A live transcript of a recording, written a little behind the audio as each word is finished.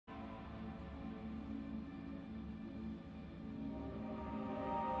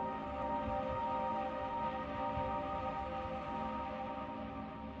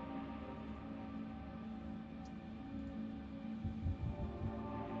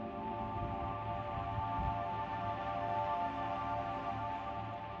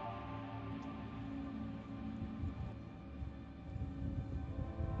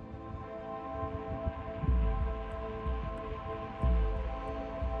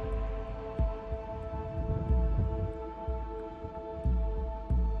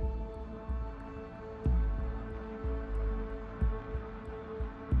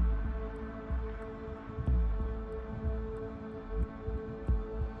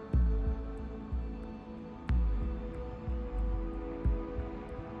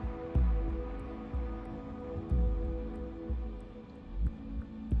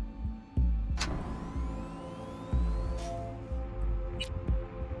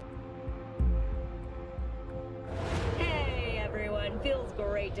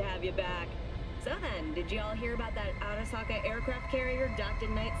great to have you back. So then, did you all hear about that ASROCK aircraft carrier docked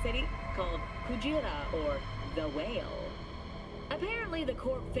in Night City called Kujira, or the Whale? Apparently, the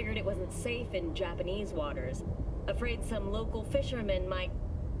Corp figured it wasn't safe in Japanese waters. Afraid some local fishermen might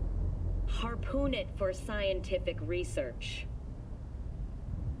harpoon it for scientific research.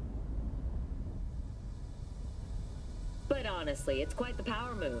 But honestly, it's quite the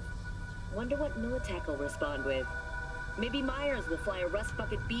power move. Wonder what Militech will respond with. Maybe Myers will fly a Rust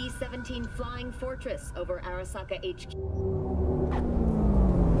Bucket B-17 Flying Fortress over Arasaka HQ.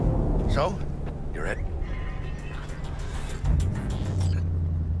 So, you're in.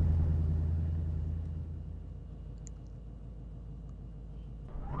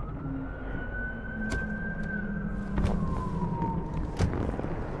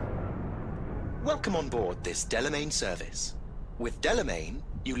 Welcome on board this Delamain service. With Delamain,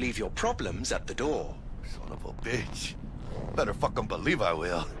 you leave your problems at the door. Son of a bitch. Better fucking believe I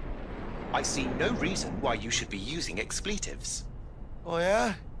will. I see no reason why you should be using expletives. Oh,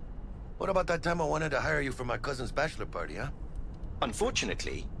 yeah? What about that time I wanted to hire you for my cousin's bachelor party, huh?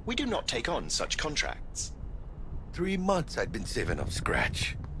 Unfortunately, we do not take on such contracts. 3 months I'd been saving up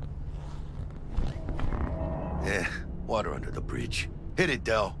scratch. Yeah, water under the bridge. Hit it,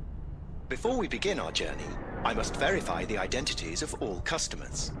 Del. Before we begin our journey, I must verify the identities of all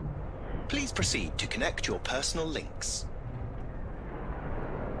customers. Please proceed to connect your personal links.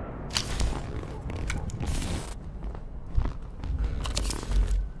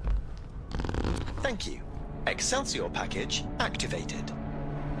 Thank you. Excelsior package activated.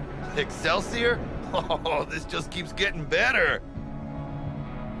 Excelsior? Oh, this just keeps getting better.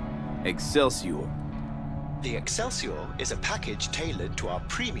 Excelsior. The Excelsior is a package tailored to our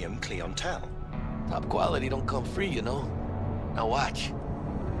premium clientele. Top quality don't come free, you know. Now watch.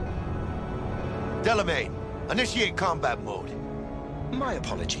 Delamain, initiate combat mode. My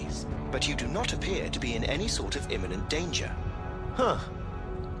apologies, but you do not appear to be in any sort of imminent danger. Huh.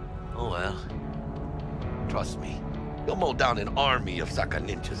 Oh well. Trust me, you'll mow down an army of Saka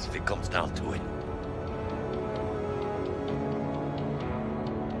ninjas if it comes down to it.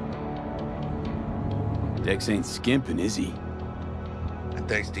 Dex ain't skimping, is he? And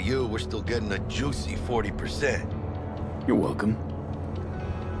thanks to you, we're still getting a juicy 40%. You're welcome.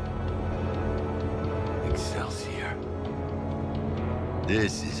 Excelsior.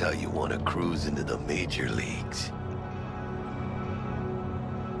 This is how you want to cruise into the major leagues.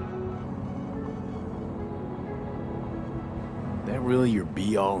 That really your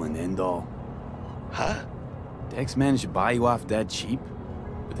be-all and end-all? Huh? Dex managed to buy you off that cheap?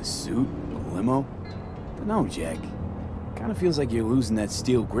 With a suit, a limo? But no, Jack. Kinda feels like you're losing that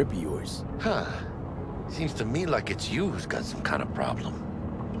steel grip of yours. Huh. Seems to me like it's you who's got some kind of problem.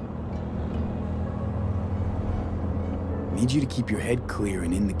 Need you to keep your head clear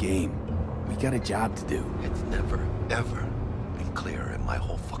and in the game. We got a job to do. It's never, ever been clearer in my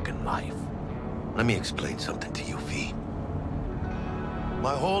whole fucking life. Let me explain something to you, V.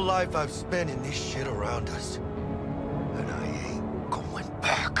 My whole life I've spent in this shit around us. And I ain't going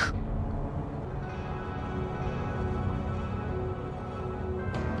back.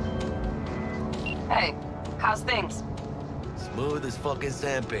 Hey, how's things? Smooth as fucking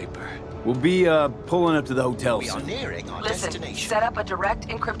sandpaper. We'll be, pulling up to the hotel We are soon. nearing our Listen, destination. set up a direct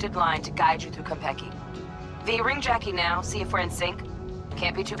encrypted line to guide you through Konpeki. V, ring Jackie now, see if we're in sync.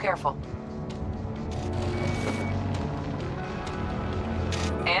 Can't be too careful.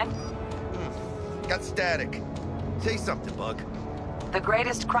 And? Got static. Say something, Bug. The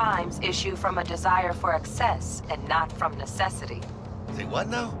greatest crimes issue from a desire for excess and not from necessity. Say what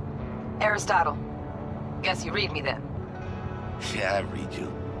now? Aristotle. Guess you read me then. Yeah, I read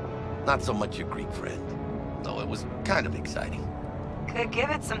you. Not so much your Greek friend. Though it was kind of exciting. Could give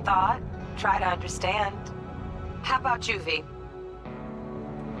it some thought. Try to understand. How about you, V?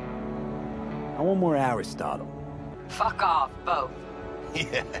 I want more Aristotle. Fuck off, both.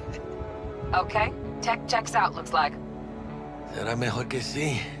 Yeah. Okay, tech checks out, looks like. Será mejor que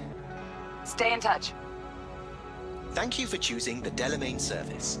sí. Stay in touch. Thank you for choosing the Delamain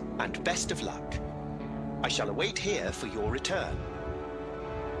service, and best of luck. I shall await here for your return.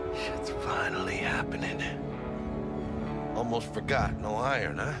 Shit's finally happening. Almost forgot, no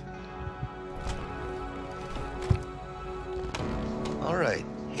iron, huh? All right,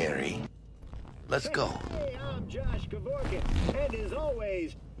 Harry. Let's go. Hey, I'm Josh Kevorkian, and as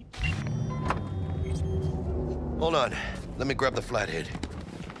always... Hold on. Let me grab the flathead.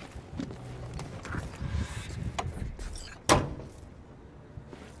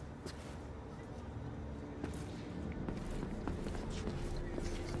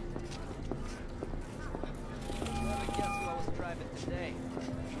 Guess who I was driving today?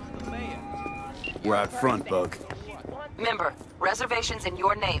 We're out front, Bug. Member, reservations in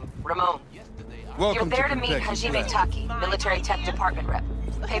your name, Ramon. Welcome You're there to to meet Kentucky, Hajime Brad. Taki, military tech department rep.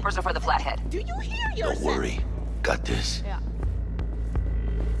 Papers are for the Flathead. Do you hear yourself? Don't worry. Got this. Yeah.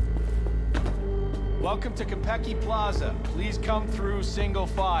 Welcome to Konpeki Plaza. Please come through single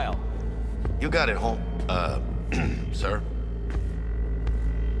file. You got it, home. Sir?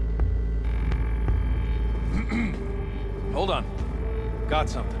 Hold on. Got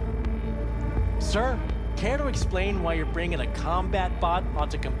something. Sir, care to explain why you're bringing a combat bot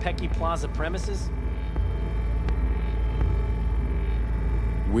onto Konpeki Plaza premises?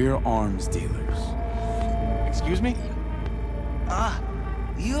 We're arms dealers. Excuse me? Ah,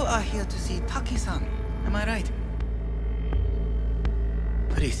 you are here to see Taki-san. Am I right?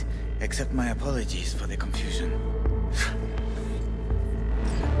 Please, accept my apologies for the confusion.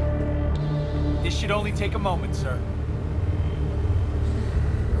 This should only take a moment, sir.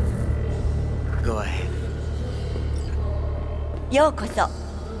 Go ahead. Yokoso.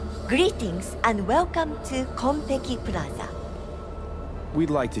 Greetings and welcome to Konpeki Plaza. We'd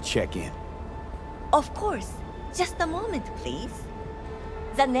like to check in. Of course. Just a moment, please.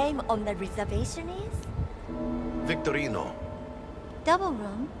 The name on the reservation is? Victorino. Double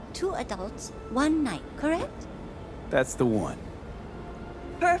room, 2 adults, 1 night, correct? That's the one.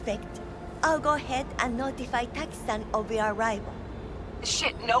 Perfect. I'll go ahead and notify Taki-san of your arrival.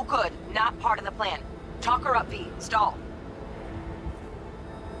 Shit, no good. Not part of the plan. Talk her up, V. Stall.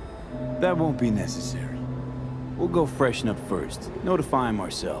 That won't be necessary. We'll go freshen up first. Notify him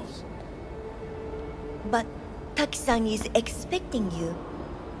ourselves. But Taki-san is expecting you,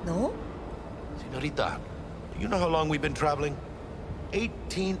 no? Señorita, do you know how long we've been traveling?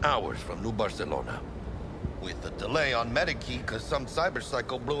 18 hours from New Barcelona. With a delay on Medikey because some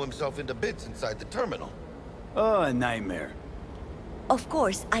cyberpsycho blew himself into bits inside the terminal. Oh, a nightmare. Of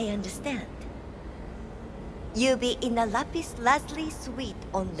course, I understand. You'll be in the Lapis Lazuli suite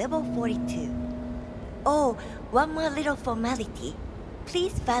on level 42. Oh, one more little formality.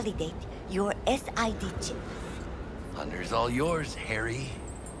 Please validate your SID chip. Honor's all yours, Harry.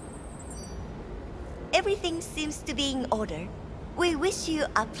 Everything seems to be in order. We wish you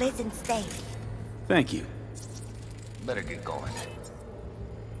a pleasant stay. Thank you. Better get going.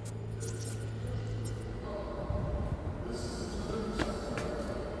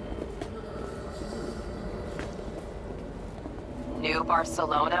 New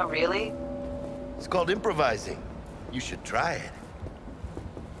Barcelona, really? It's called improvising. You should try it.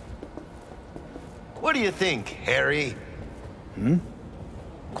 What do you think, Harry?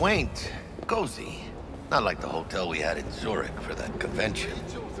 Quaint, cozy. Not like the hotel we had in Zurich for that convention.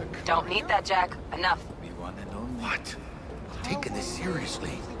 Don't need that, Jack. Enough. What? I'm taking this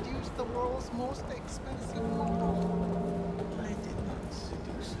seriously. The world's most expensive model. I did not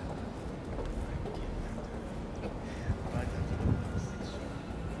seduce her.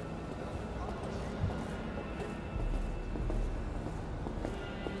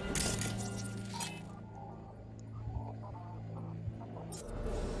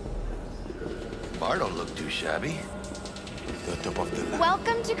 Bar don't look too shabby.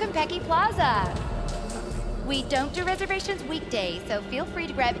 Welcome to Konpeki Plaza. We don't do reservations weekdays, so feel free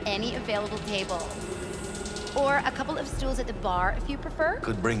to grab any available table. Or a couple of stools at the bar if you prefer.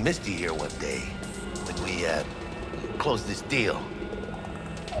 Could bring Misty here one day when we, close this deal.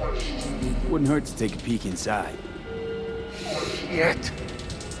 Wouldn't hurt to take a peek inside. Shit!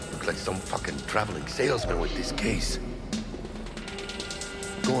 Looks like some fucking traveling salesman with this case.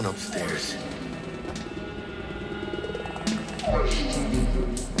 Going upstairs.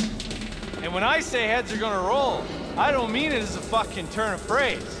 And when I say heads are gonna roll, I don't mean it as a fucking turn of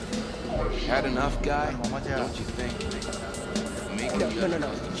phrase. Had enough, guy? Don't you think? No.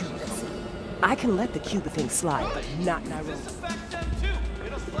 You listen. I can let the Cuba thing slide, but not Nairobi. This affects them too.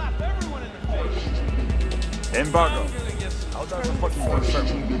 It'll slap everyone in the face. Embargo. How does the fucking one serve?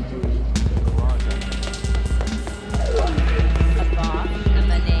 A boss, a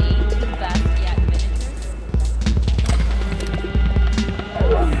money, 2 Basquiat miniatures.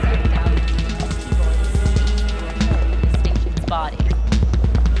 Distinction's body.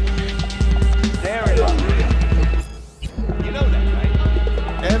 There it is. You know that, right?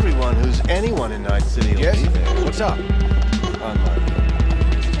 Everyone who's anyone in Night City will be there. What's up? Unlike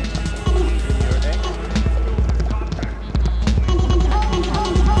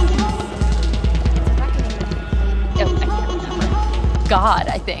God,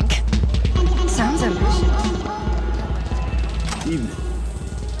 I think. Sounds ambitious. Evening.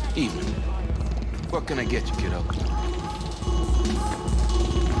 Evening. What can I get you, kiddo?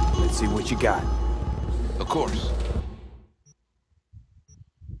 Let's see what you got. Of course.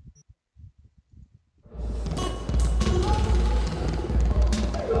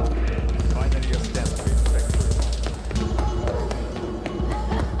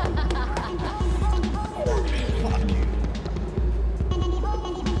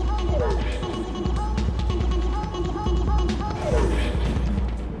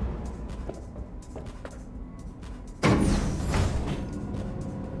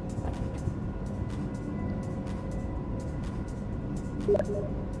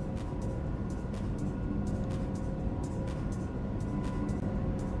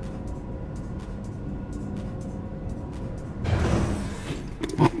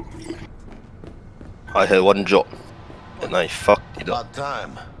 I had one job, and I fucked it up. About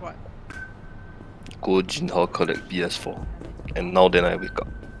time. What? Go Jinhao collect PS4, and now then I wake up.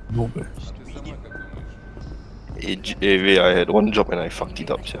 No way. I had one job and I fucked it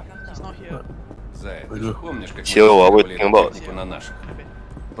up, yeah. It's not here. Here, what we're talking about.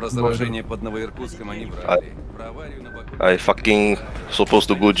 I fucking supposed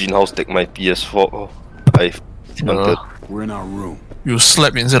to go Jin house take my PS4. We're in our room. You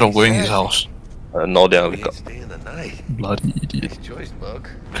slept instead of going his house. Now then I wake up. Bloody idiot.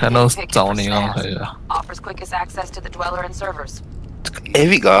 Cannot找你啊，係啊。 Offers quickest access to the dweller and servers.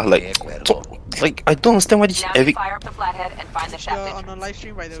 EVGA, like I don't understand why this EVGA. Fire up the flathead and find the shaft. On a live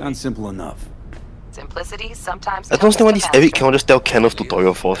stream, by the way. Sounds simple enough. Simplicity sometimes. I don't understand why this EVGA cannot just tell Kenneth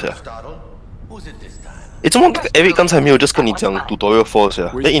tutorial force 呀。it's more EVGA 刚才没有 just 跟你讲 tutorial force 呀，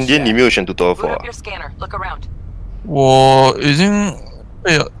但 in the end 你没有选 tutorial force 啊。我已经，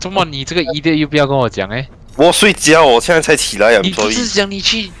哎呀，怎么你这个idiot又不要跟我讲哎？ 我睡觉，我现在才起来。你不是讲你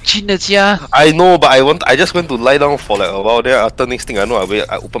去Jin的家 ？I know, but I just went to lie down for like a while. Then after next thing I know, I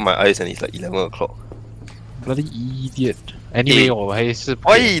open my eyes and it's like 11 o'clock. Bloody idiot. Anyway, 我还是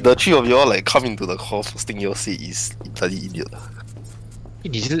why the three of you all like come into the call first thing you all say is bloody idiot.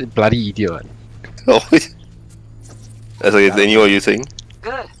 你是 bloody idiot. Oh, that's okay. Any what you saying?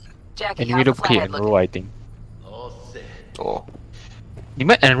 Good. Anyway, 都不可以 enroll, I think. 哦。你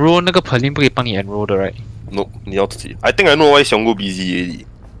们 enroll 那个 Perlin 不可以帮你 enroll 的 right? No, 你要自己。I think I know why Xionggo busy already.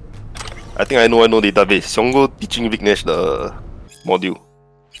 I think I know database. Xionggo teaching Vignesh the module.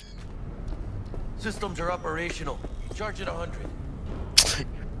 Systems are operational. Charge it 100.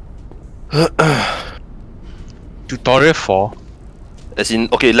 Tutorial 4. As in,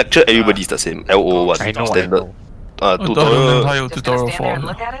 okay, lecture everybody's the same. LO1 I know, standard. tutorial. 还有 tutorial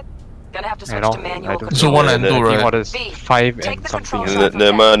 4. I don't. So 1 and 2, right? 5 and something.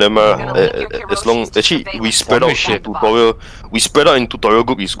 Never. As long actually we spread out in tutorial. We spread out in tutorial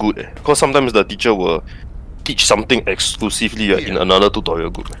group is good. Because sometimes the teacher will teach something exclusively in another tutorial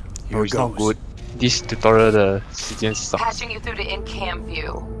group. No, it's not good. This tutorial 的时间少。 Patching you through to in-cam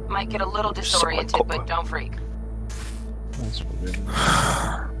view. Might get a little disoriented, but don't freak.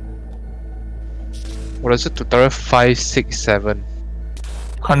 我的是 tutorial 5, 6, 7。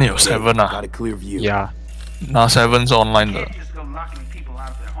 看你有 7 啊 ？Yeah， 那 7 是 online 的。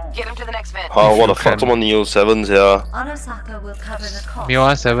 Get him to the next vent. 啊，我的 fuck， 怎么你有 7 呀？没有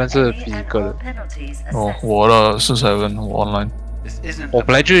啊 ，7 是 physical 的。哦，我的是 7， 我 online。我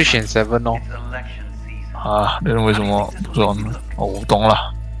本来就是选 7哦。啊，那为什么不是 online？ 哦，我懂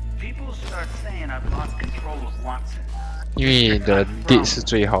了。因为的 date 是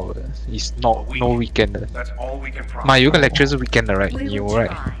最好的 ，is no weekend 的。妈，有一个 lecture 是 weekend 的 ，right？ 你有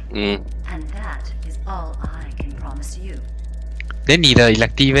right？ 嗯。then 你的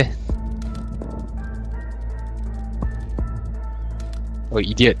elective 呢？我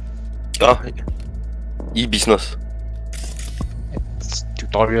idiot。啊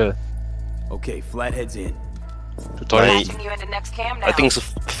 ，e-business。tutorial。 Okay, flatheads in. Tutorial. I think it's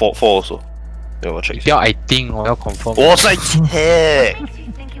 4 also. Yeah, I'll check. 不要 I think 我要 confirm。我在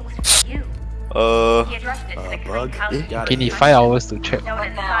check。bug. 给你5 hours to check。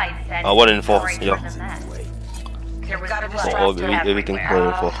 1 and 4, yeah. Oh, everything 1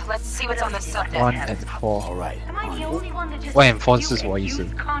 and 4. Let's see what's on this subnet. 1 and 4. Alright. 1 and 4是什么意思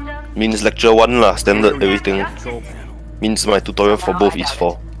 ？Means lecture 1 lah, standard everything. Means my tutorial for both is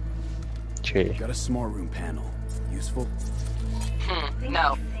 4. Okay. Got a small room panel. Useful?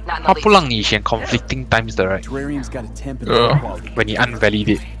 No, not in 他 the 不 least. 让你选 conflicting times 的 right？ Terrarium's got a temp and quality. When 你按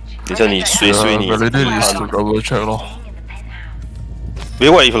validate。等下你随你。validate is to double check 咯。没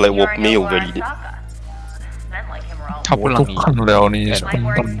what if like 我没有 validate？ 他不让你。我都看了你什么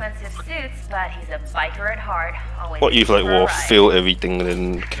笨。 What if like 我 fail everything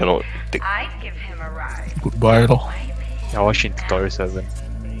then cannot take? Goodbye 咯。然后我选 tutorial 7。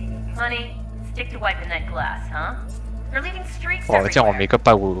 Honey, stick to wiping that glass, huh? They're leaving streaks 哇，这样我 everywhere. 每个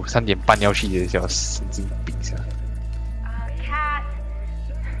拜五3点半要去学校，神经病噻。 Cat,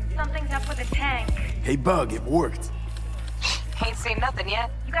 something's up with the tank. Hey, Bug, it worked. Ain't seen nothing yet.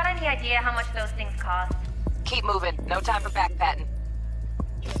 You got any idea how much those things cost? Keep moving. No time for backpatting.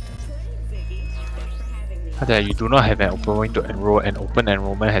 他讲 you do not have an open window to enroll, and open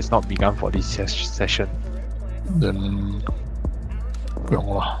enrollment has not begun for this session. Then 不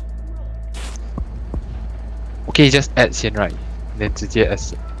用了。 Okay, just add 先 right, then 直接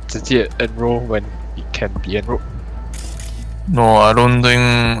enroll when it can be enrolled. No, I don't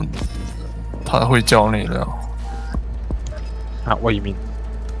think 他会教你了。What you mean?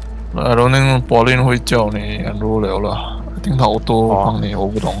 I don't think Pauline 会教你 enroll 了啦。I think 他auto 帮你，我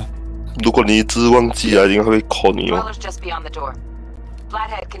不懂。如果你一直忘记啊，一定会 call 你哦。 Dweller's just beyond the door.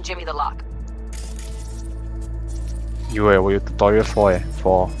 Flathead can jimmy the lock. 有诶，我有 tutorial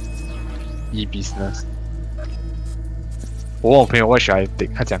for e-business。我问我朋友 what should I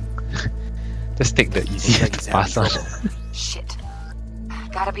take， 他讲 just take the easy pass on。 Shit.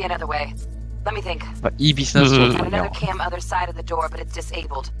 Gotta be another way. Let me think. But e-business 做 Got another cam other side of the door, but it's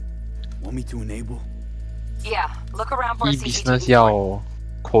disabled. Want me to enable? Yeah, look around for a e-business CCTV. 要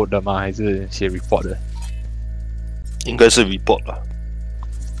code 的吗？还是写 report 的？应该是 report 啦。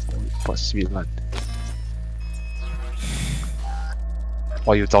report sweet 烂。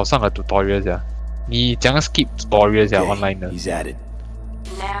哇，有早上的 tutorial 噻。你怎样 skip tutorial 噻 online 的？ He's at it.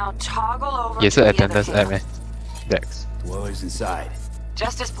 Now toggle over. 也是 to the other attendance cam. app 咩 ？Dex。 Dwellers inside.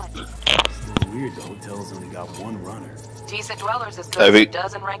 Just as planned. Still weird the hotel's only got one runner. Decent dwellers as good as a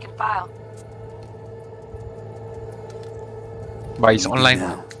dozen rank and file. But it's online.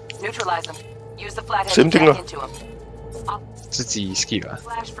 Neutralize them. Use the flathead Same to thing jack lah. into him. 自己 skip 啊？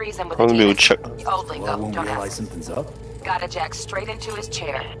 Flash freeze him with 他 a 们没有 DS. check。 Old lingo, Well, I won't don't realize ask. something's up. Gotta jack straight into his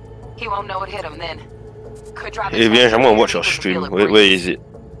chair. He won't know it hit him then. Could drop Hey, his Vince, head I'm gonna and watch your he could stream. feel it Where breathe. is it?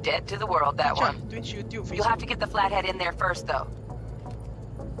 Dead to the world, that one. You'll have to get the flathead in there first, though.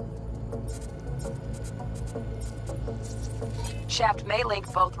 Shaft may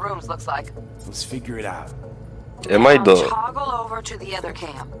link both rooms, looks like. Let's figure it out. Am I Now the? toggle over to the other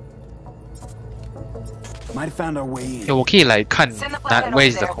cam. Might have found our way in. 我可以来看那 where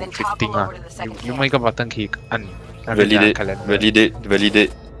is the conflicting 啊？有没有一个 button 可以按那个 validate calendar？ validate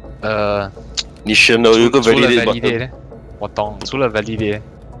validate。你选了有一个除了 validate validate 呢 button。我懂，除了 validate。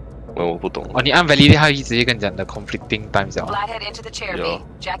我不懂。哦，你按 validate， 它会直接跟你讲的 conflicting times 啊。 Flathead into the chair, V.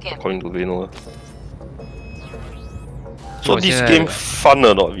 Jack in. According to Vino. So this game fun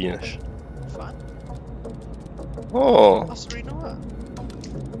or not, Venus? Fun. Oh. Acerino.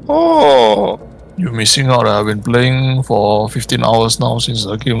 Oh. You're missing out. I've been playing for 15 hours now since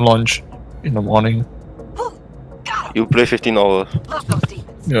the game launch in the morning. You play 15 hours?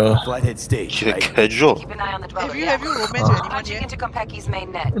 Yeah. Flathead stage. Right? Casual. Keep an eye on the dweller. Have you romanced with anyone Punching yet? into Konpeki's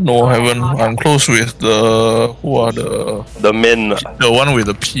main net. No, I haven't. I'm close with the who are the men. The one with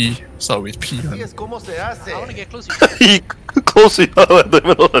the P. Start with P. I want to get close with He close with her. I don't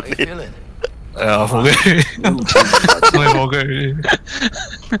even know her name. Yeah, forget.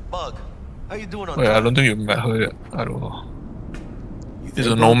 Forget. Bug, how you doing on Wait, I don't think you met her yet. I don't know. It's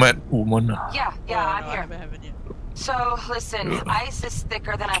a nomad woman. Yeah, I'm here. So, listen, ice is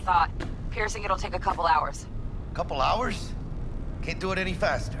thicker than I thought. Piercing it'll take a couple hours. Couple hours? Can't do it any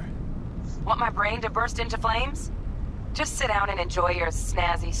faster. Want my brain to burst into flames? Just sit down and enjoy your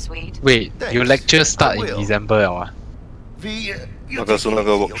snazzy sweet. Wait, your lecture start in December 了啊？ 那个是那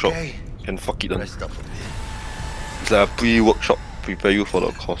个 workshop. Can fuck it then. It's like a pre-workshop. Prepare you for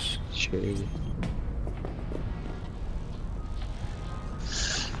the course.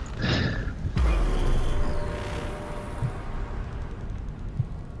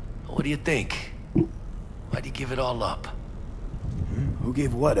 What do you think? Why'd you give it all up? Who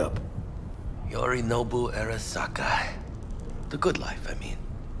gave what up? Yorinobu Arasaka. The good life, I mean.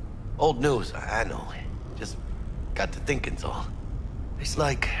 Old news, I know. Just got to thinking's all. It's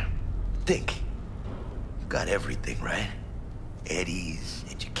like, think. You got everything, right? Eddies,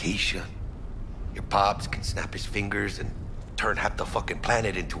 education. Your pops can snap his fingers and turn half the fucking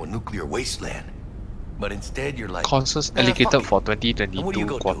planet into a nuclear wasteland. But instead you're like, courses allocated for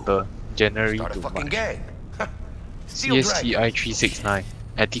 2022 quarter, January to March. CSCI 369,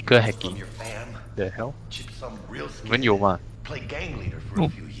 ethical hacking. The hell? 你们有吗？ play gang leader for a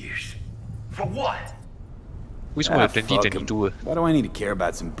few years. For what? 为什么有 2022 啊 Why do I need to care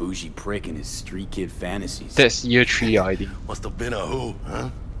about some bougie prick and his street kid fantasies? That's year 3 啊，I think. Must have been a who, huh?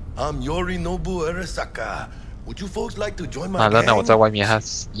 I'm Yorinobu Arasaka. Would you folks like to join my 啊，那 gang? 我在外面，他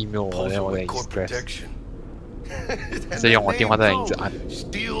email 我，然后我在 express，是用我电话在一直按。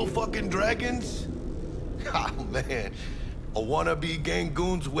 Steel fucking dragons? Oh man, a wannabe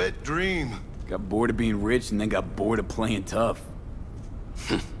Gangoon's wet dream. Got bored of being rich and then got bored of playing tough.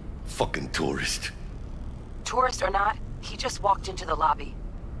 Fucking tourist. Tourist or not, he just walked into the lobby.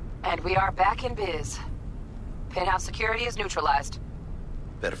 And we are back in biz. Penthouse security is neutralized.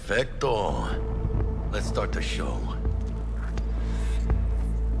 Perfecto. Let's start the show.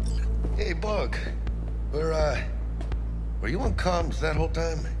 Hey, Bug. Were you on comms that whole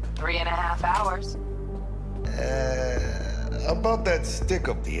time? 3.5 hours. about that stick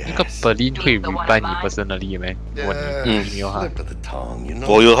up the 那个 Berlin 会 reply 你 personally 咩？问你 email 他。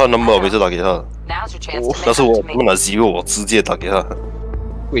我有他 number， 我每次打给他。但是我不拿 Zeal， 我直接打给他。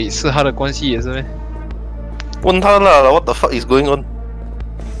喂，是他的关系也是咩？问他啦 ，What the fuck is going on？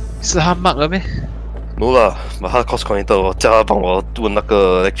 是他 mark 了咩 ？No 啦，把他 cost connector， 我叫他帮我问那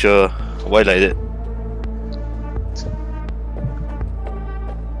个 lecture why 来的。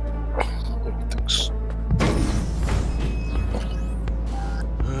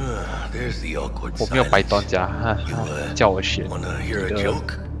我没有白端家，叫我选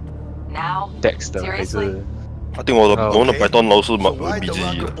Dexter 还是？I think 我的白端楼是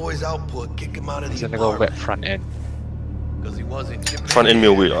BGE 是那个 Web Front End。Front End 没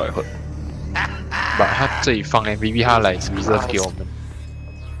有位了，把他这里放 MVP， 他来 reserve 给我们，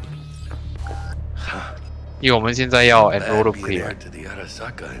因为我们现在要 enroll 都不可以了。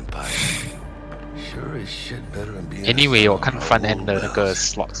Anyway， 我看 front end 的那个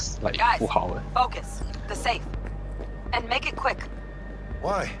slots like 不好了。Focus the safe and make it quick.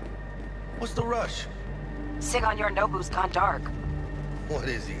 Why? What's the rush? Sigon Yorinobu's gone dark. What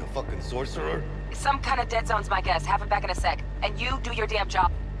is he, a fucking sorcerer? Some kind of dead zone's my guess. Have him back in a sec. And you do your damn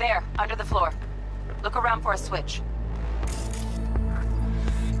job. There, under the floor. Look around for a switch. .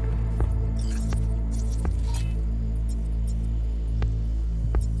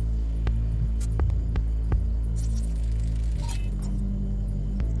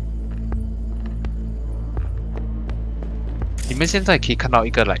你们现在可以看到一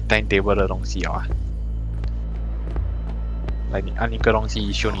个 like timetable 的东西啊，来你按一个东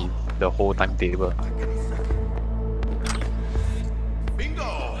西 show 你的 whole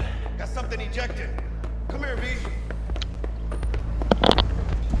timetable。Bingo! Got something ejected. Come here, V.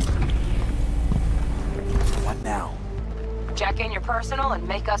 What now? Jack in your personal and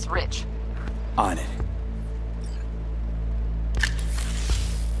make us rich. On it.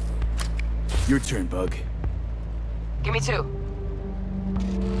 Your turn, Bug. Give me 2.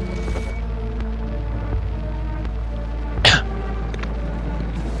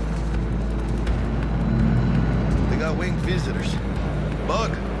 They got winged visitors.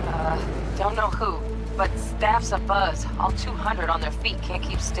 Bug? Don't know who, but staff's abuzz. All 200 on their feet, can't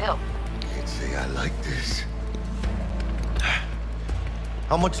keep still. Can't say I like this.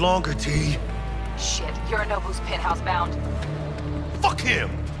 How much longer, T? Shit, Yorinobu's penthouse bound. Fuck him!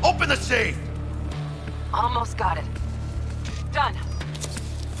 Open the safe! Almost got it. Done.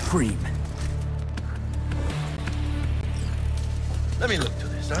 Cream. Let me look to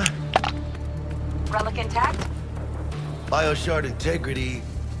this, huh? Relic intact? Bioshard integrity,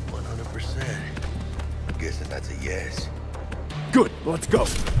 100%. I'm guessing that's a yes. Good, let's go.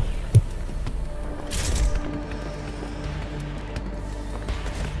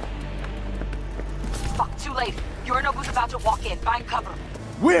 Fuck, too late. Yorinobu's about to walk in. Find cover.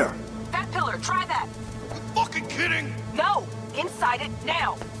 Where? That pillar, try that. Are you fucking kidding? No! Inside it,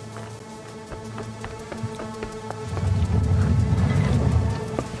 now!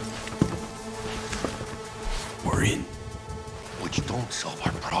 We're in. Which don't solve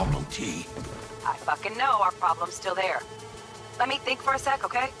our problem, T. I fucking know our problem's still there. Let me think for a sec,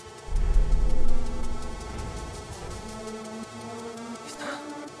 okay?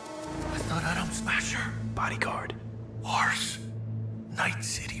 I thought Atom Smasher. Bodyguard. Horse. Night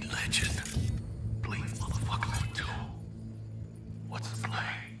City legend. Please, motherfucker, do. What's the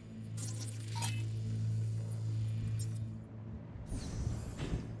play?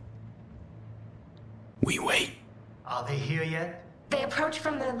 We wait. Are they here yet? They approach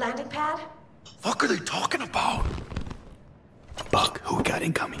from the landing pad? Fuck are they talking about? Bug, who got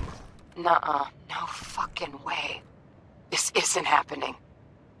incoming? Nuh-uh. No fucking way. This isn't happening.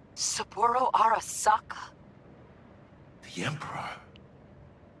 Saburo Arasaka? The Emperor.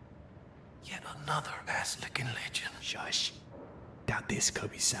 Yet another ass-licking legend. Shush. Doubt this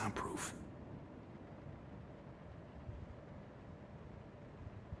could be soundproof.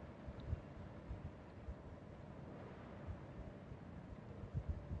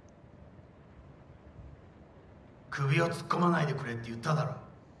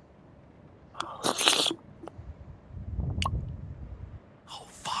 Oh,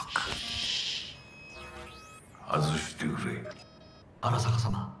 fuck. 外してくれ。荒坂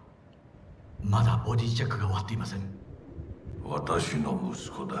様、まだボディチェックが終わっていません。私の息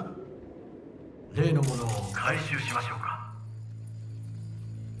子だ。例のものを回収しましょうか。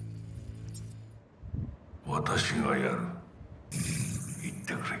私がやる。言っ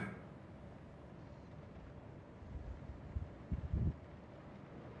てくれ。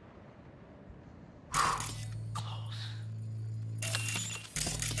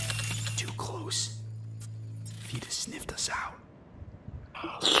Too close. If he'd have sniffed us out.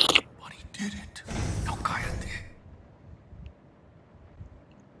 But he did it. No cállate.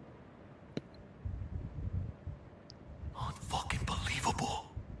 Unfucking believable.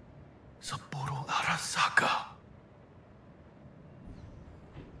 Saburo Arasaka.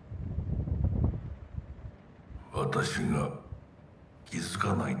 私が気づ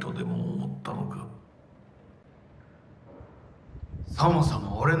かないとでも思ったのか。そもそ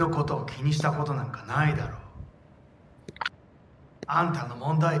も俺のことを気にしたことなんかないだろう。あんたの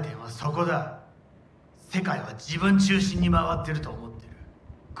問題点はそこだ。世界は自分中心に回ってると思ってる。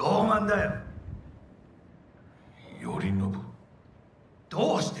傲慢だよ。頼信。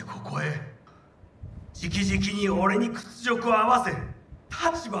どうしてここへ？直々に俺に屈辱を合わせ、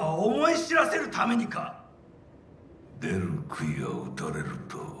立場を思い知らせるためにか。出る杭は打たれる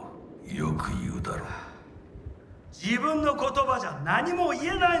とよく言うだろう。自分の言葉じゃ何も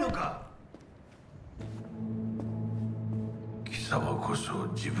言えないのか。貴様こそ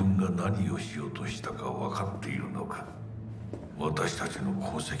自分が何をしようとしたか分かっているのか。私たちの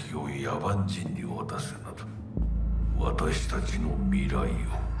功績を野蛮人に渡すなど、私たちの未来を。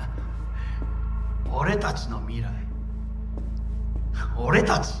俺たちの未来。俺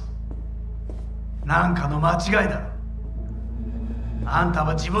たちなんかの間違いだろ。あんた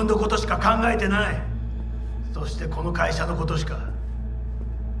は自分のことしか考えてない。そしてこの会社のことしか。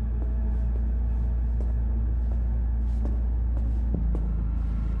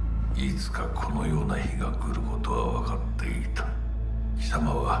いつかこのような日が来ることは分かっていた。貴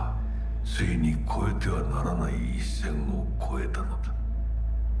様はついに越えてはならない一線を越えたのだ。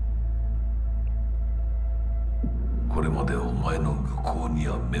これまでお前の愚行に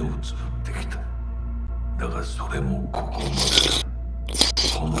は目をつぶってきた。だがそれもここまでだ。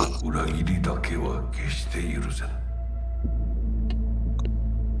この裏切りだけは決して許せぬ。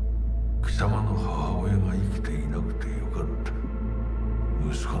貴様の母親が生きていなくてよかった。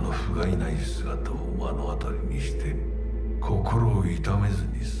息子の不甲斐ない姿を目の当たりにして心を痛めず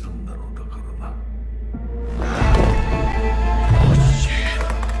に済んだのだからな。こ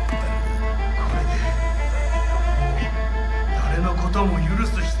れで誰のことも許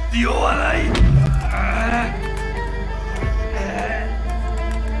す必要はない。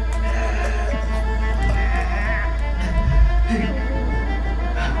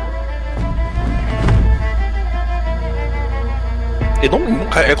你唔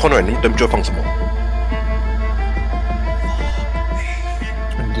开 aircon 人，你对唔住放什么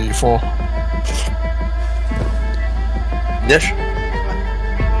 ？24. Yes.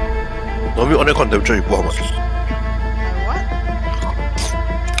 我们 on aircon 对唔住不好吗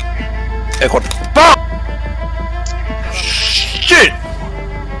 ？Aircon. Fuck! Shit!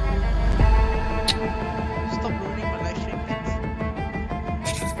 Stop ruining my live stream.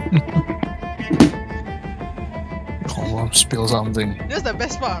 Spill something. That's the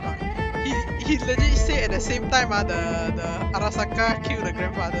best part, or not? He legit say at the same time, the Arasaka killed the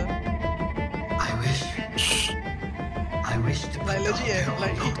grandfather. I wish to like legit,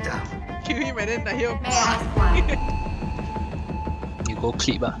 like he kill him and then he'll. You go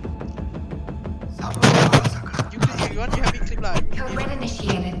clip, ah. You clip if you want, you have me clip lah. Code red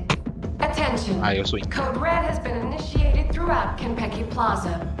initiated. Attention. Also Code red has been initiated throughout Kenpeki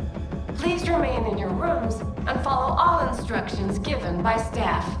Plaza. Please remain in your rooms and follow all instructions given by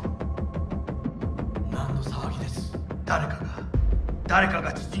staff. 何の騒ぎです。誰か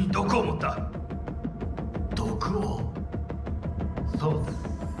が父に毒を持った。毒を。そうです。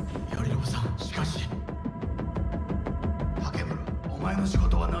頼信さん、しかし。竹村、お前の仕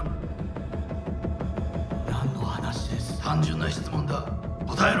事は何の話です。単純な質問だ。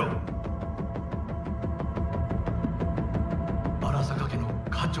答えろ。荒坂家の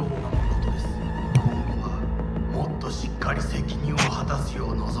課長を守ることです。もっとしっかり責任を果たすよ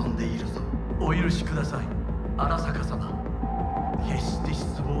う望んでいるぞ。お許しください、荒坂様。決して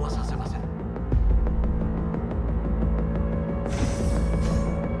失望はさせません。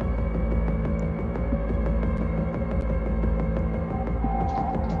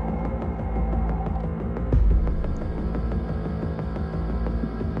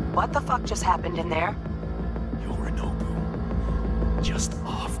What the fuck just happened in there? Yorinobu just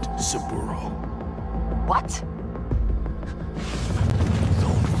offed Saburo. What?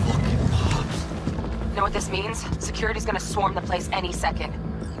 Know what this means? Security's gonna swarm the place any second.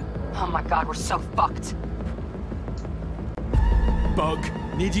 Oh my god, we're so fucked. Bug,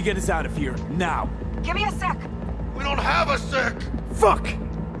 need you get us out of here, now. Give me a sec. We don't have a sec. Fuck!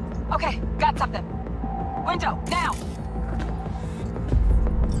 Okay, got something. Window, now!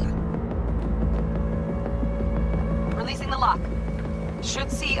 Releasing the lock. Should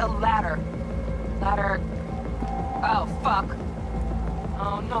see a ladder. Oh, fuck.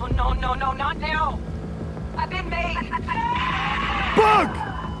 no, not now! I've been made! Bug!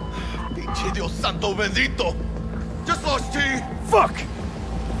 Pinche Dios santo bendito! Just lost T! Fuck!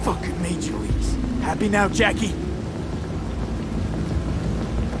 Fucking Major Leagues. Happy now, Jackie?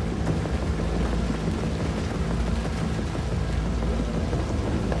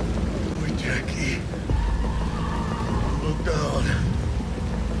 Boy, Jackie. Look down.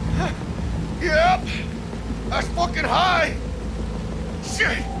 Yep! That's fucking high!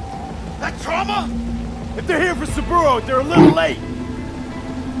 Shit! That trauma? If they're here for Saburo, they're a little late.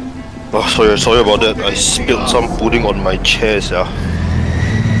 Oh, sorry about that. I spilled some pudding on my chair, yeah.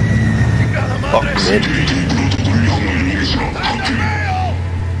 Fuck, man.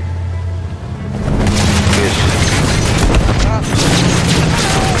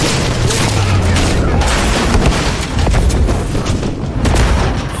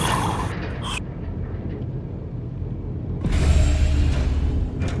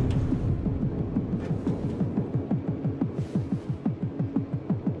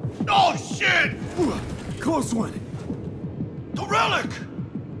 Oh shit! Close one. The relic!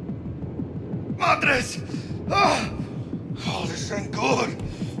 Madres! Oh, this ain't good.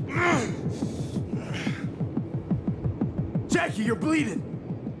 Jackie, you're bleeding.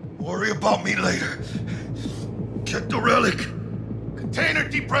 Worry about me later. Check the relic. Container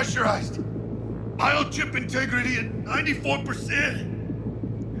depressurized. Biochip integrity at 94%.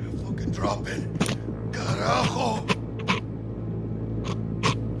 Fucking drop it. Carajo.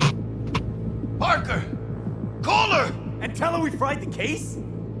 Parker! Call her! And tell her we fried the case?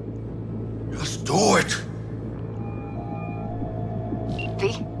 Just do it!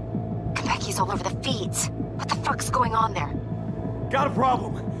 V? Konpeki's all over the feeds. What the fuck's going on there? Got a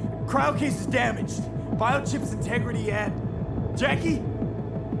problem. Cryo case is damaged. Biochip's integrity at... Jackie?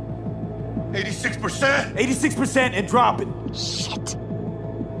 86%? 86% and dropping. Shit.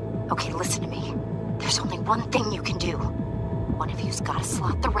 Okay, listen to me. There's only one thing you can do. One of you's gotta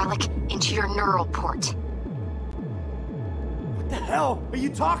slot the relic into your neural port. What the hell are you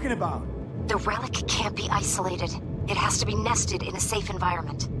talking about? The relic can't be isolated. It has to be nested in a safe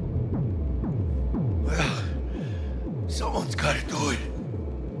environment. Well, someone's gotta do it.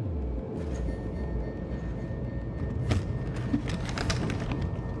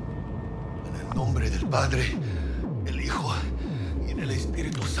 En el nombre del Padre, el Hijo, y en el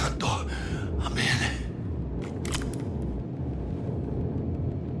Espíritu Santo. Amén.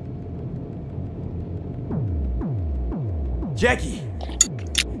 Jackie,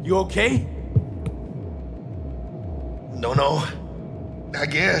 you okay? No. I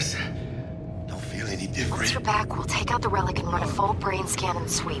guess. Don't feel any different. Once you're back, we'll take out the relic and run a full brain scan and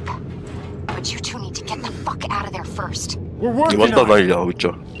sweep. But you two need to get the fuck out of there first. We're working on it.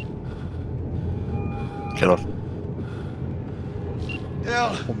 Cannot.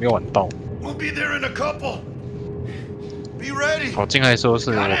 Hell, 我没有玩到。 we'll be there in a couple. Be ready. 跑进来的时候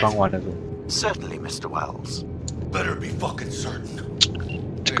是我刚玩的时候。 Certainly, Mr. Wells. Better be fucking certain.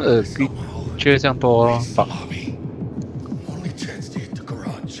 这个觉得这样多把，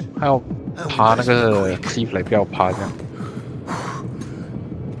还要爬那个 cliff 来，不要爬这样。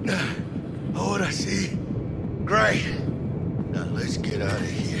 Ahora sí. Great. Now let's get out of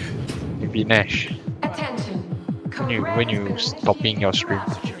here. Maybe Nash. Attention. When you stopping your stream.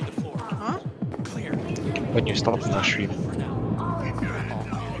 Huh? When you stop your stream.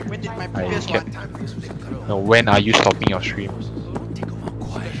 When did my previous one? No, when are you stopping your stream?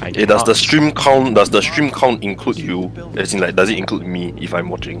 Hey, does the stream count? Does the stream count include you? As in, like, does it include me if I'm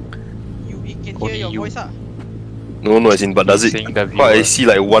watching? You can Only hear your you. voice, ah. No, as in, but does it? Saying the But I viewer. see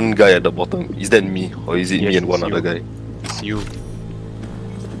like one guy at the bottom. Is that me, or is it Yes, me and one it's other you. guy? It's you.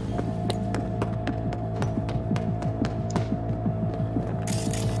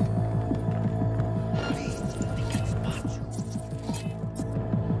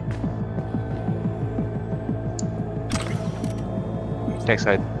 Next,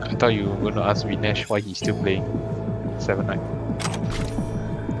 I thought you were gonna ask Vinesh why he's still playing 7-9.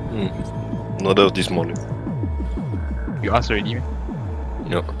 No, that was this morning. You asked already, man?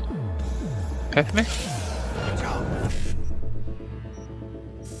 Yep. Have, man?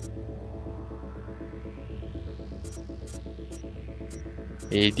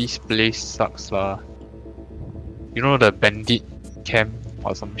 Hey, this place sucks lah. You know the bandit camp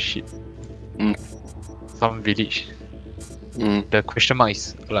or some shit? Some village. The question mark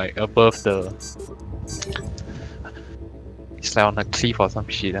is like above the... It's like on a cliff or some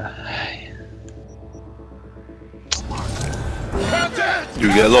shit lah. You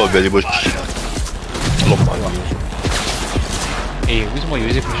get a lot of valuable shit. A lot of money. 诶，为什么有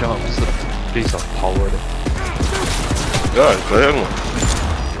一些 question mark 不是 place of power 的？ Yeah, 这样啊。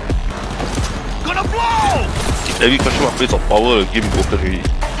If every question mark plays on power, the game broken already.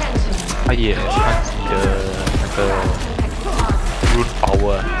 Ah yeah, enhance the brute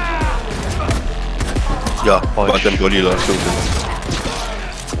power. Yeah, but temporarily lah, still.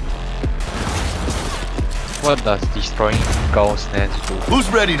 What does destroying Gauss nest do? Who's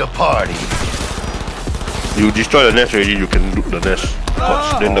ready to party? You destroy the nest already, you can loot the nest.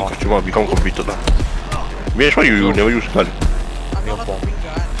 Then the question mark become completed lah. Make sure you never use gun.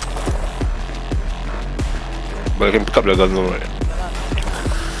 But I can pick up the gun now, right?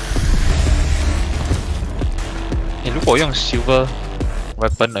 如果用 silver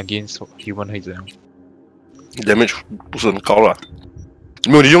weapon against human 会怎样 ？Damage 不是很高啦。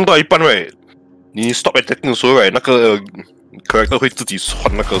没有，你用到一半 right， 你 stop attacking 的时候 right， 那个 character 会自己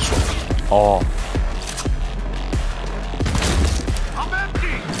换那个锁。哦。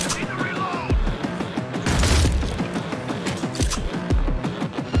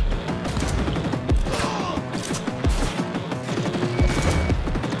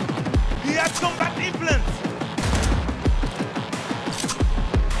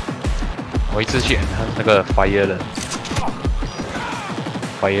我一直去 enhance 那个 fire 的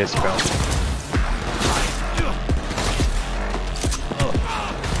fire spell，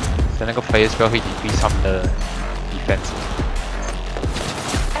 所以那个 fire spell 会 decrease 他们的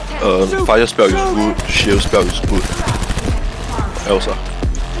defense。Fire spell is good, shield spell is good. What else ah?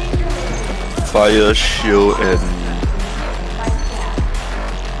 Fire, shield and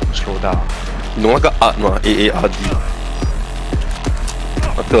slow down。你懂那个 art 吗 ？AARD。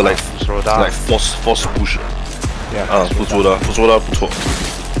那个 like force push。啊，不错的，不错的，不错。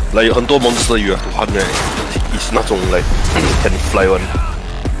like 很多 monster you have to hunt right， is 那种 like can fly one。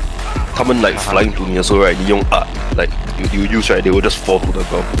他们 like flying to 你的时候 right， 你用 art like you use right， they will just fall to the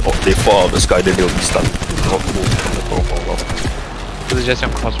ground. Or they fall out of the sky, then they will be stunned. 就是just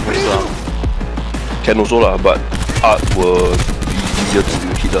像 crossbow 啊。Can also lah, but art will be easier to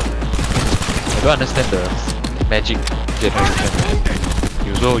hit 的。I don't understand the magic generation。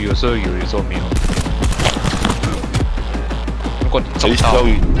有时候有，有时候没有。如果你中到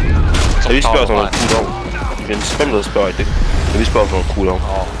Heavy spell is on a cooldown. You can spam the spell, I think. Heavy spell is on a cooldown.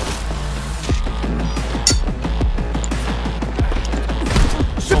 哦。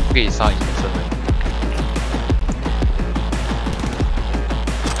说不可以杀隐身的。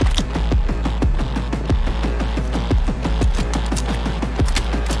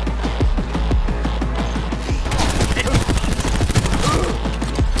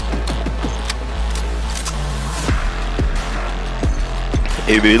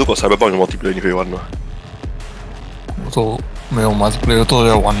如果 Cyberpunk 有 multiplayer 你可以玩吗？我都没有 multiplayer 都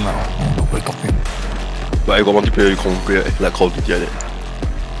在玩了，我都会懂的。但係個 multiplayer 恐怖嘅 ，like Call of Duty 嚟。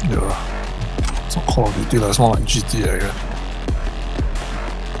有啊，做 Call of Duty 嚟，雙人 GD 嚟嘅。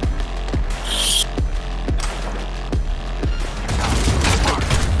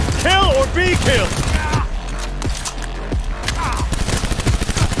Kill or be killed.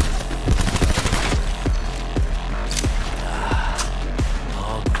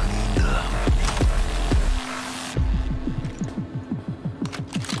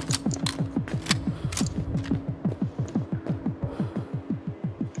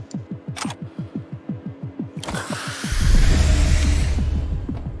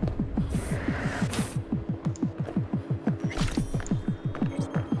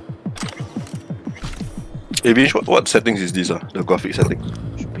 What settings is this? The graphic setting?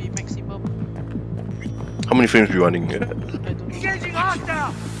 Should be maximum. How many frames are you running? Engaging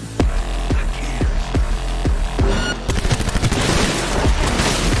hostile!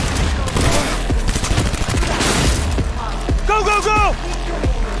 Go, go, go!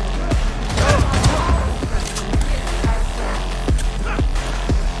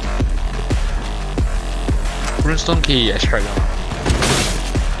 Runestone 可以 extract 吗？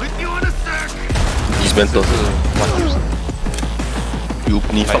 dismantle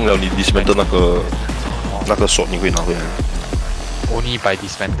你放了你 dismantle 那个 sword 你会拿回来。Only by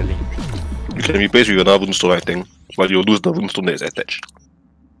dismantling. You can replace with another runestone, I think, but you'll lose the runestone that is attached.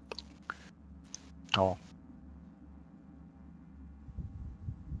 Oh.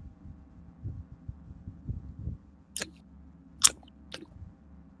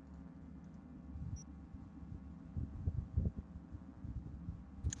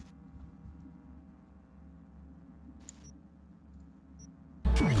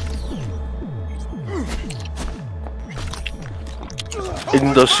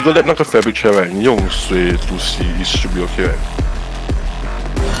 In the cigarette 那个 fabric chair right， 你用水煮洗 it should be okay right?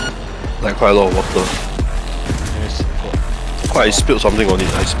 Like quite a lot of water. Quite, I spilled something on it.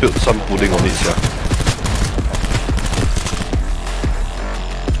 I spilled some pudding on it, yeah.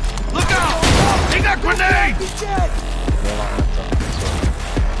 Look out! Hey, he's dead!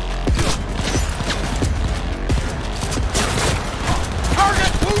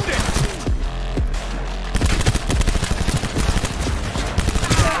 Target wounded!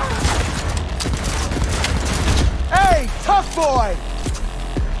 Hey, tough boy!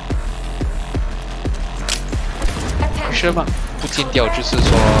 是吗？不禁掉就是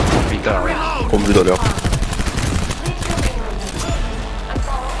说攻击得了。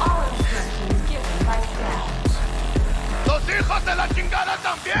Los hijos de la chingada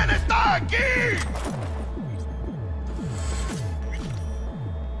también está aquí.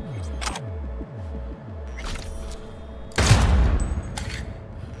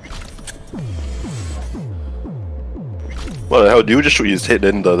 What the hell? Do you just shoot his head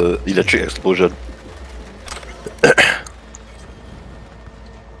then the electric explosion?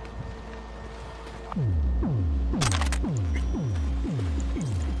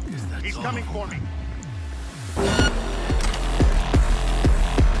 He's coming for me.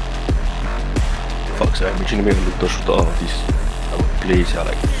 Fuck's sake, imagine me look to shoot all of these. I would play here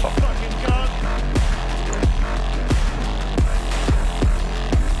like fuck.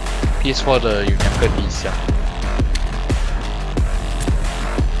 PS4 的有2个理想。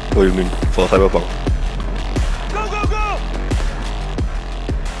 What do you mean? For Cyberpunk? Go, go, go!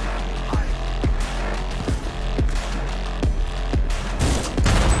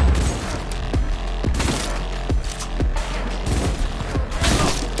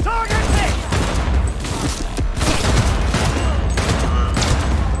 Target hit!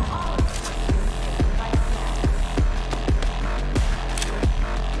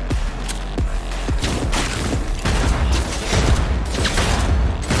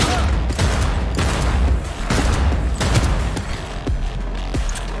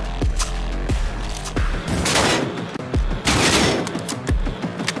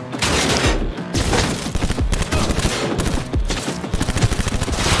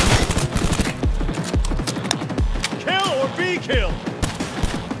 Kill!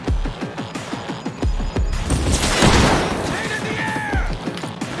 Chain in the air!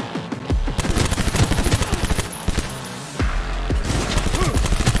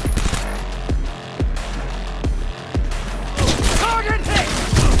 Target hit!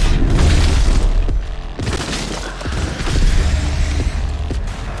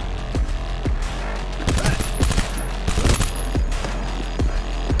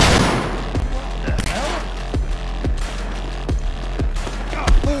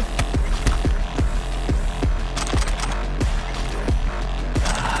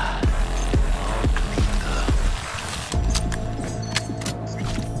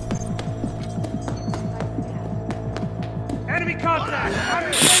 Enemy contact! I'm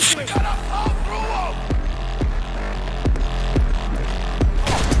engaging! Gotta fall through him!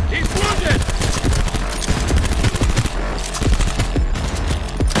 He's wounded!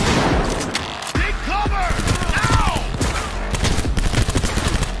 Take cover! Now!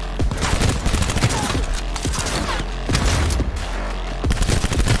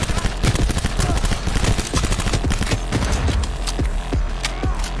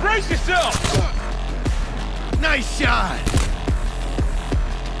 Brace yourself! Nice shot!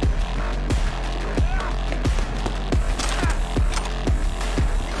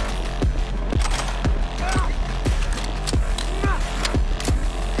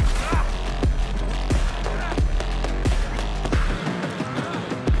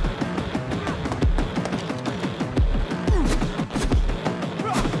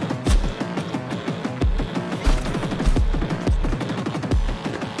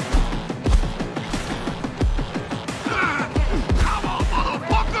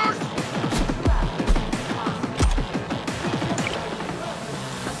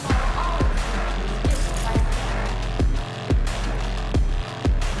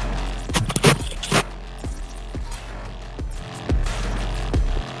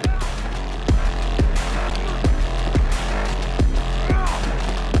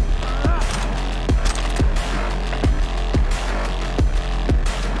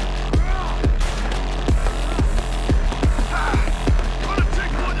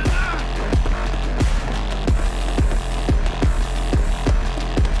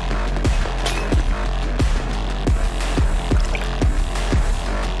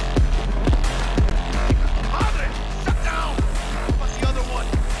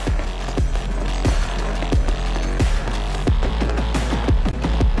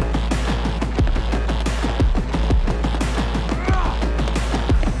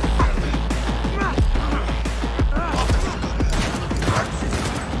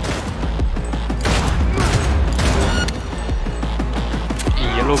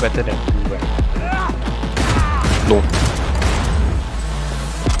 Better than blue, right? No.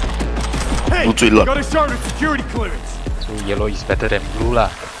 Hey, Blue 最烂。 got a charter security clearance. So yellow is better than blue lah.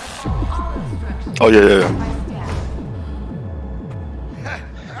 Oh yeah.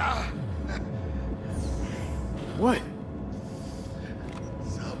 What?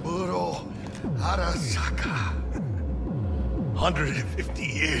 Saburo Arasaka. 150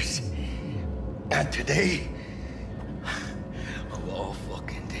 years. And today, of all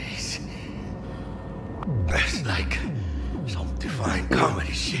fucking days, that's like some divine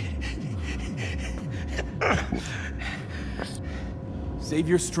comedy shit. Save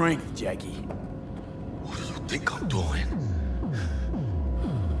your strength, Jackie. What do you think I'm doing?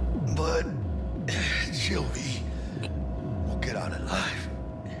 But chill, V. We'll get out alive.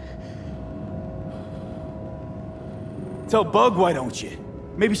 Tell Bug, why don't you?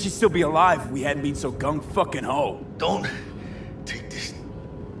 Maybe she'd still be alive if we hadn't been so gung-fucking-ho. Don't take this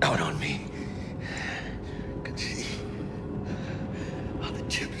out on me. I can see how the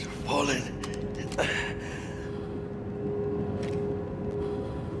chips are falling.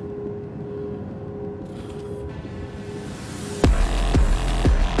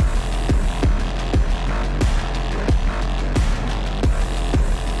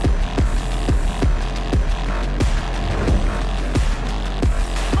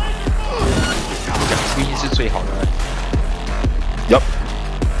 Yup.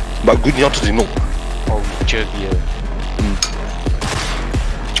 But good 你要自己弄。哦 ，Witcher Gear。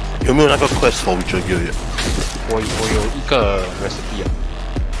有没有那个 quest for Witcher Gear？ 我有一个 recipe 啊。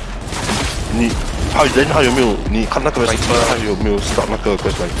你他有没有？你看那个 recipe， 他有没有 start 那个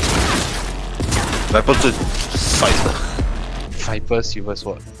quest 来？ Viper 最晒的。Viper Silver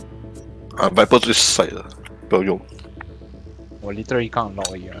Sword。啊 ，Viper 最晒的，不要用。我 literally 刚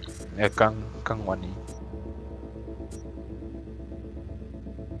unlock 而已啊，刚玩而已。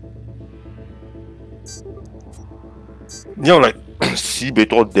 你要来西北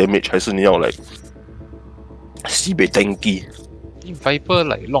多 damage， 还是你要来西北 tanky？ Viper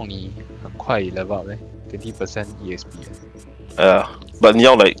来让你很快 level up 嘞 ，20% EXP。but 你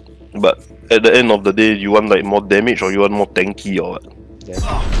要来 but at the end of the day you want like more damage or you want more tanky or what? Yeah.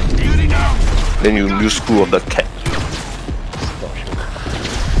 Then you use School of the Cat.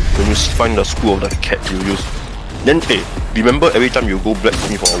 When you find the School of the Cat, you use. Then hey, remember every time you go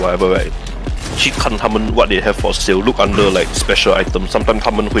blacksmith or whatever, right? 去看他们 what they have for sale. Look under like special items. Sometimes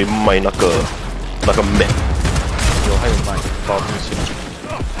他们会卖那个 map. 有还有卖包东西，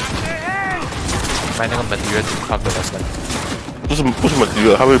卖那个 material to cover 的分。不是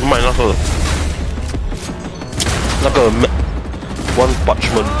material， 他会卖那个 map. One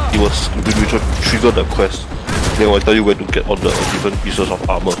parchment. It was to trigger the quest. Then I will tell you where to get all the different pieces of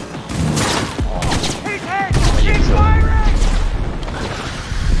armor.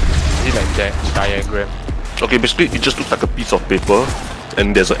 Is it like that diagram? Okay, basically it just looks like a piece of paper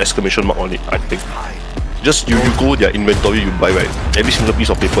and there's an exclamation mark on it, I think. Just you go their inventory, you buy, right? Every single piece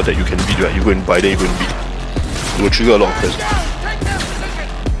of paper that you can read, right? You go and buy, then you go and read. It will trigger a lot of quests.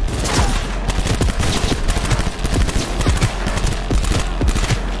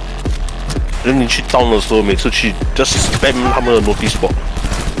 Then 你去 down 的时候，每次去 just spam 他们的 notice board.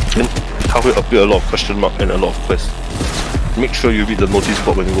 Then 它会 appear a lot of question mark and a lot of quests. Make sure you read the notice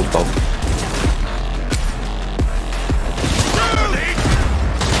board when you go down.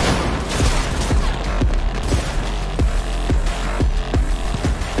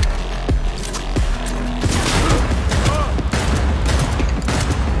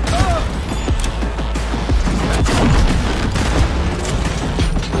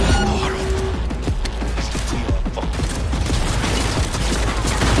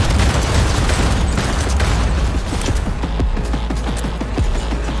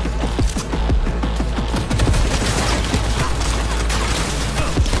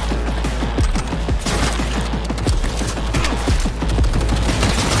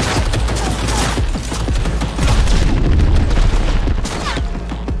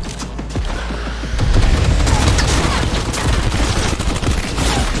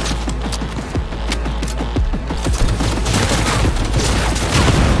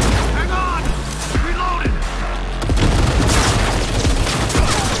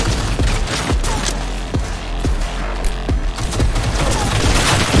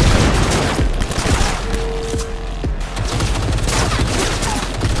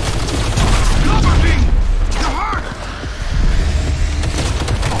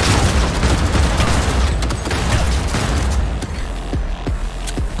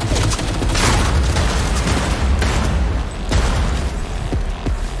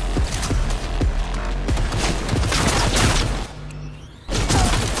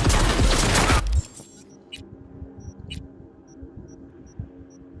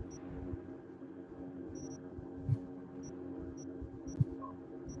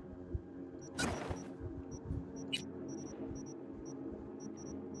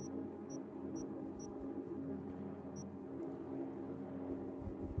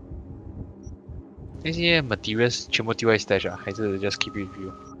 那些 materials 全部丢在 stash 啊，还是 just keep it with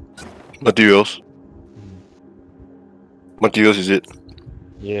you? Materials is it?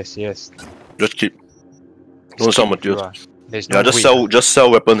 Yes. Just keep. Don't sell materials. No just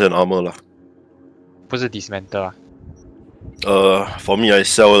sell weapons and armor lah. 不是 dismantle 啊。For me I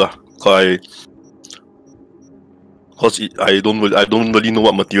sell lah, cause I don't really know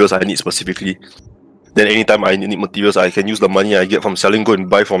what materials I need specifically. Then anytime I need materials, I can use the money I get from selling, go and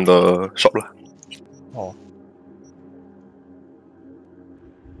buy from the shop lah. Oh.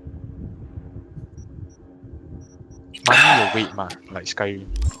 Money got weight ma, like Skyrim.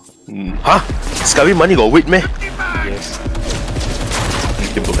 Huh? Skyrim money got weight meh? Yes.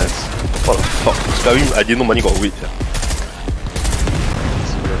 What the fuck? Skyrim, I didn't know money got weight.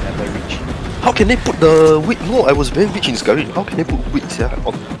 How can they put the weight? No, I was very rich in Skyrim. How can they put weight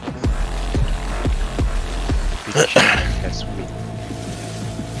on? That's weird.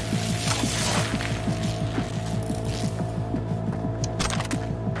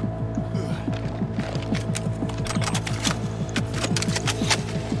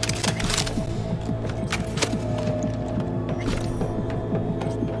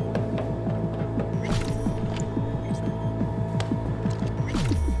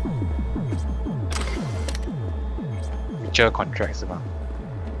 Contracts 吧。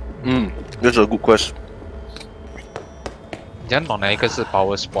That's a good quest. 你想懂哪一个是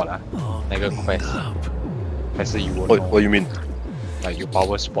power spot 啊？哪个 quest？ 还是 you What you mean? Like you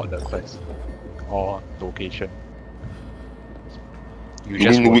power spot the quest or location? You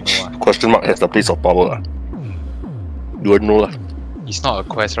mean which question mark has the place of power lah? You won't know lah. It's not a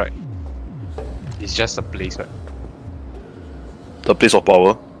quest, right? It's just a place, right? The place of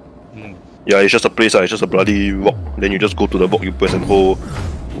power? Yeah, it's just a place, it's just a bloody rock. Then you just go to the rock, you press and hold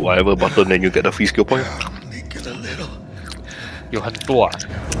whatever button, then you get the free skill point. 有很多啊。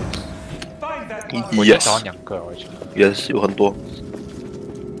Yes. 找2个 Yes, 有很多。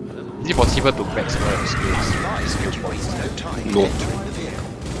Is it possible to max skills points? No.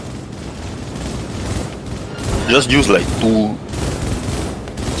 Just use like 2.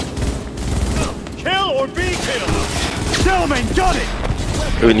 Kill or be killed. Tell me, got it.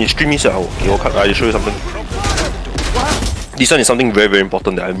 你 stream 一下给我看 I show you something. This one is something very very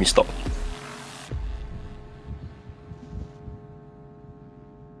important that I missed out.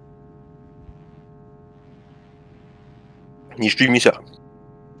 你 stream 一下。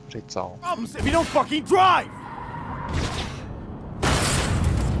最糟。 If you don't fucking drive.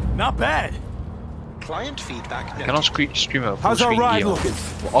 Not bad. Client feedback. Cannot stream a full How's our screen ride game. looking?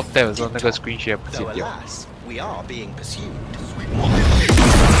 我 off 掉的时候那个 screen share 不见掉。 We are being pursued.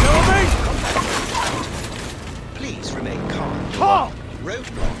 Please remain calm.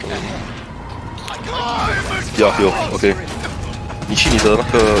 Roadblock ahead. Yeah, OK. 你去你的那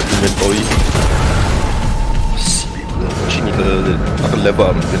个 inventory， 去你的那个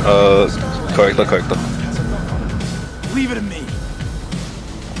level character。 Leave it to me.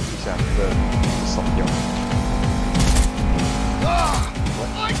 一下那个扫掉。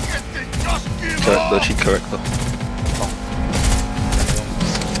 Character 去 character。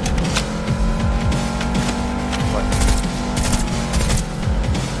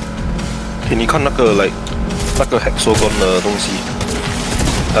 Okay, 你看那个 like 那个 hexagon 的东西，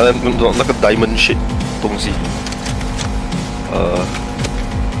那个 diamond shape 东西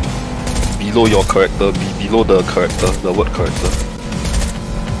，below your character, below the character, the word character.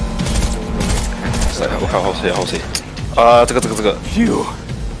 How say? 啊，这个，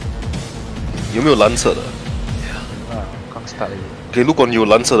有没有蓝色的？刚 start 的。 OK， 如果你有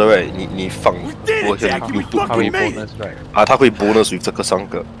蓝色的 right， 你放，我先 YouTube 它会 bonus right？ 啊，它会 bonus with 这个3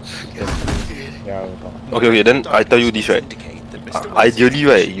个。 Okay, then I tell you this right. Ideally,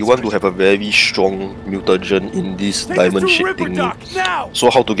 right, you want to have a very strong mutagen in this diamond shape thingy. So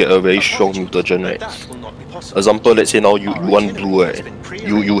how to get a very strong mutagen, right? Example, let's say now you want blue, right?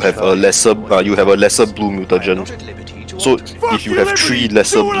 You have a lesser blue mutagen. So if you have 3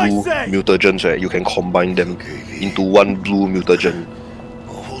 lesser blue mutagens, right, you can combine them into 1 blue mutagen.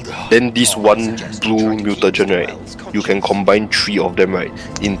 Then this 1 blue mutagen, right, you can combine 3 of them, right,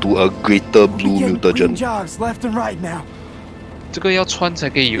 into a greater blue mutagen. 这个要穿才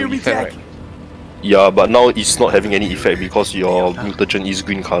可以有 effect, right? Yeah, but now it's not having any effect because your mutagen is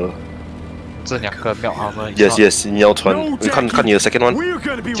green color. 这2个 melt armor. Yes, 你要穿。看你的 second one.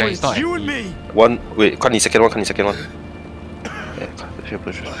 讲 it's not one. Wait, 看你 second one.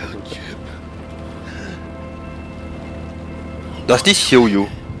 Does this heal you?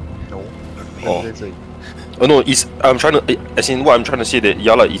 No. Oh. No, it's I'm trying to as in what I'm trying to say that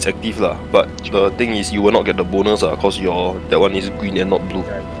yeah it's active lah, but the thing is you will not get the bonus cause that one is green and not blue.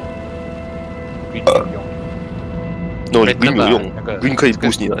 green 没有用。No, green 有用，green 可以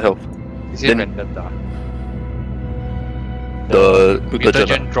boost 你的 health。这些 random 的。The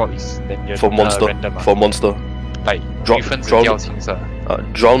mutagen drop is for monster random for monster. Like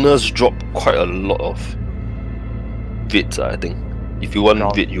drowners drop quite a lot of vids. I think if you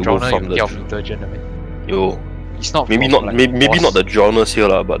want vid, you go from the mutagen. Yo, it's not maybe not not the drowners here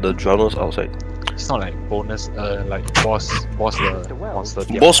lah, but the drowners outside. It's not like bonus, like boss monster.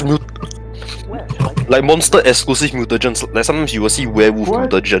 Like monster exclusive mutagens. Like sometimes you will see werewolf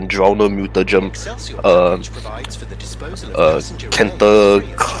mutagen, drowner mutagen, Kenter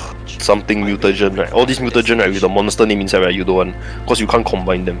something mutagen. Right? All these mutagen right with the monster name inside, right? You don't want, cause you can't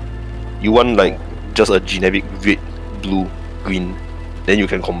combine them. You want like just a generic red, blue, green. Then you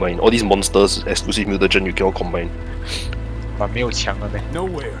can combine. All these monsters exclusive mutagen you cannot combine. But 没有强的呢。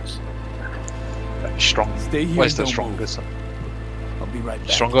 Nowhere. Like strong. Stay here. What is the strongest one? I'll be right back.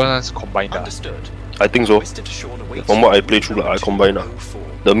 Stronger ones combined. I think so. From what I play through, like, I combine.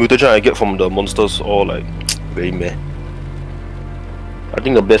 The mutagen I get from the monsters all like very meh. I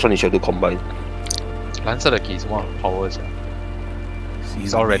think the best one is you have to combine. 蓝色的给什么 powers?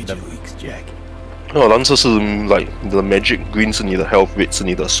 It's all random. No, 蓝色是 like the magic, green 是你的 health, red 是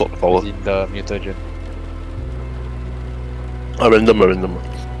你的 sword power. In the mutagen. Random.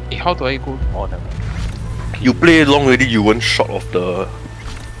 How do I go on them? You play long already, you one shot of the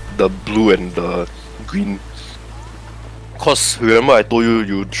blue and the green. Cause remember I told you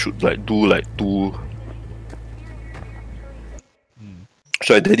you should like do like two.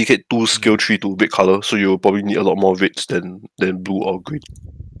 So I dedicate 2 skill tree to red color, so you probably need a lot more reds than blue or green.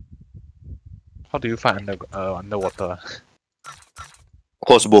 How do you find underwater?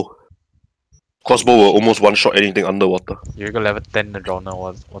 Crossbow. Crossbow will almost one shot anything underwater. 有一个 level 10的 drowner，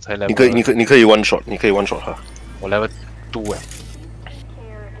 我才 level。你可以 one shot， 你可以 one shot 它。我 level 2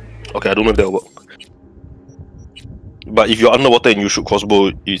 Okay, I don't know if that will work. But if you're underwater and you shoot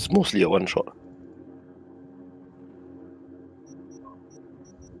crossbow, it's mostly a one shot.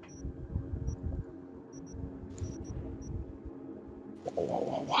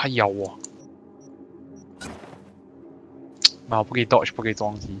 哇，还咬我！妈，我不可以 dodge， 不可以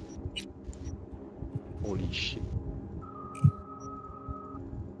撞击。Holy shit！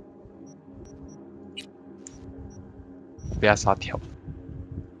 被他杀跳。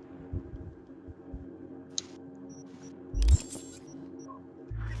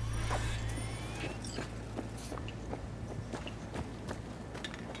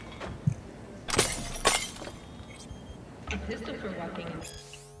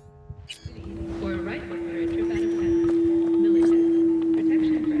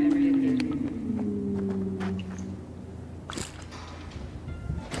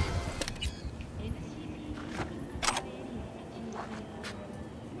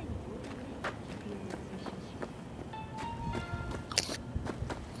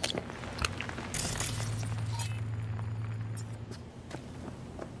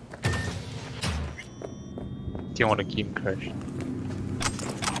Didn't want the game crash.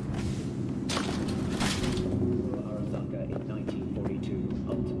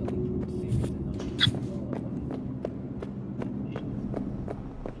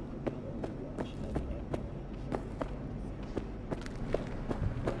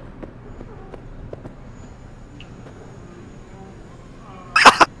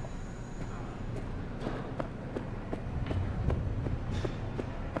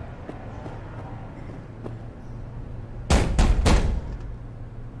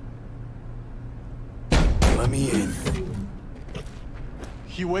 Let me in.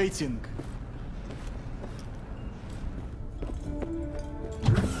 He waiting.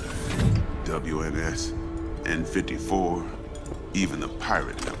 WNS, N54, even the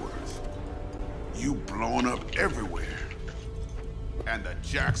pirate networks. You blowing up everywhere. And the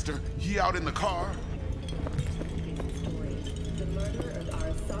Jackster, he out in the car? The murder of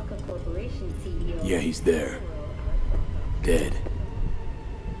ASROCK Corporation CEO. Yeah, he's there. Dead.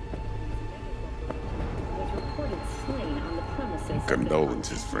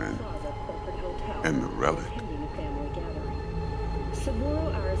 Condolences, friend. And the relic.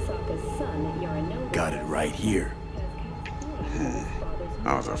 Got it right here.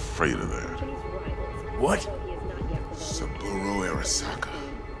 I was afraid of that. What? Saburo Arasaka.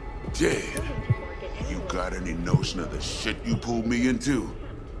 Dead. You got any notion of the shit you pulled me into?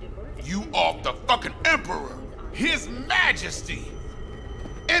 You off the fucking Emperor! His Majesty!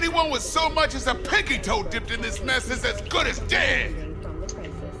 Anyone with so much as a pinky toe dipped in this mess is as good as dead!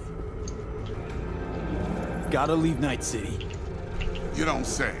 Gotta leave Night City. You don't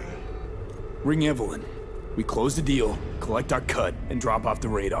say. Ring Evelyn. We close the deal, collect our cut, and drop off the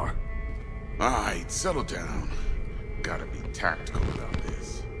radar. Alright, settle down. Gotta be tactical about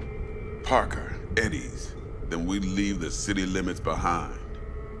this. Parker, Eddie's. Then we leave the city limits behind.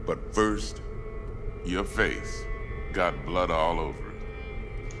 But first, your face got blood all over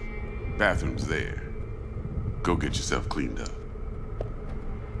it. Bathroom's there. Go get yourself cleaned up.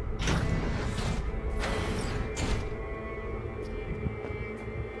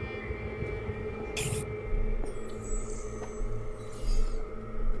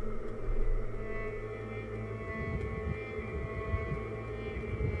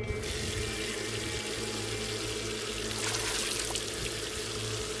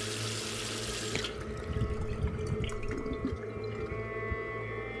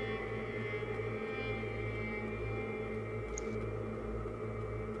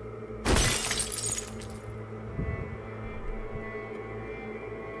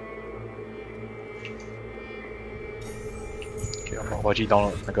我去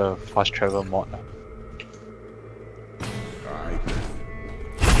download 那个 fast travel mod 了。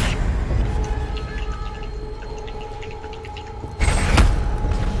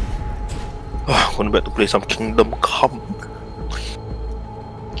Going back to play some Kingdom Come.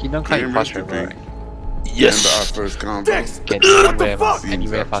 Kingdom Come is fast travel, right? Yes. Can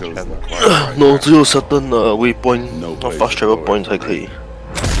anywhere fast travel. No, 只有 certain waypoint, not fast travel point 才可以。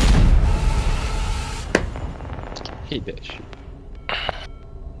Hate that shit.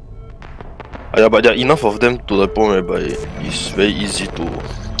 Yeah, but there are enough of them to the point whereby it's very easy to.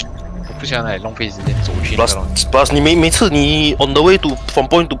 我不想来浪费时间走去那个东西。Plus 你每次你 on the way to from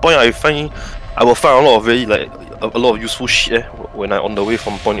point to point, I will find a lot of very like a lot of useful shit when I on the way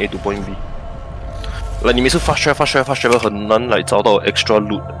from point A to point B. Like 你每次 fast travel 很难来找到 extra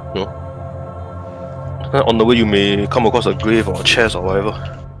loot, you know. On the way you may come across a grave or a chest or whatever.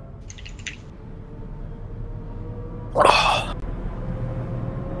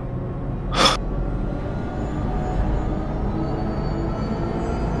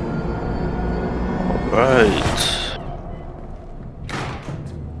 Right.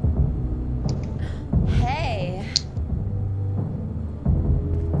 Hey.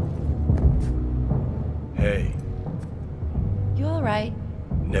 Hey. You alright?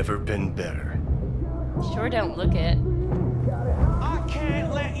 Never been better. Sure don't look it.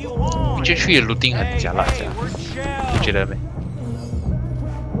 你这区的 looting 很假烂的，你觉得没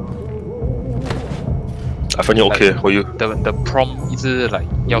 ？I find it okay for you. The prompt 一直来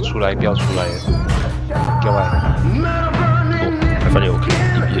要出来不要出来的。Go away. I find it okay.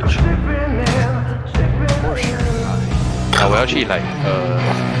 DPH. 我要去那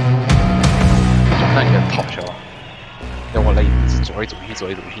你的 top 是吧？让我来一直走来走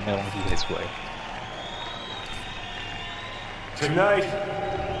去，那个东西才出来。Tonight,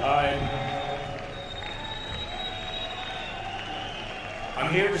 I'm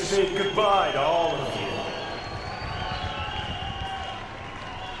here to say goodbye to all of you.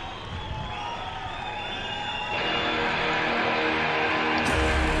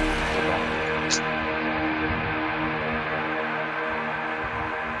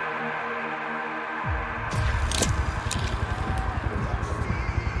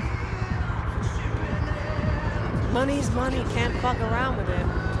 Money's money, can't fuck around with it.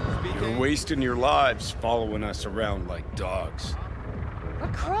 You're wasting your lives following us around like dogs.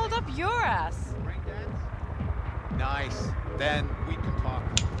 What crawled up your ass? Nice. Then we can talk.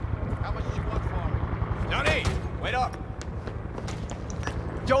 How much do you want for me? Johnny, wait up.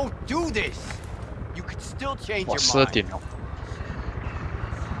 Don't do this. You could still change your mind.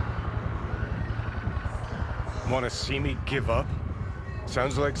 Want to see me give up?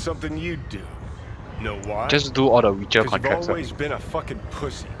 Sounds like something you'd do. Know why? Just do all the Witcher contracts. You've always been a fucking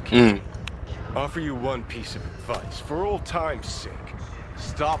pussy, kid. Offer you one piece of advice, for old time's sake.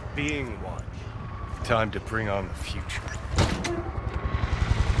 Stop being one. Time to bring on the future.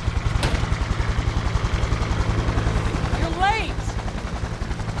 You're late!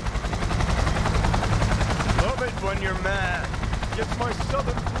 Love it when you're mad. Gets my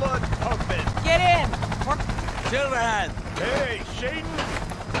southern blood pumping. Get in! Silverhand! Hey, Shaden!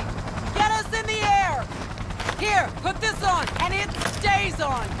 Get us in the air! Here, put this on, and it stays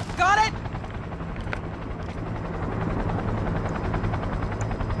on. Got it?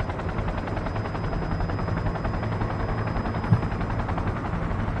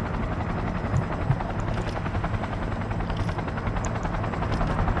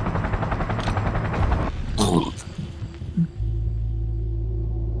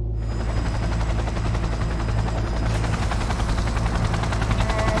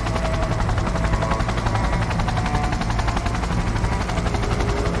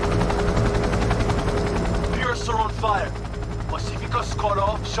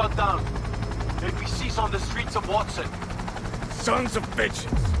 APC's on the streets of Watson. Sons of bitches.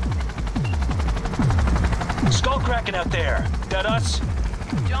 Skullcracking out there. That us?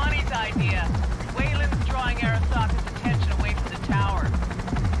 Johnny's idea. Wayland's drawing ASROCK's attention away from the tower.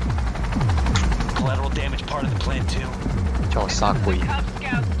 Collateral damage part of the plan too. Cub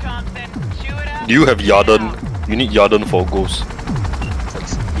Scouts, Johnson. Chew it up. Do you have Yarden? You need Yarden for ghosts.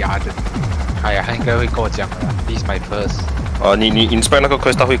 Yarden. 係啊，應該會跟我講啦。This is my first。你 inspect 那個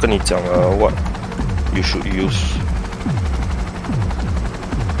quest， 他會跟你講what you should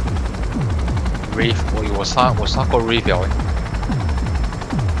use。Rave， 我殺過 Rave 了。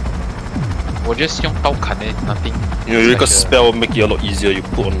我 just 用刀砍的 nothing。有一個 spell make it a lot easier. You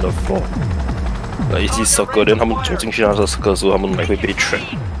put on the floor。一起 circle， then 他們走進去那個 circle 的時候，他們會被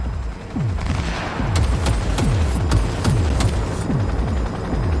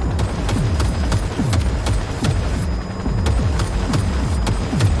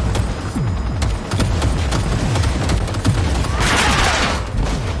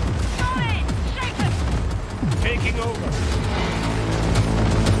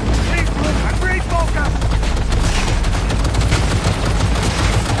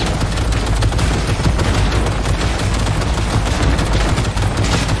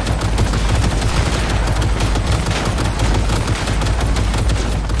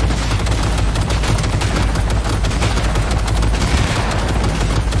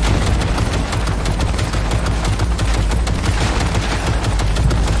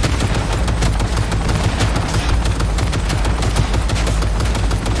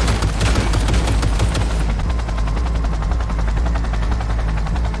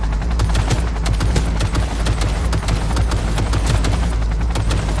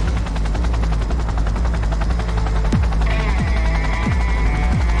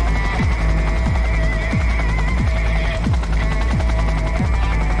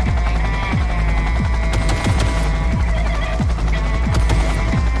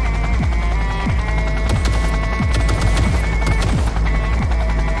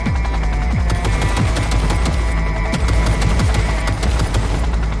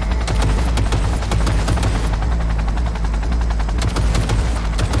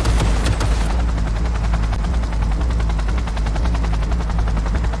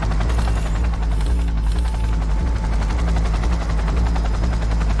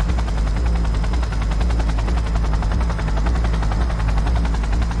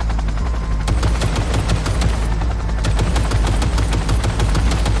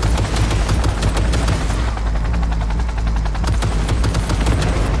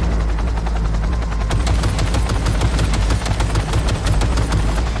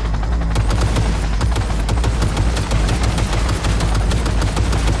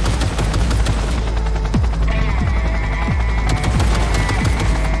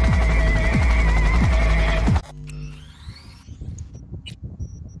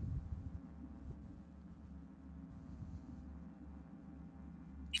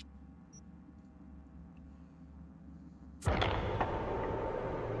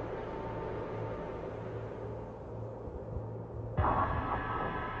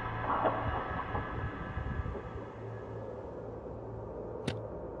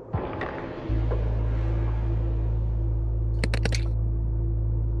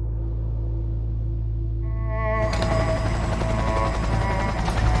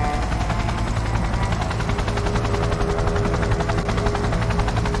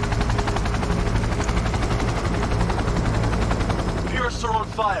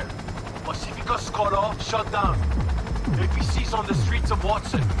down. APC's on the streets of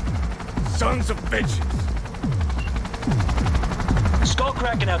Watson. Sons of bitches.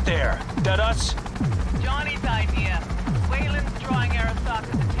 Skullcracking out there. That us? Johnny's idea. Wayland's drawing ASROCK's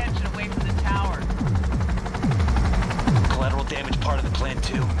attention away from the tower. Collateral damage part of the plan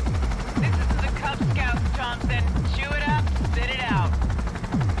too. This is the Cub Scouts, Johnson. Chew it up, spit it out.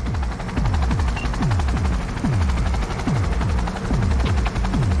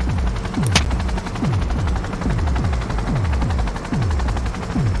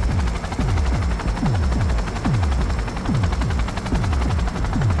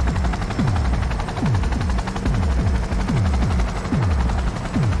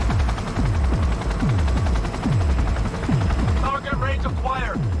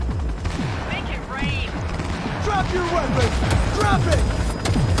 Drop it!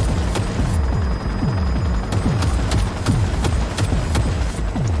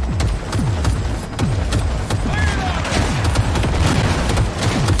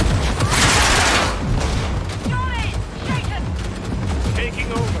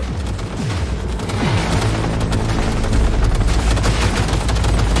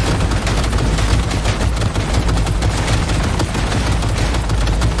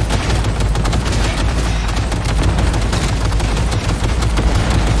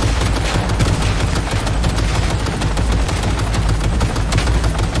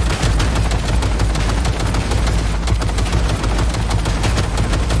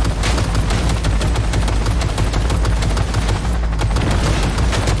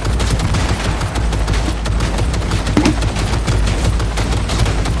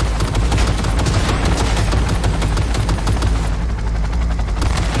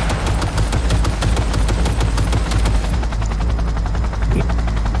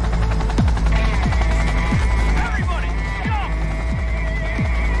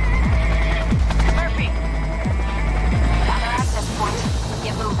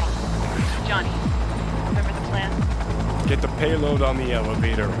 the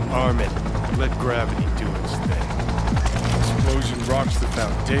elevator, arm it, let gravity do its thing. Explosion rocks the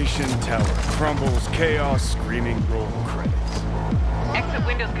foundation, tower crumbles, chaos, screaming roll credits. Exit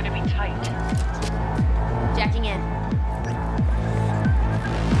window's gonna be tight. Jacking in.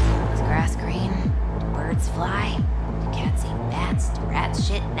 Is grass green? Do birds fly? Do cats eat bats? Do rats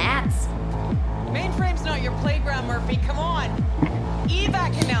shit gnats? Mainframe's not your playground, Murphy. Come on.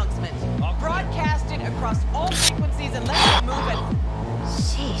 EVAC announcement. Broadcast it across all frequencies and let's get moving.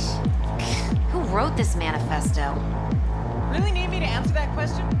 Sheesh. Who wrote this manifesto? Really need me to answer that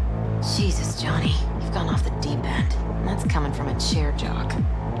question? Jesus, Johnny. You've gone off the deep end. That's coming from a chair jock.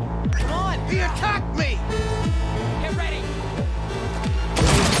 Come on! He attacked me! Get ready!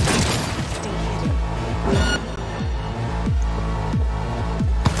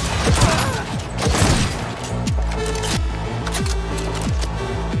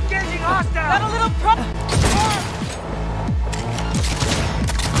 Engaging hostile! Got a little problem!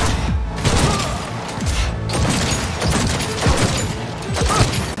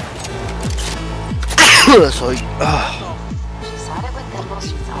 Sorry. She sought it with thimbles,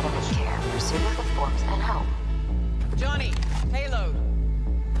 she sought it with care. Pursued it with forks and hope. Johnny, payload.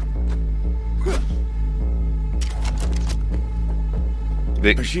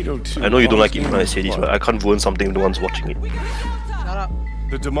 Vic, I know you don't like it when I say this, but I can't ruin something if no one's watching it. Shut up.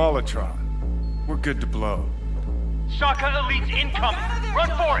 The Demolitron. We're good to blow. Shaka Elite's incoming! Run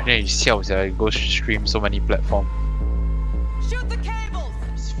for it! Yeah, you see how it goes stream so many platforms. Shoot the cables!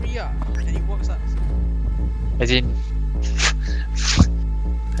 It's free and it works out. As in,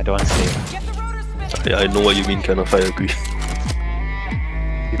 I don't want to say it. Yeah, I know what you mean, kind of. I agree.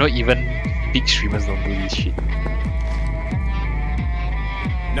 You know, even big streamers don't do this shit.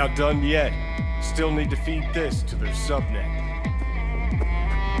 Not done yet. Still need to feed this to their subnet.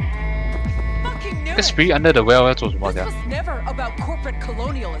 Because free under the well, that's what This was never about corporate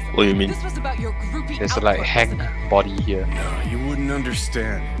colonialism. What do you mean? This was about your groupie. There's a like hang body here. No, you wouldn't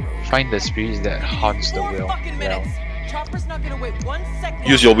understand. Find the spirits that haunts the well. Chopper's not gonna wait 1 second.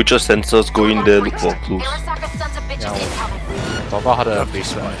 Use your Witcher sensors, go in there, look for clues. Yeah, 找到他的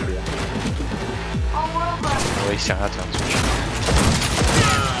basement 那边。我也想要这样出去。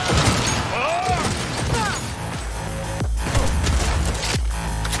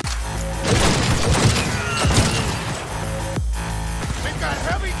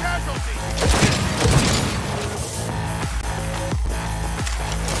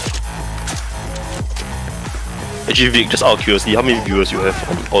Actually, Vic, just out of curiosity, how many viewers you have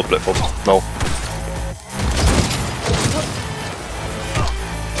on all platforms now?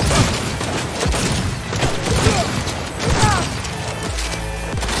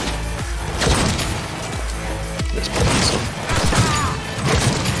 Let's put this on.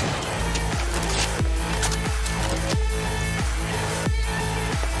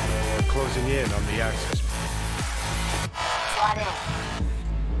 Closing in on the access. Slot in.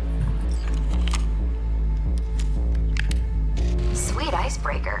 Sweet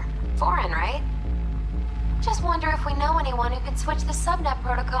icebreaker. Foreign, right? Just wonder if we know anyone who can switch the subnet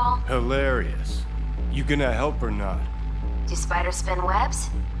protocol. Hilarious. You gonna help or not? Do spiders spin webs?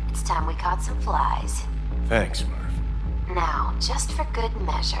 It's time we caught some flies. Thanks, Murph. Now, just for good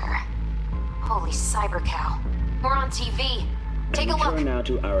measure. Holy cyber cow. We're on TV. Take a look. Turn now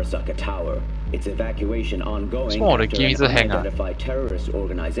to ASROCK Tower. Its evacuation ongoing Small, after an unidentified terrorist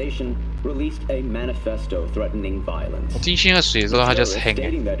organization released a manifesto threatening violence. 我进去那个水的时候，它 just hang。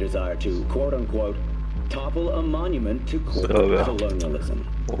 Stating their desire to quote-unquote topple a monument to corporate colonialism.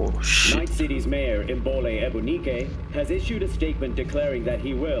 Oh shit. Night City's mayor, Imbole Ebunike, has issued a statement declaring that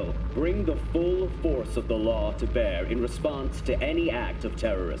he will bring the full force of the law to bear in response to any act of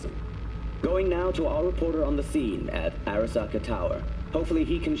terrorism. Going now to our reporter on the scene at ASROCK Tower. Hopefully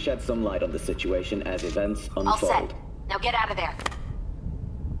he can shed some light on the situation as events unfold. All set. Now get out of there.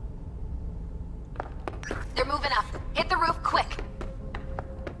 They're moving up. Hit the roof quick.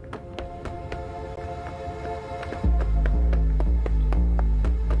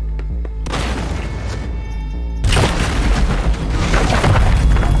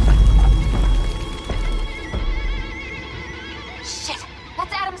 Shit!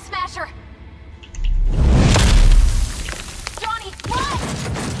 That's Adam Smasher! Johnny, run!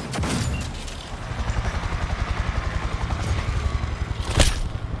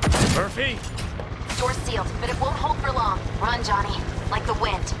 Murphy? Door's sealed, but it won't hold for long. Run, Johnny. Like the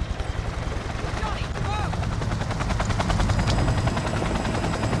wind. Johnny, move!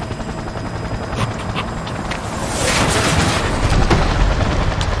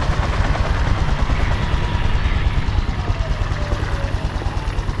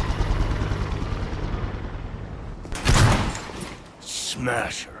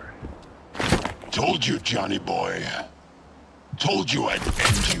 GLACIER. Told you, Johnny boy. Told you I'd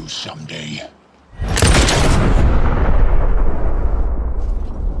end you someday.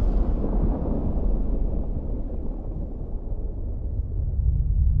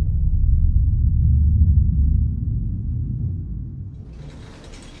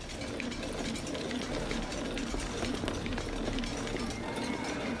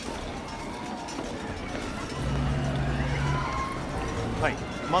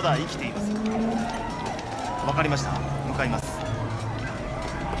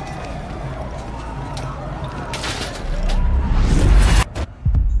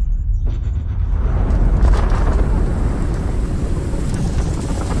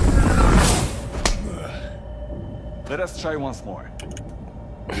 Let us try once more.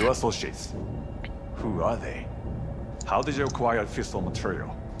 Your associates. Who are they? How did you acquire fissile material?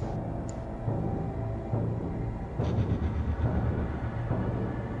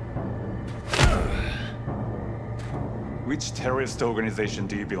 Which terrorist organization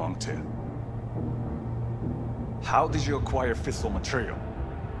do you belong to? How did you acquire fissile material?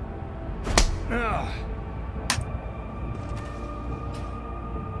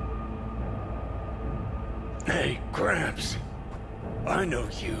 Hey, Gramps. I know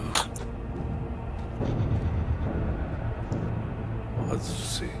you. 外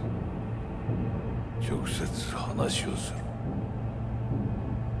せ。直接話をする。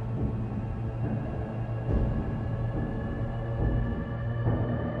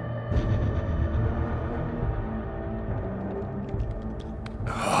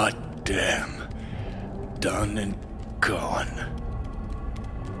God damn. Done and gone.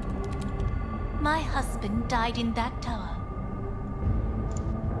 My husband died in that tower.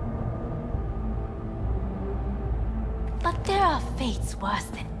 But there are fates worse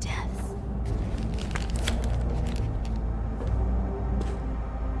than death.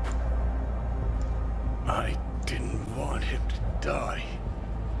 I didn't want him to die.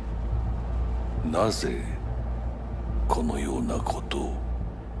 なぜこのようなことを?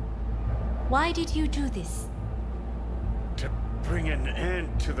 Why did you do this? To bring an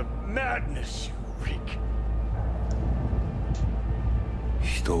end to the madness you wreak.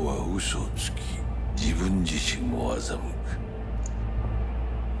 人は嘘をつき、自分自身も欺く。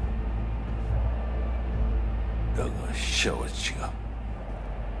だが死者は違う。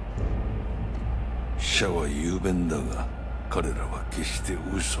死者は雄弁だが、彼らは決して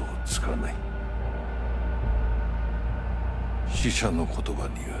嘘をつかない。死者の言葉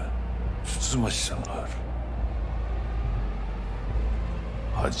にはつつましさがある。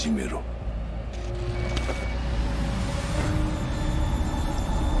始めろ。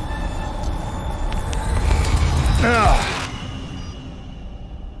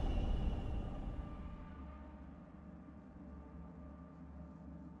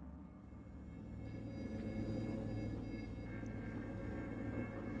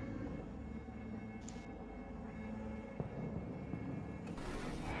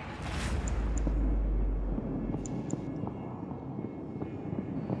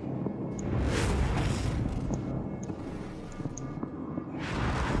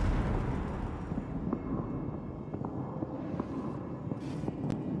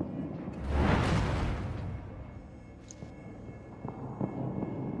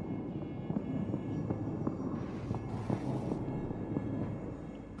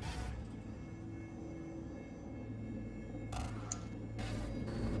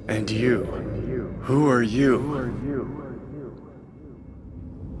And you, who are you?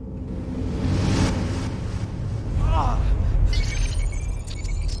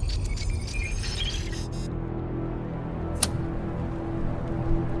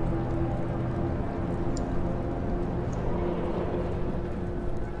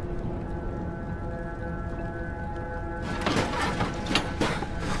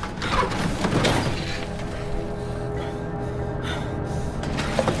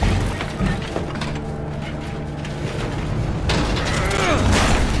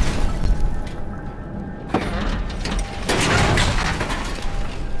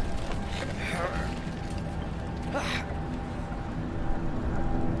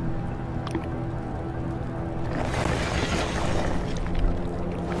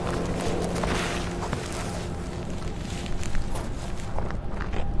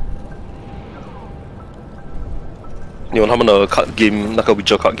 You know, 他们的 card game 那个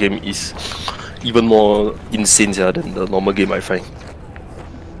Witcher card game is even more insane than the normal game I find.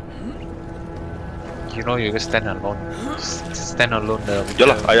 You know, you can stand alone. Yeah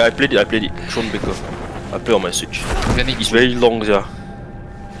lah, I played it. Thronebreaker. I play on my Switch. It's very long, yeah.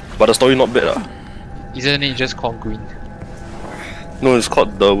 But the story not bad lah. Isn't it just called green? No, it's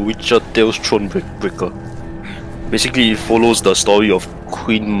called The Witcher Tales Thronebreaker. Basically, it follows the story of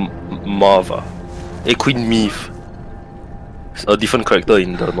Queen Maeve. Queen Maeve. It's a different character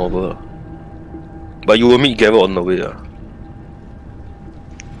in the novel. But you will meet Geralt on the way.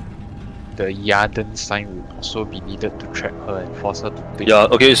 The Yarden sign would also be needed to trap her and force her to take. Yeah,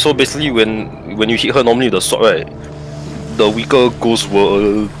 okay, so basically when you hit her normally with the sword, right, the weaker ghosts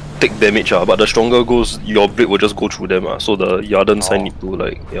will take damage, but the stronger ghosts, your blade will just go through them. So the Yarden sign need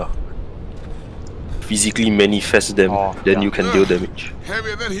to physically manifest them, then you can deal damage.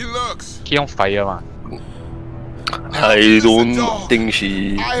 Heavier than he looks. He on fire, man. I don't think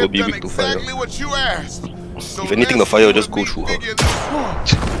she will be weak to fire. What you asked. So if anything, the fire will just go through her.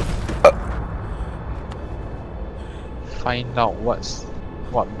 Find out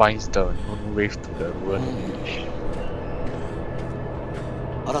what binds the moon wave to the ruined village.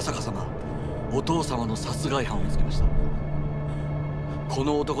 荒坂様、お父様の殺害犯を見つけました。こ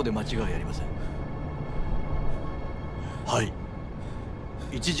の男で間違いありません。はい。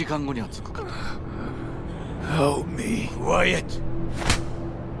1時間後には着くから。Help me. Quiet.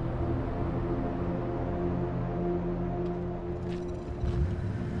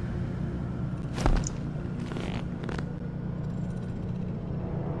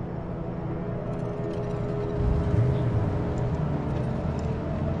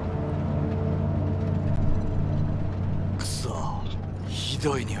 Kuso, ひ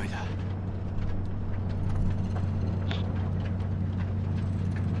どい匂いだ。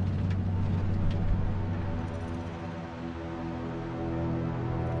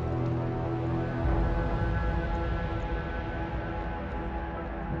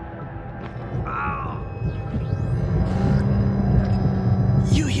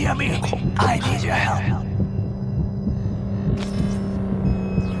I need your help.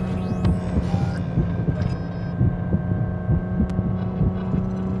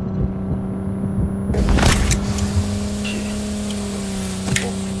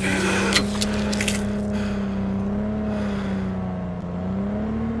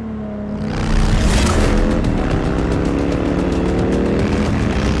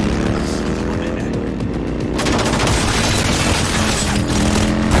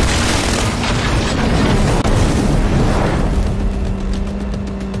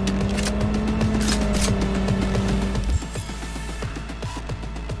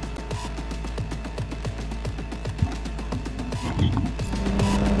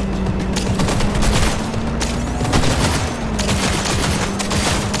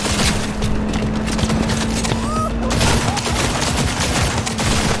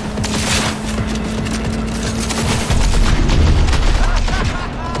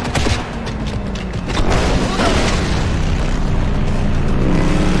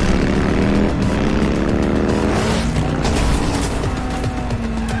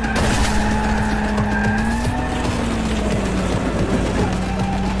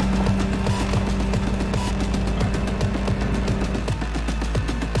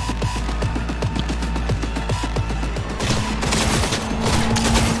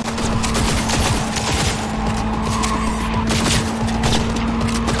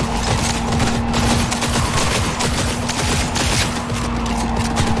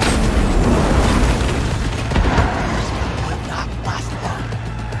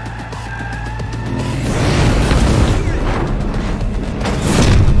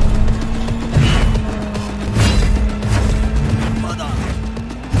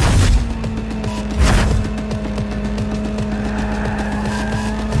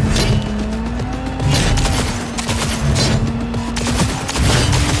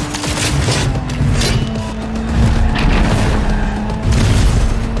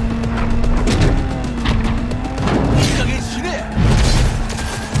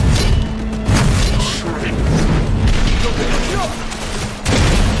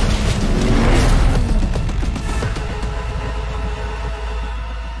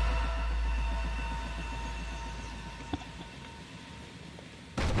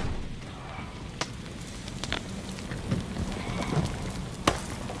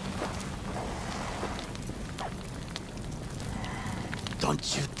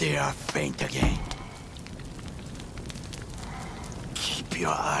 Don't you dare faint again. Keep your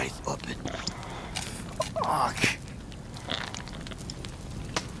eyes open. Fuck.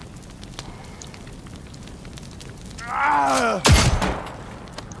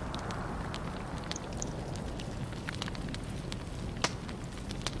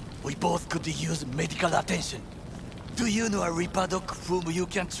 We both could use medical attention. Do you know a Reaper doc whom you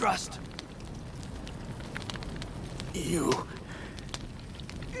can trust? You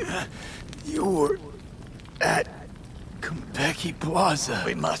were at Konpeki Plaza.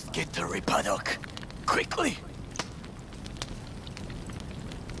 We must get to Ripadok. Quickly.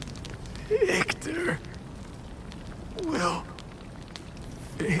 Victor will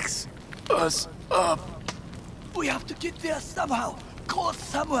fix us up. We have to get there somehow. Call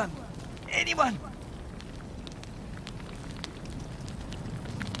someone. Anyone.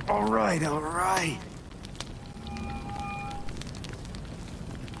 All right, all right.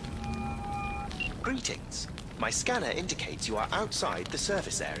 Greetings. My scanner indicates you are outside the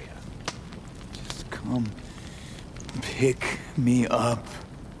service area. Just come pick me up.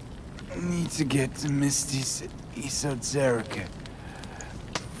 Need to get to Misty's Esoterica.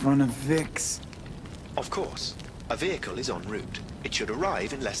 Front of Vic's. Of course. A vehicle is en route. It should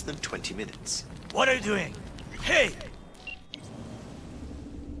arrive in less than 20 minutes. What are you doing? Hey!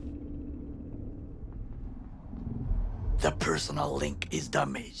 The personal link is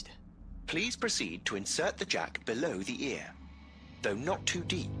damaged. Please proceed to insert the jack below the ear, though not too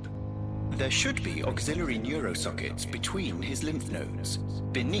deep. There should be auxiliary neurosockets between his lymph nodes,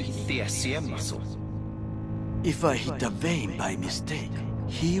 beneath the SCM muscle. If I hit a vein by mistake,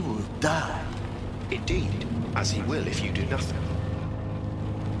 he will die. Indeed, as he will if you do nothing.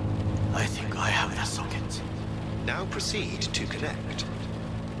 I think I have the socket. Now proceed to connect.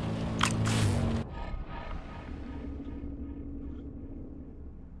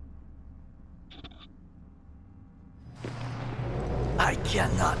 I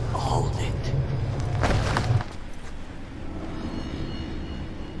cannot hold it.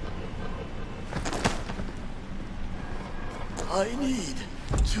 I need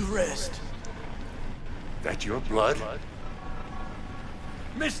to rest. That your blood?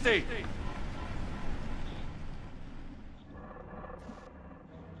 Misty!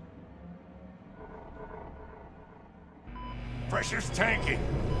 Pressure's tanking.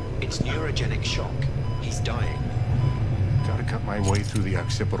 It's neurogenic shock. He's dying. Gotta cut my way through the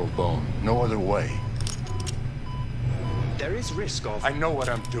occipital bone. No other way. There is risk of... I know what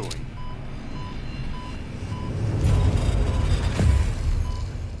I'm doing.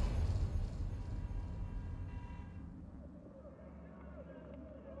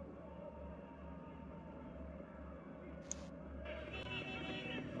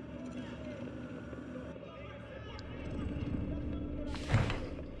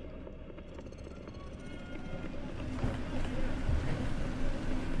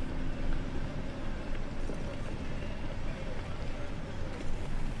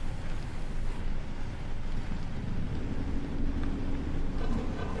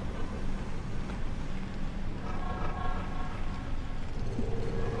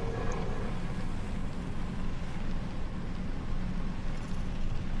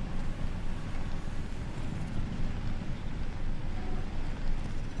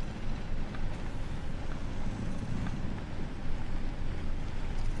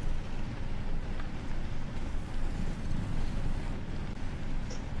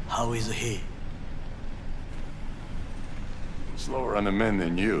 How is he? Slower on the men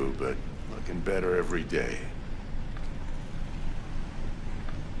than you, but looking better every day.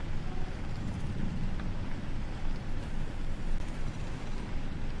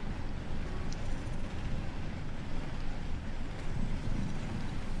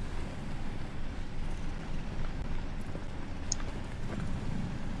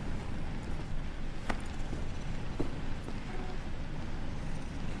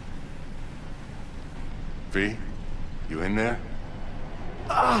 V, you in there?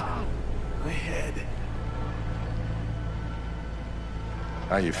 Ah! My head.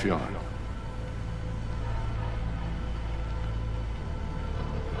 How you feeling?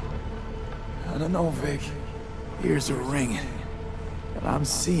 I don't know, Vic. Ears are ringing. But I'm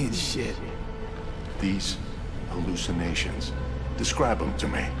seeing shit. These hallucinations. Describe them to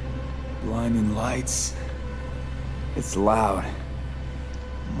me. Blinding lights. It's loud.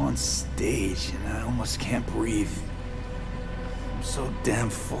 I'm on stage and I almost can't breathe. I'm so damn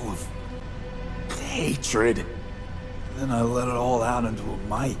full of hatred. Then I let it all out into a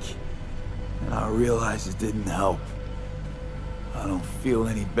mic. And I realized it didn't help. I don't feel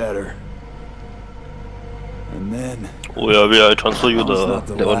any better. And then... will I transfer you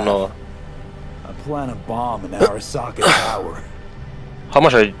that one now? I plan a bomb in ASROCK Tower. How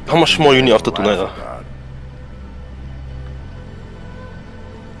much more you need after tonight?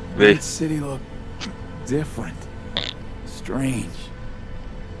 The city looked different, strange,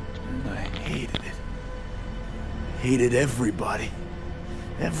 and I hated it. Hated everybody,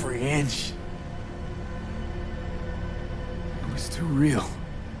 every inch. It was too real,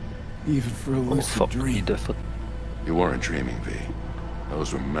 even for a lucid dream. You weren't dreaming, V.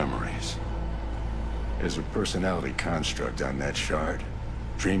 Those were memories. As a personality construct on that shard?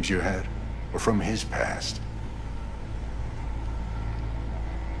 Dreams you had? Or from his past?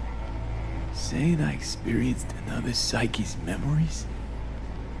 Saying I experienced another psyche's memories?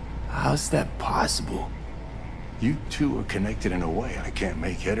 How's that possible? You two are connected in a way I can't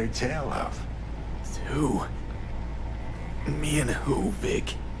make head or tail of. Who? Me and who,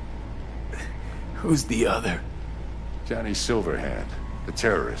 Vic? Who's the other? Johnny Silverhand, the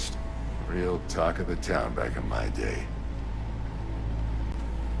terrorist. Real talk of the town back in my day.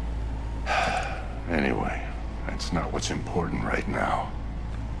 Anyway, that's not what's important right now.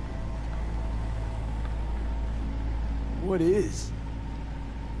 What is?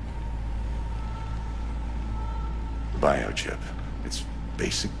 Biochip. It's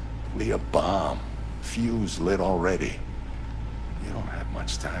basically a bomb. Fuse lit already. You don't have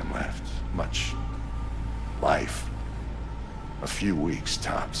much time left. Much life. A few weeks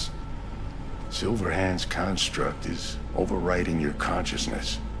tops. Silverhand's construct is overriding your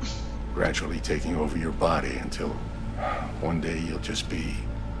consciousness, gradually taking over your body until one day you'll just be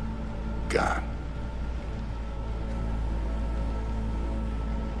gone.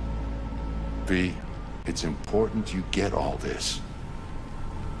 V, it's important you get all this.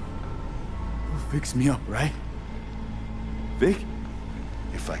 You'll fix me up, right? Vic?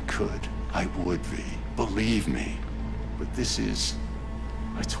 If I could, I would, V. Believe me. But this is...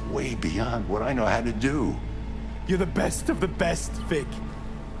 it's way beyond what I know how to do. You're the best of the best, Vic.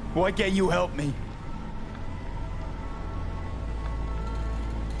 Why can't you help me?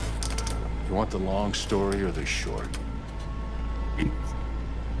 You want the long story or the short?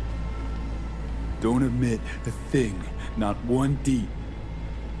 Don't admit a thing, not one deed.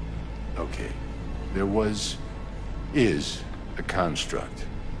 Okay. There is a construct.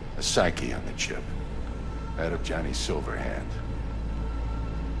 A psyche on the chip. That of Johnny Silverhand.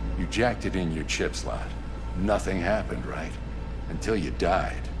 You jacked it in your chip slot. Nothing happened, right? Until you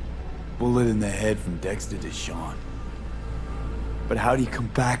died. Bullet in the head from Dexter to Sean. But how do you come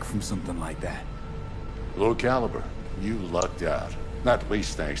back from something like that? Low caliber. You lucked out. Not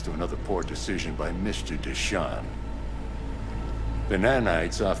least thanks to another poor decision by Mr. Deshawn. The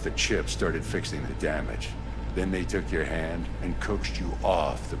nanites off the chip started fixing the damage. Then they took your hand and coaxed you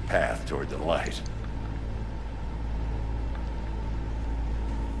off the path toward the light.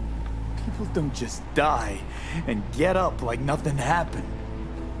 People don't just die and get up like nothing happened.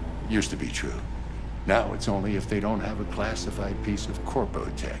 Used to be true. Now it's only if they don't have a classified piece of corpo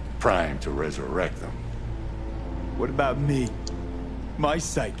tech primed to resurrect them. What about me? My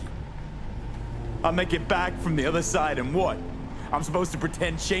psyche? I make it back from the other side and what? I'm supposed to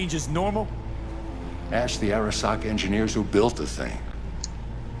pretend change is normal? Ask the ASROCK engineers who built the thing.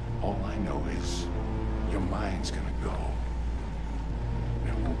 All I know is your mind's gonna go.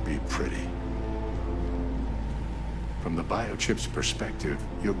 It won't be pretty. From the biochip's perspective,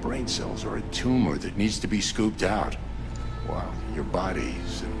 your brain cells are a tumor that needs to be scooped out, while your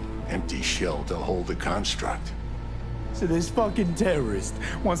body's an empty shell to hold the construct. So this fucking terrorist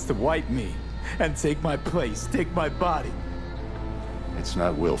wants to wipe me and take my place, take my body. It's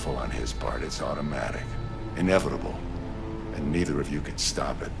not willful on his part, it's automatic. Inevitable. And neither of you can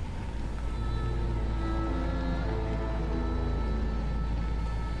stop it.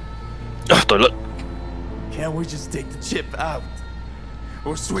 Toilet. Can't we just take the chip out?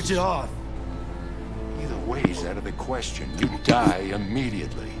 Or switch it off? Either way's out of the question. You die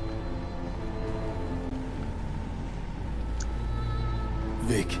immediately.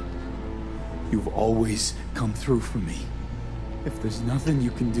 Vic, you've always come through for me. If there's nothing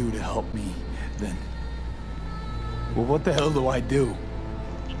you can do to help me, then... well, what the hell do I do?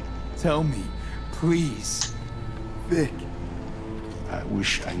 Tell me, please. Vic. I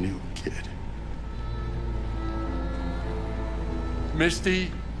wish I knew, kid.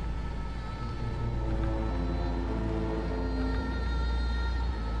 Misty?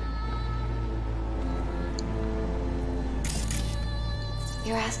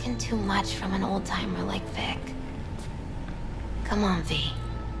 You're asking too much from an old-timer like Vic. Come on, V.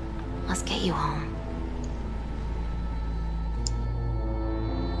 Let's get you home.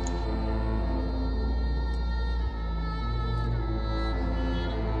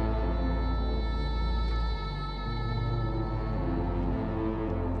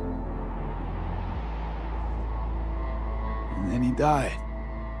 And then he died.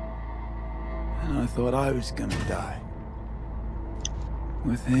 And I thought I was gonna die.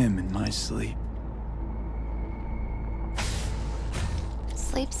 With him in my sleep.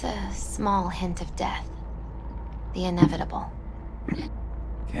 Sleep's a small hint of death. The inevitable.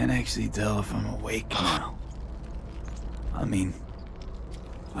 Can't actually tell if I'm awake now. I mean,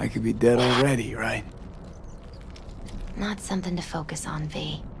 I could be dead already, right? Not something to focus on,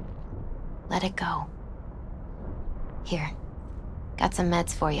 V. Let it go. Here. Got some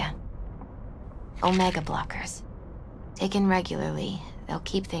meds for you. Omega blockers. Taken regularly, they'll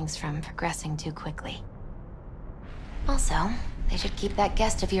keep things from progressing too quickly. Also, they should keep that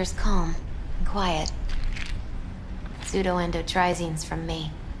guest of yours calm and quiet. Pseudoendotrizines from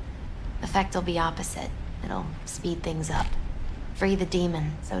me. Effect will be opposite. It'll speed things up. Free the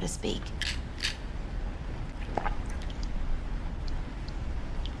demon, so to speak.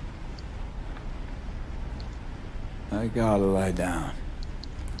 I gotta lie down.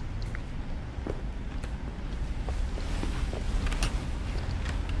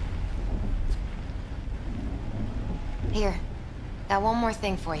 Here. Got one more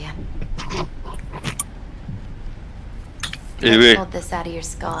thing for you. Anyway. Pulled this out of your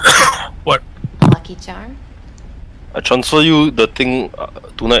skull. What? A lucky charm? I transfer you the thing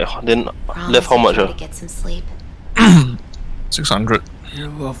tonight, then left how much? To get some sleep. 600. You're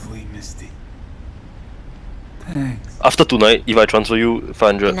lovely, Misty. Thanks. After tonight, if I transfer you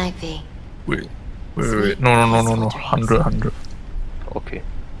 500. Good night, V. Wait. No. 100. Okay.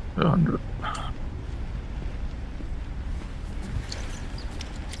 100.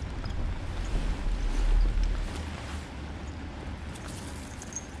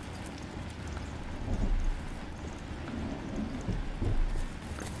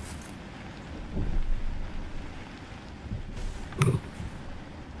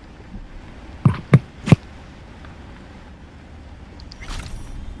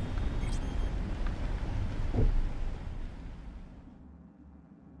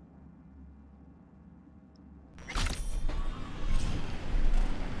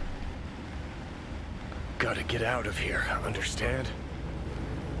 Gotta get out of here, understand?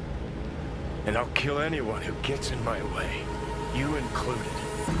 And I'll kill anyone who gets in my way, you included.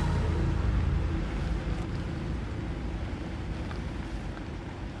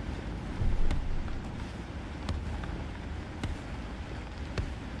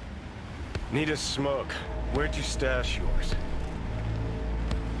 Need a smoke. Where'd you stash yours?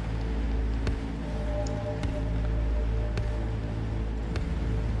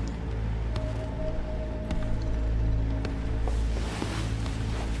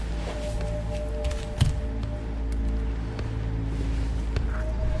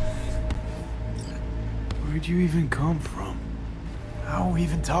 Where'd you even come from? How are we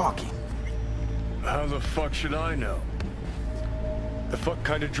even talking? How the fuck should I know? The fuck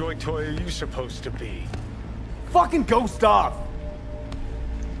kind of droid toy are you supposed to be? Fucking ghost off!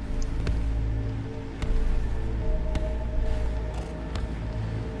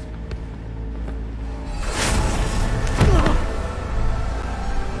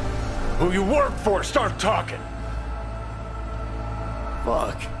 Who you work for, start talking!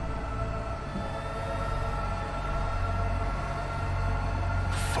 Fuck.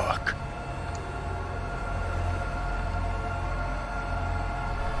 Fuck.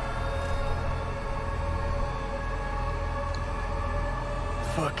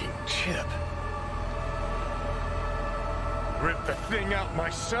 Fucking chip. Rip the thing out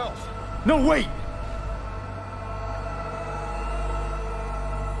myself. No, wait!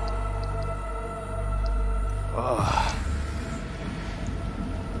 Ugh.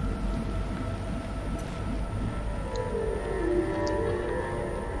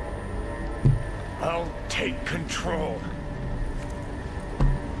 I'll take control.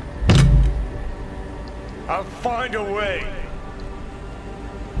 I'll find a way.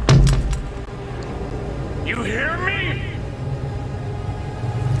 You hear me?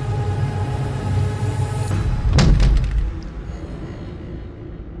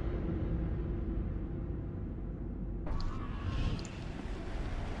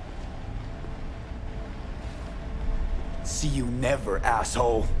 See you never,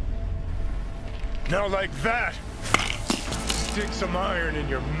 asshole. Now like that. Stick some iron in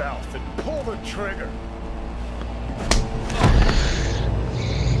your mouth and pull the trigger.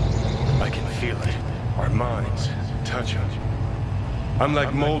 I can feel it. Our minds touch them. I'm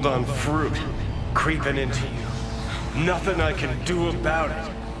like mold on fruit, creeping into you. Nothing I can do about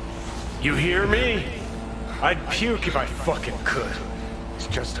it. You hear me? I'd puke if I fucking could. It's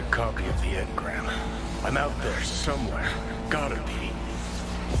just a copy of the engram. I'm out there somewhere. Gotta be.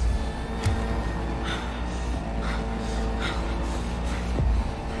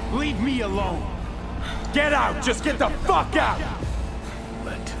 Leave me alone! Get out! Just get the fuck out!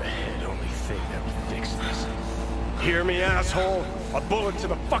 Lead to the head, only thing that will fix this. Hear me, asshole? A bullet to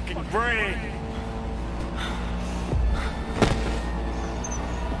the fucking brain!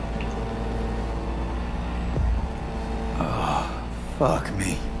 Oh, fuck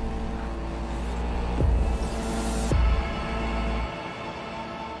me.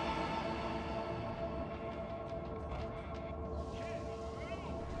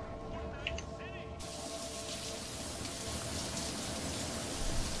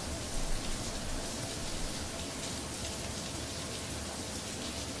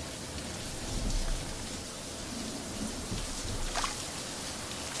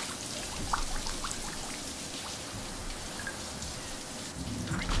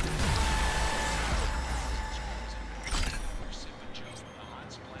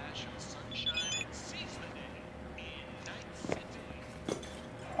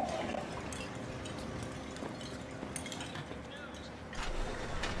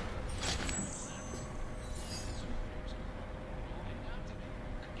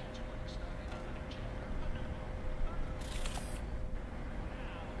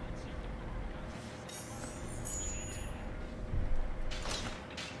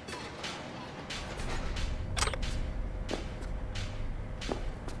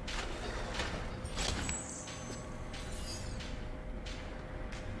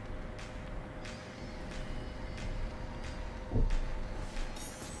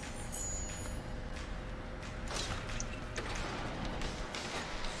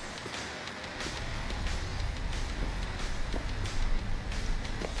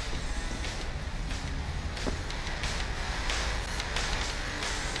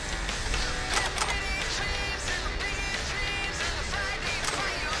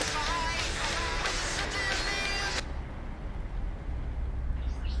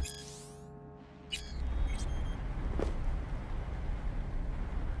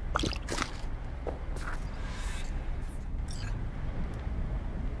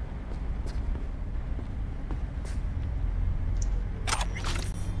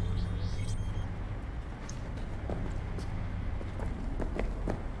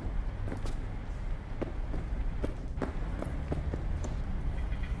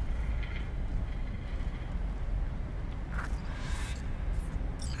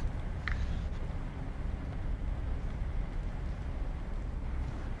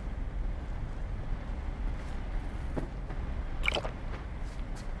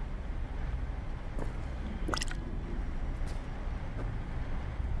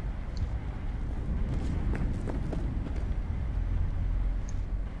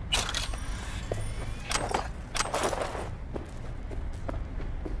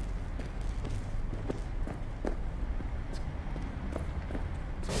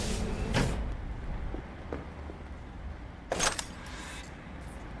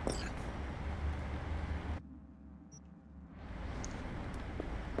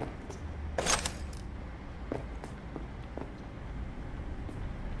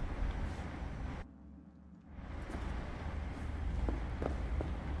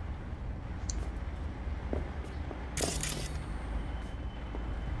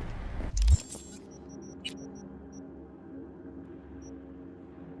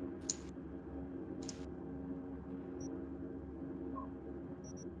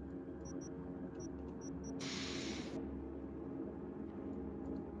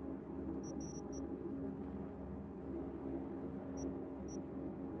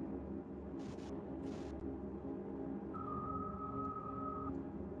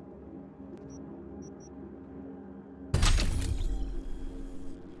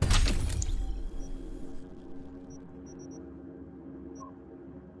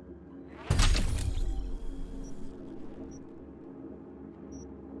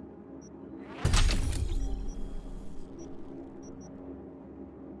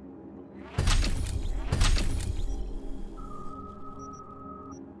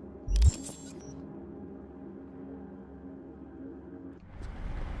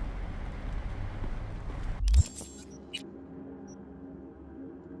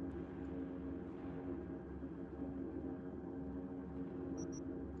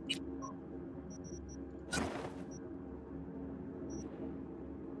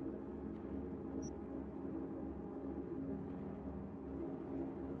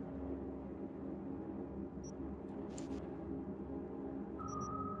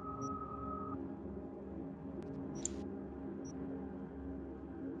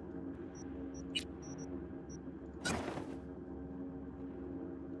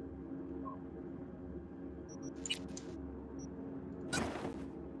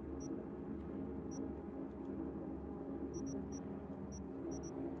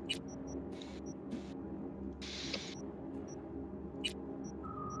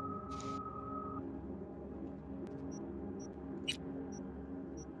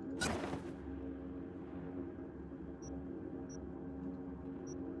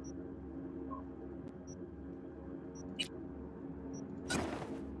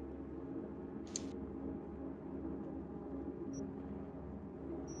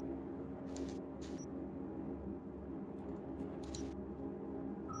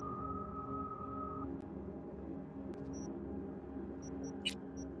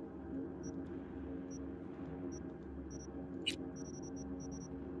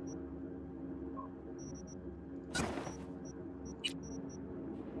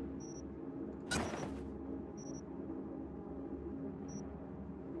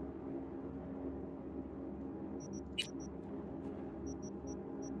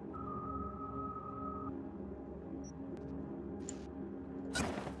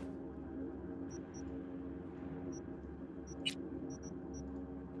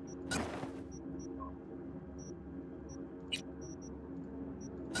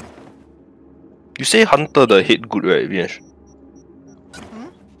 You say Hunter the head good, right, Vinesh? Hmm?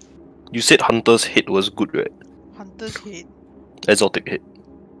 You said Hunter's head was good, right? Hunter's head. Exotic head.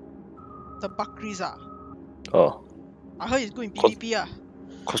 The Bakris ah. Oh. I heard it's good in PvP ah.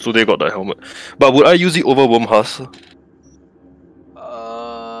 Cause today got the helmet. But would I use it over Wormhusk?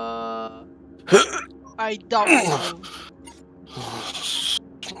 I doubt so.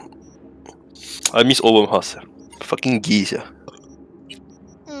 I miss old Wormhusk. Fucking geese, yeah.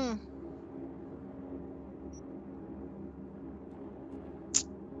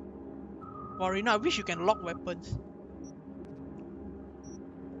 Warina, I wish you can lock weapons.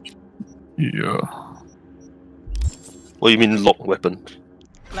 Yeah. What do you mean lock weapon?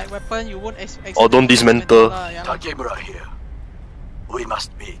 Like weapon, you won't or don't dismantle. Yeah. Takemura here. We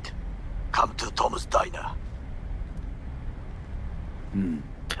must meet. Come to Tom's Diner.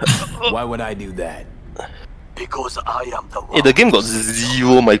 Why would I do that? Because I am the one. Hey, the game got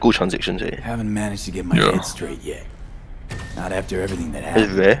 0 microtransactions, eh? Haven't managed to get my head straight yet. Not after everything that happened.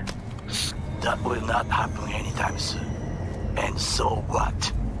 It's rare. That will not happen anytime soon. And so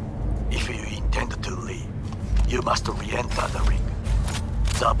what? If you intend to leave, you must re-enter the ring.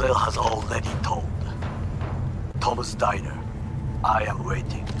 The bell has already tolled. Tom's Diner. I am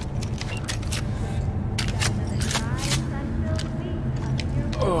waiting.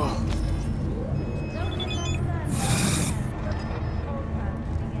 Oh.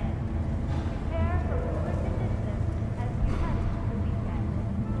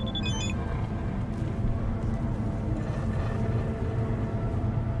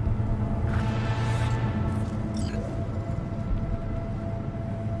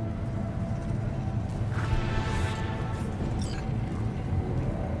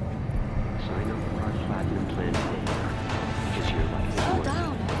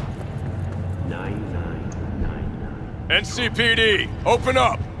 NCPD, open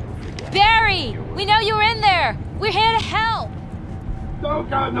up! Barry! We know you're in there! We're here to help! Don't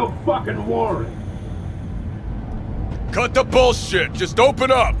got no fucking warrant! Cut the bullshit! Just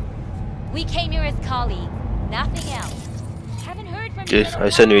open up! We came here as colleagues, nothing else. Haven't heard from Okay, I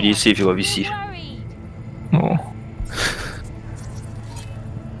send already, see if you got VC. No.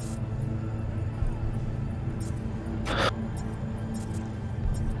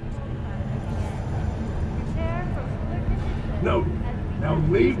 No, now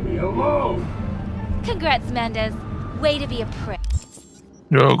leave me alone! Congrats, Mendez. Way to be a prick.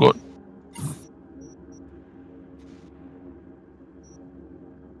 Yeah, good.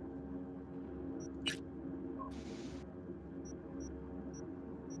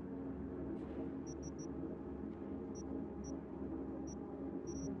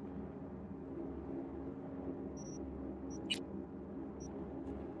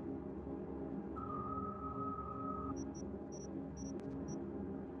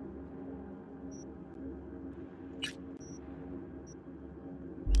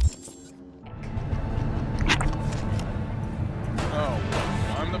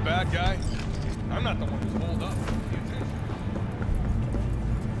 Bad guy? I'm not the one who's holed up. Pay attention.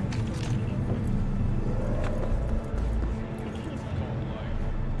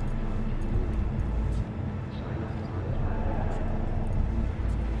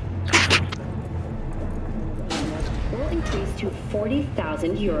 Will increase to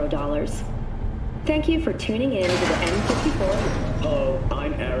 40,000 euro dollars. Thank you for tuning in to the M54. Hello,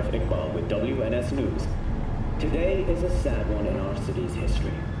 I'm Arif Iqbal with WNS News. Today is a sad one in our city's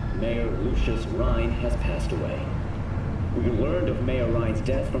history. Mayor Lucius Rhine has passed away. We learned of Mayor Rhine's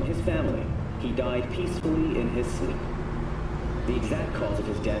death from his family. He died peacefully in his sleep. The exact cause of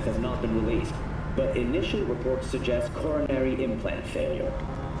his death has not been released, but initial reports suggest coronary implant failure.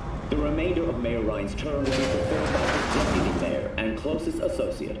 The remainder of Mayor Rhine's term will be fulfilled by his deputy mayor and closest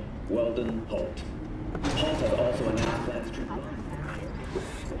associate, Weldon Holt. Holt has also announced plans to run.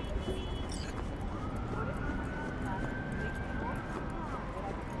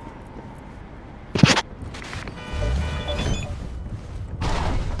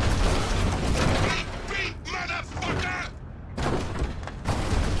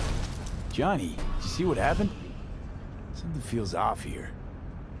 Johnny, you see what happened? Something feels off here.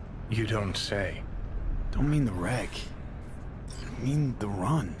 You don't say. Don't mean the wreck. I mean the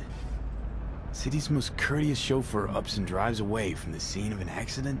run. City's most courteous chauffeur ups and drives away from the scene of an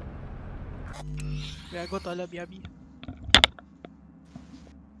accident. Gago talab yabi.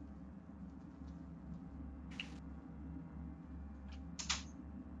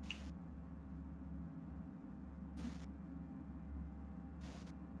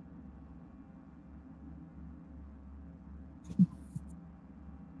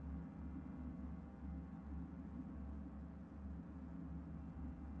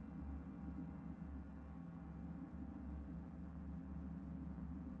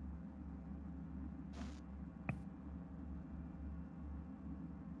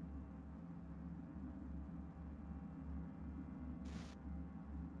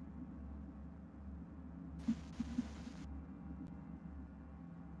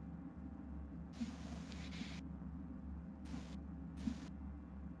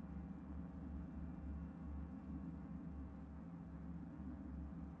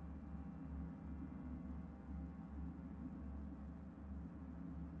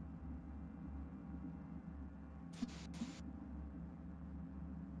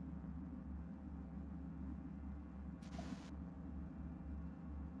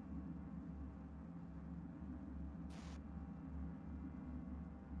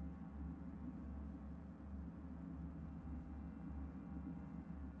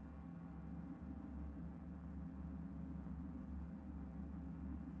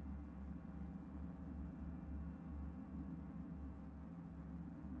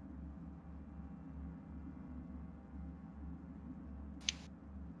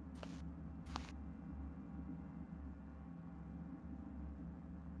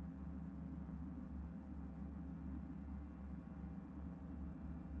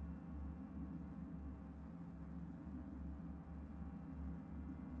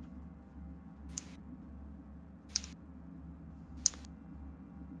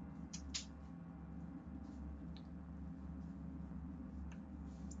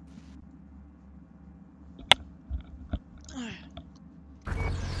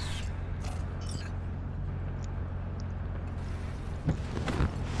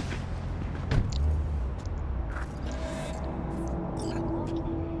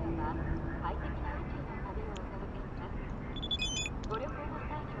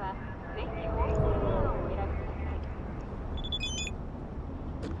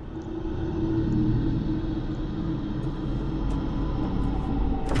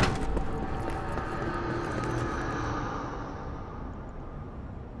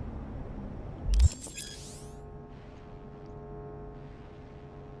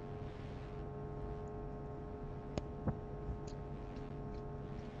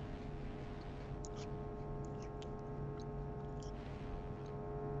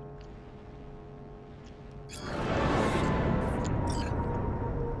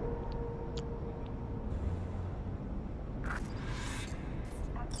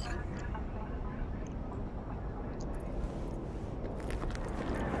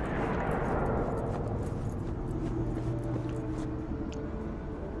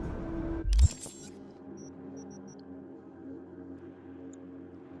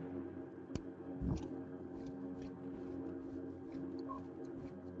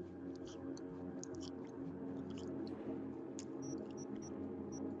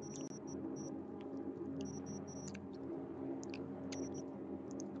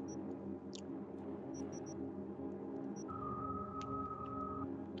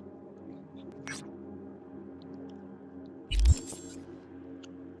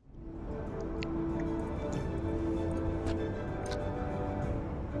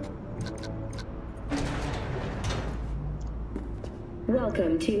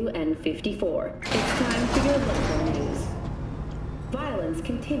 Welcome to N54. It's time for your local news. Violence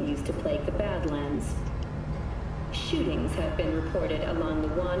continues to plague the Badlands. Shootings have been reported along the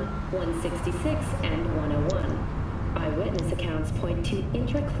 166, and 101. Eyewitness accounts point to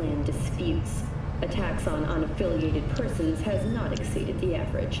inter-clan disputes. Attacks on unaffiliated persons has not exceeded the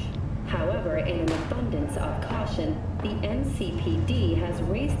average. However, in an abundance of caution, the NCPD has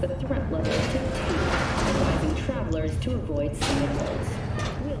raised the threat level to 2, advising travelers to avoid scenarios.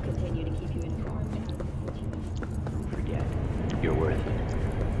 We'll continue to keep you informed. Forget. You're worth it.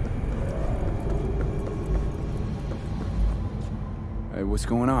 Hey, what's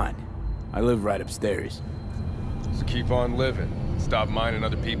going on? I live right upstairs. Just keep on living. Stop minding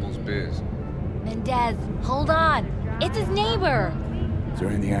other people's biz. Mendez, hold on. It's his neighbor. Is there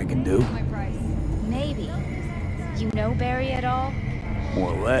anything I can do? Maybe. You know Barry at all?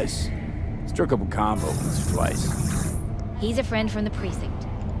 More or less. Struck up a combo once or twice. He's a friend from the precinct.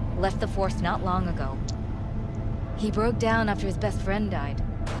 Left the force not long ago. He broke down after his best friend died.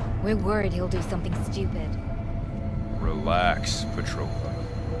 We're worried he'll do something stupid. Relax, Patrol.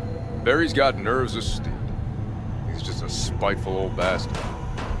 Barry's got nerves of steel. He's just a spiteful old bastard.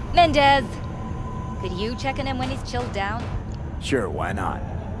 Mendez! Could you check on him when he's chilled down? Sure, why not?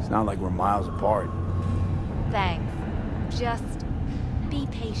 It's not like we're miles apart. Thanks. Just be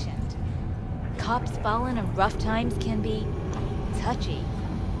patient. Cops falling in rough times can be touchy.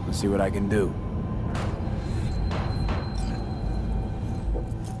 Let's see what I can do.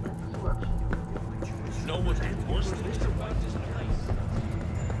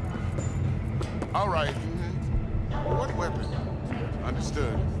 All right. What weapon?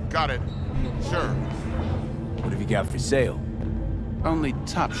 Understood. Got it. Sure. What have you got for sale? Only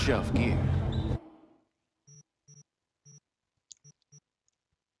top shelf gear.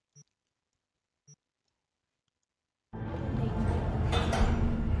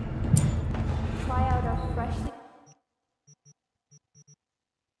 Try out our freshly...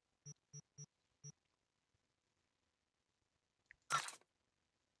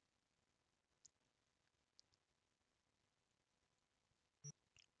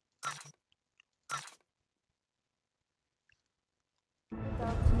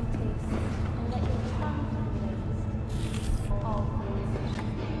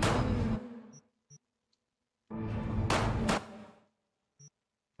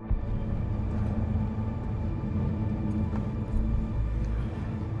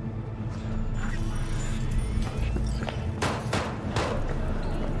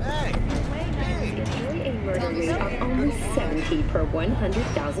 Murder rate of almost 70 per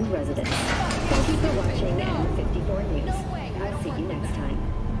 100,000 residents. Thank you for watching N54 News. I'll see you next time.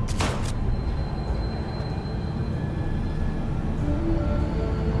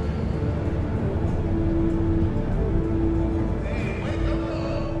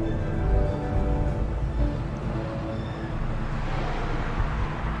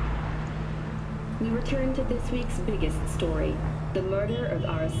 We return to this week's biggest story, the murder of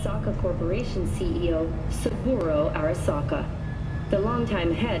ASROCK Corporation CEO Saburo Arasaka. The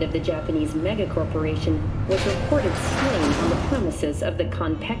longtime head of the Japanese megacorporation was reported slain on the premises of the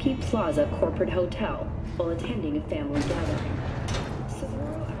Konpeki Plaza corporate hotel while attending a family gathering.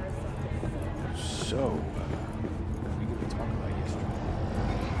 Saburo Arasaka... So, we could be talking about yesterday.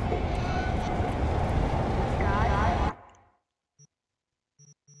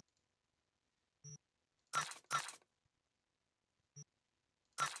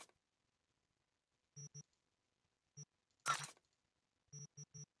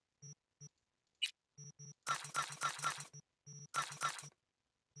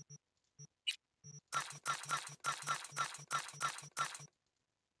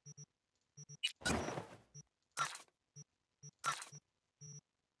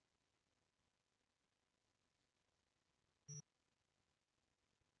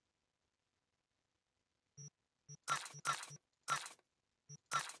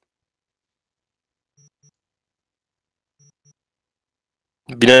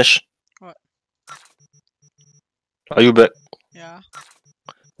 Binesh. What? Are you back? Yeah.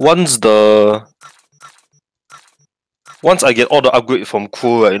 Once I get all the upgrade from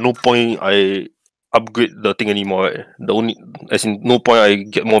crew, right, no point I upgrade the thing anymore, right? No point I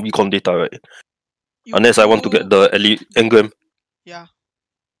get more beacon data, right? Unless I want to get the elite engram. Yeah.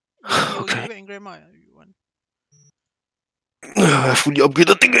 Okay. You engram out if you want. I fully upgrade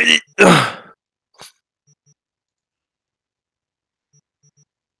the thing already.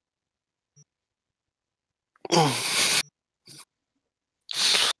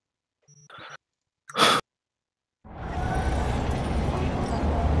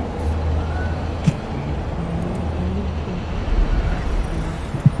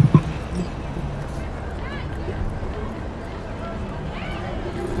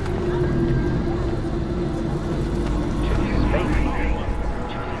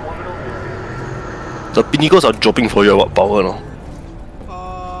 pinnacles are dropping for you at what power now?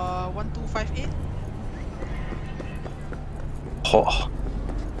 1258. Oh,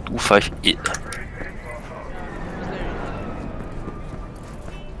 258.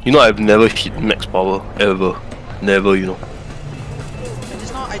 You know, I've never hit max power ever. Never, you know.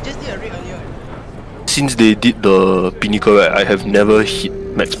 I just did a rig earlier. Since they did the pinnacle, right, I have never hit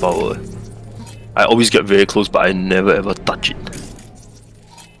max power. I always get very close, but I never ever touch it.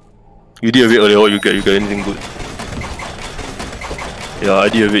 You did a rig earlier, what you get anything good? Yeah, I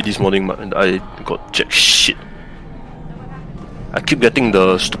did a rig this morning, and I got jack shit. I keep getting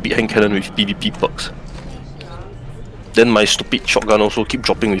the stupid hand cannon with PvP perks. Then my stupid shotgun also keep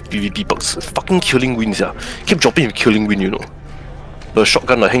dropping with PvP perks. Fucking killing wind, yeah. Keep dropping with killing wind, you know. The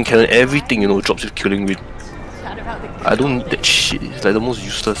shotgun, the hand cannon, everything, you know, drops with killing wind. I don't need that shit. It's like the most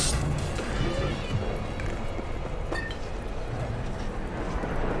useless.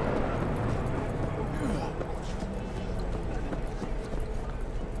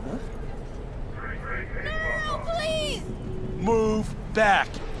 Move back.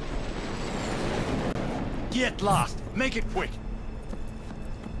 Get lost. Make it quick.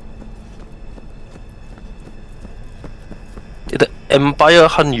 The Empire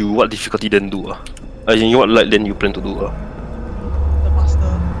hunt you what difficulty then do? As in what light then you plan to do? The master.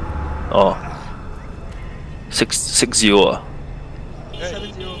 Oh. 6-0 Hey,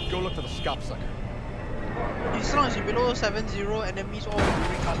 go look for the scalp sucker. As long as you're below 7-0, enemies all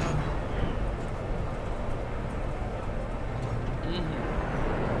green color.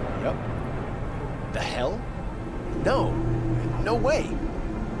 Yep. The hell? No. No way.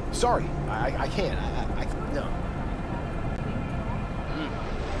 Sorry. I can't. I no.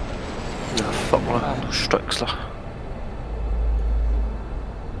 Yeah, fuck lah. 2 strikes lah.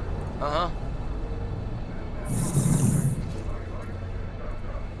 Uh-huh.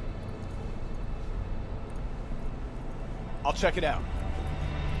 I'll check it out.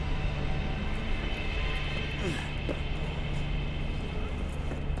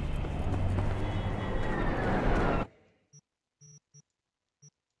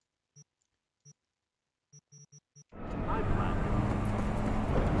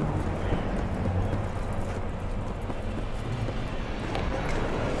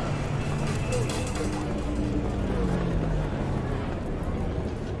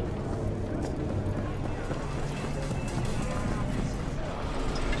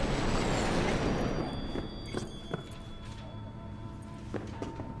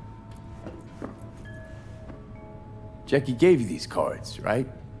 Jackie gave you these cards, right?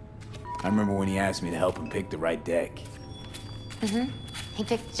 I remember when he asked me to help him pick the right deck. Mm-hmm. He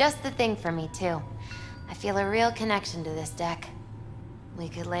picked just the thing for me, too. I feel a real connection to this deck. We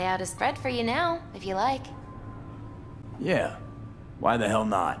could lay out a spread for you now, if you like. Yeah. Why the hell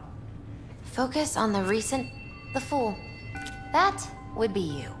not? Focus on the recent... the Fool. That would be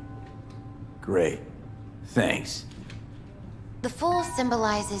you. Great. Thanks. The Fool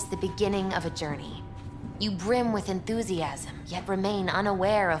symbolizes the beginning of a journey. You brim with enthusiasm, yet remain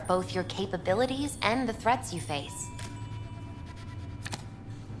unaware of both your capabilities and the threats you face.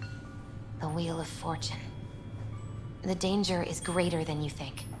 The Wheel of Fortune. The danger is greater than you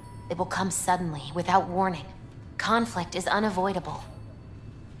think. It will come suddenly, without warning. Conflict is unavoidable.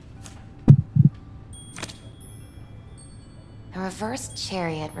 A reversed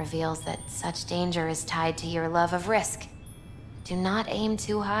chariot reveals that such danger is tied to your love of risk. Do not aim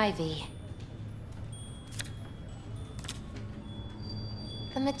too high, V.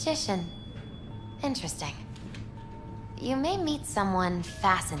 The Magician. Interesting. You may meet someone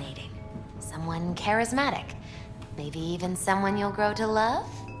fascinating. Someone charismatic. Maybe even someone you'll grow to love?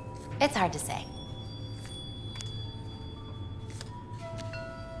 It's hard to say.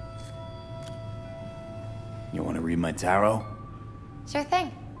 You want to read my tarot? Sure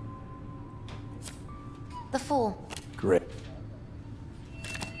thing. The Fool. Great.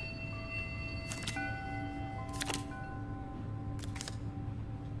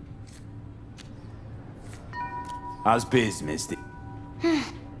 How's biz, Misty?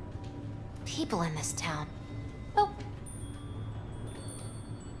 People in this town. Oh.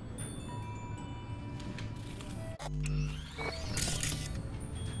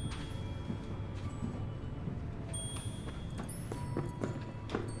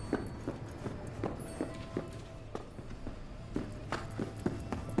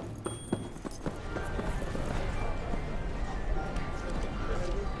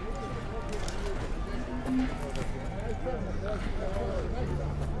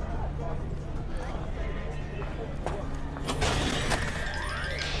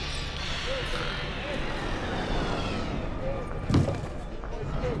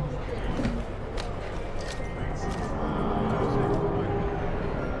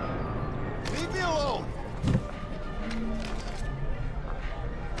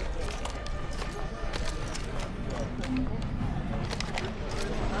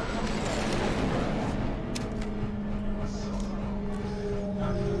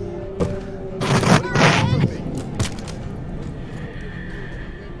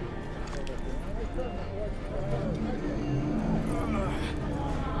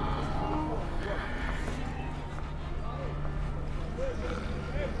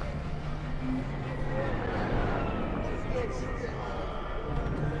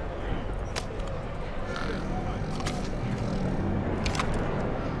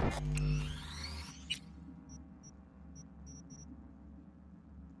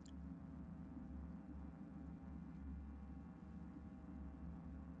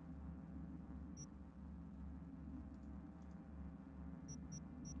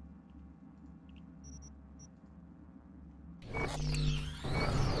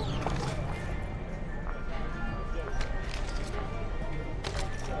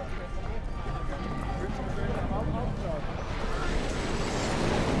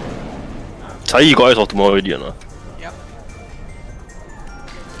 자이 got it already, no? Yep.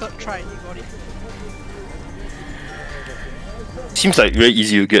 Third try, you got it. Seems like very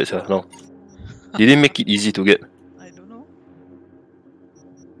easy to get, no? They didn't make it easy to get. I don't know.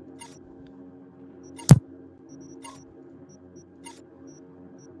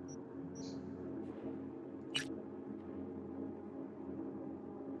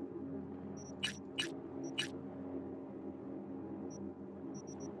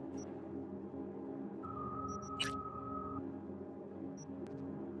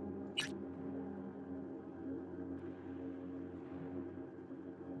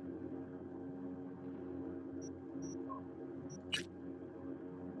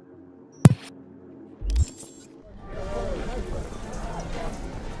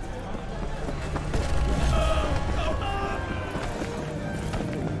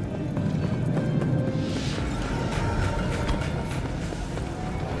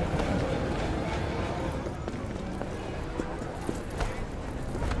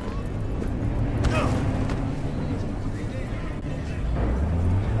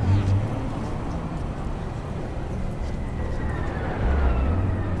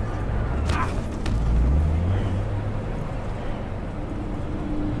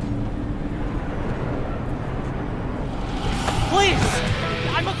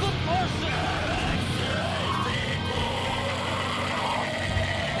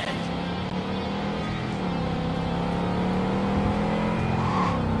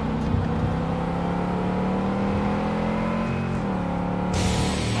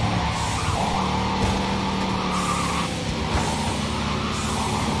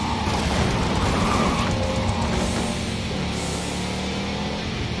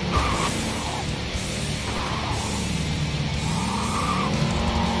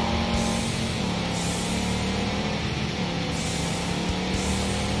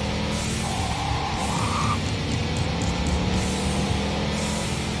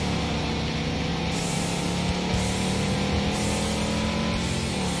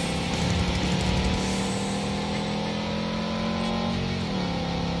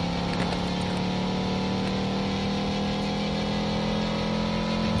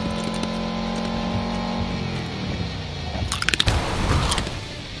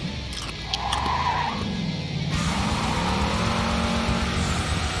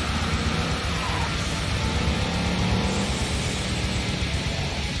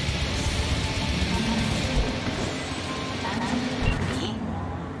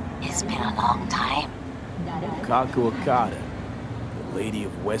 Kaku Okada, the Lady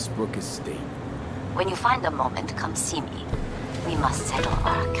of Westbrook Estate. When you find a moment, come see me. We must settle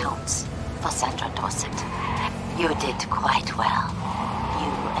our accounts for Sandra Dorset. You did quite well.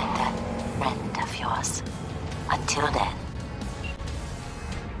 You and that friend of yours. Until then.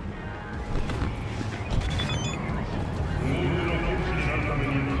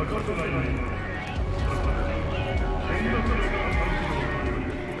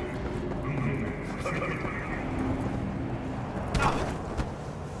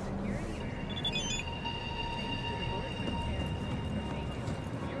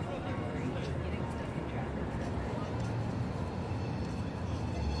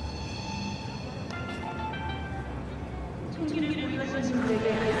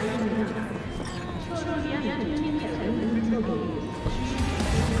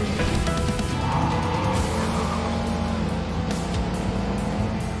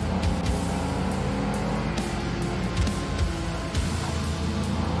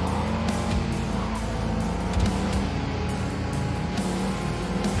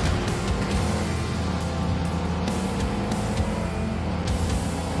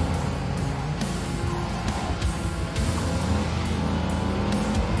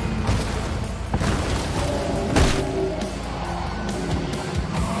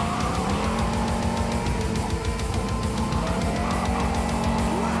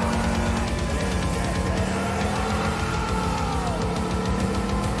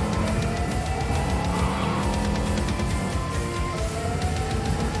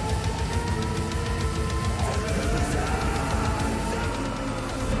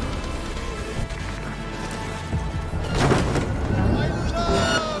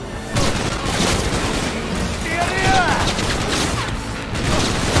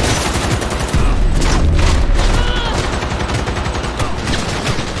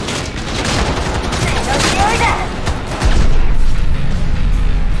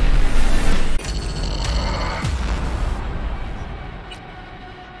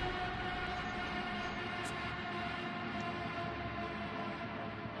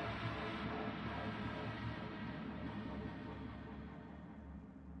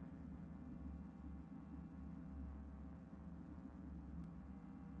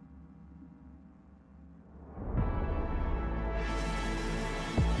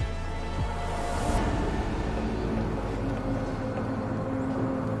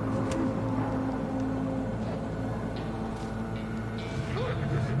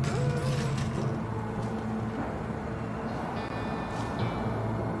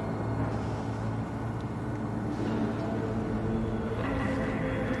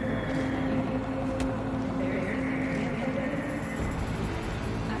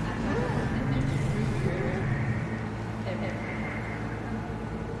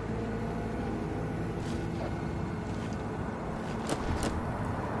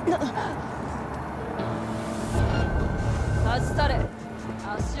 立ち去れ。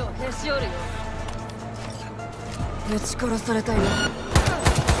足をへし折るよ。撃ち殺されたよ。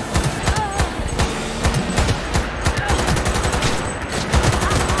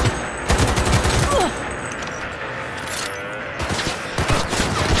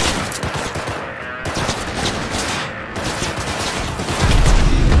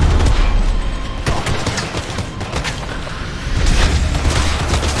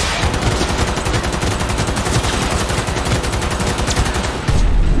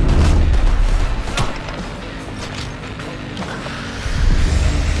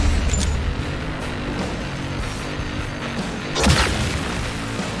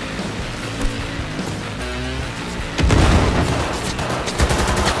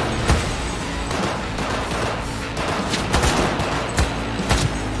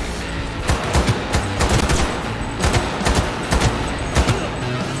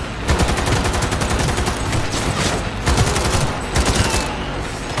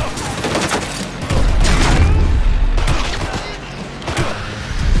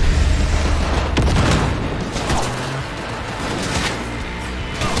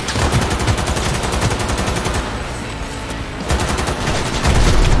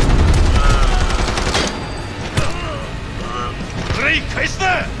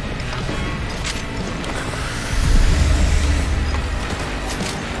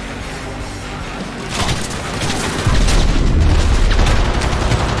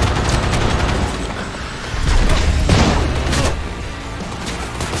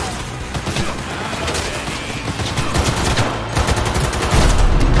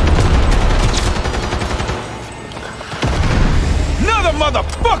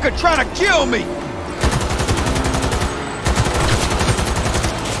Motherfucker trying to kill me!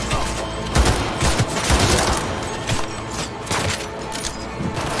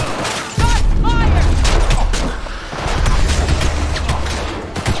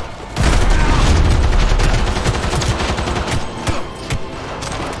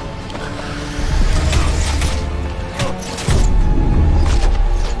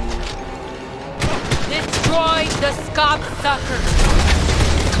 Destroy the Scop Sucker!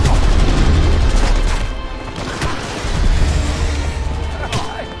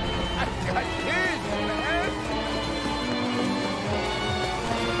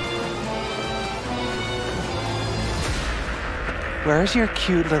 Where's your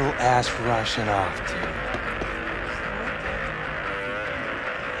cute little ass rushing off to?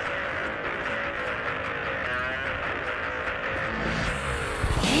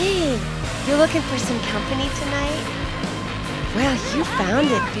 Hey, you looking for some company tonight? Well, you found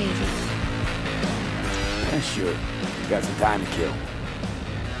it, baby. Yeah, sure. Got some time to kill.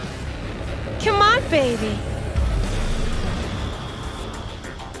 Come on, baby.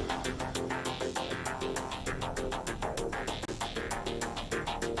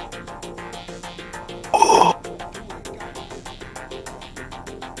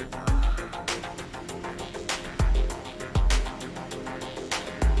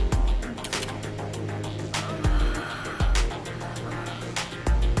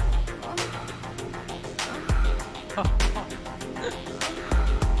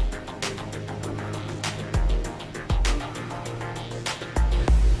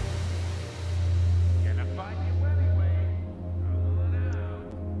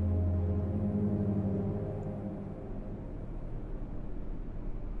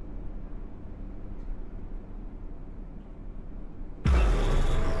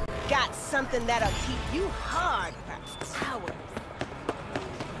 Got something that'll keep you hard for hours.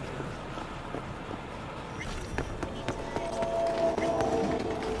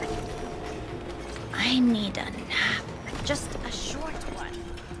 I need a nap. Just a short one.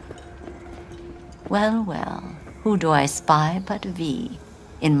 Well, well, who do I spy but V?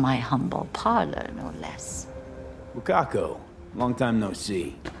 In my humble parlor, no less. Bukako, long time no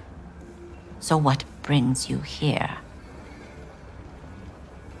see. So what brings you here?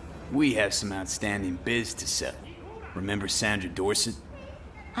 We have some outstanding biz to settle. Remember Sandra Dorset?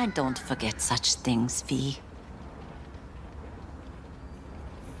 I don't forget such things, V.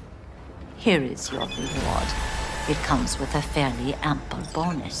 Here is your reward. It comes with a fairly ample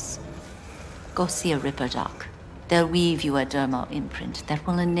bonus. Go see a Ripper doc. They'll weave you a dermal imprint that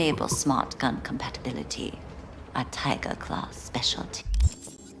will enable smart gun compatibility. A Tiger Claw specialty.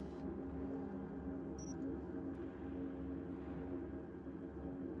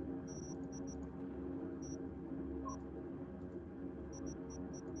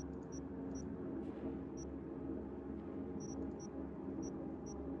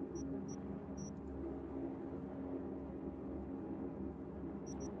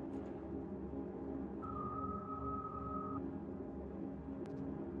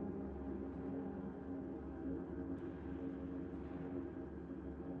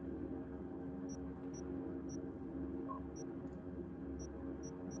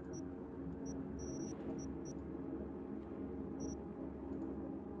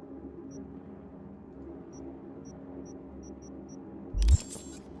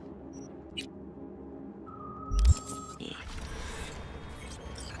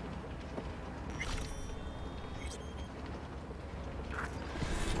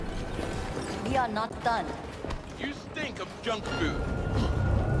 We are not done. You stink of junk food.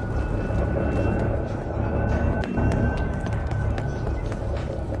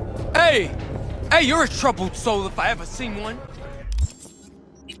 Hey! Hey, you're a troubled soul if I ever seen one.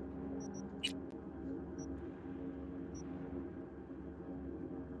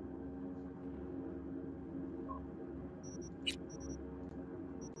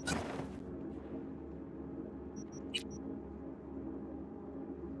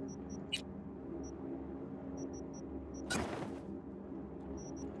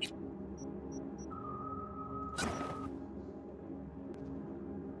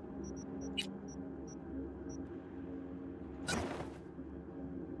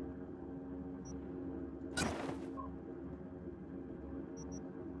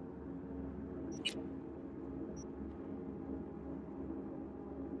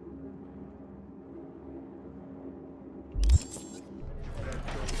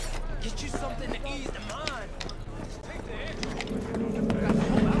 Get you something to ease the mind. Take the edge. Give me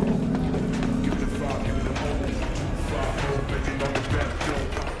the fire, give me the hole. Fire hole, baby, on the battlefield.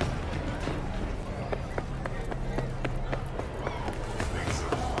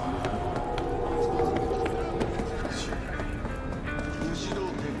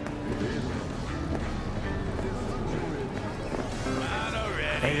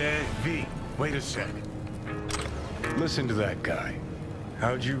 Hey, V, wait a sec. Listen to that guy.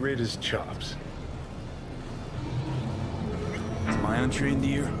 How'd you rate his chops? It's my untrained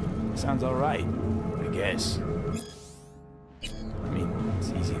ear. Sounds alright, I guess. I mean, it's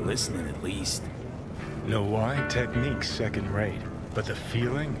easy listening at least. Know why? Technique's second rate. But the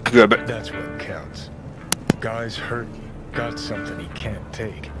feeling? That's what counts. Guy's hurt, got something he can't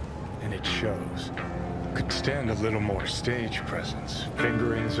take. And it shows. Could stand a little more stage presence.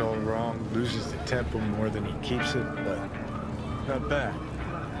 Fingering's all wrong, loses the tempo more than he keeps it, but not bad.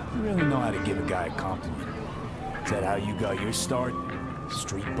 You really know how to give a guy a compliment. Is that how you got your start?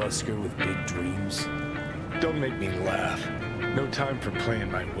 Street busker with big dreams? Don't make me laugh. No time for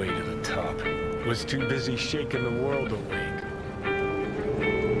playing my way to the top. Was too busy shaking the world awake.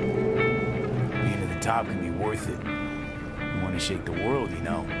 Being at the top can be worth it. You want to shake the world, you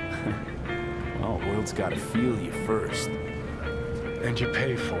know. Well, the world's got to feel you first. And you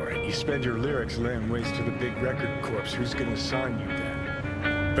pay for it. You spend your lyrics laying waste to the big record corps. Who's gonna sign you then?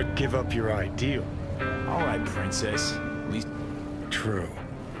 But give up your ideal. All right, princess. At least... True.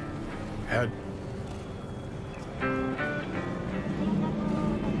 Had...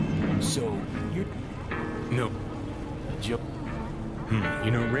 So, you... No. Joke.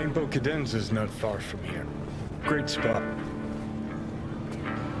 You know, Rainbow Cadenza's not far from here. Great spot.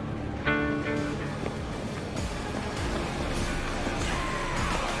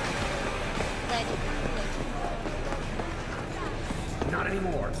 Not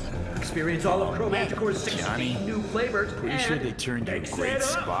anymore. Experience all of Chromanticore's 16 new flavors. Pretty sure they turned your great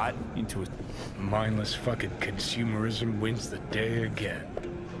spot into a... Mindless fucking consumerism wins the day again.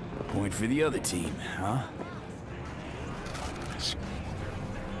 Point for the other team, huh?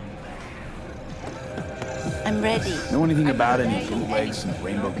 I'm ready. Know anything about any bootlegs from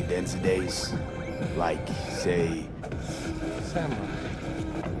Rainbow Cadenza days? Like, say...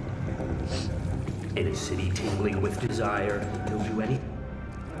 In a city tingling with desire, he'll do anything.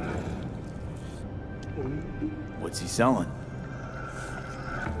 What's he selling?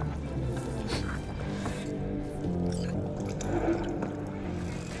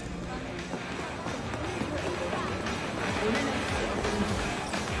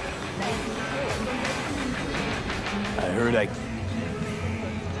 I heard I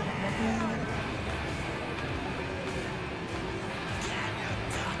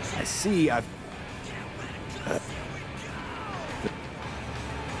see I've...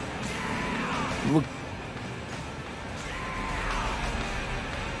 Look...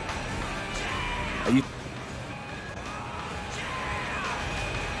 Are you...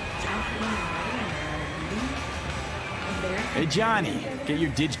 Hey, Johnny, get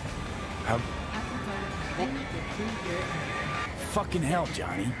your Fucking hell,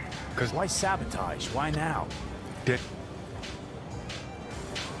 Johnny. Cause why sabotage? Why now?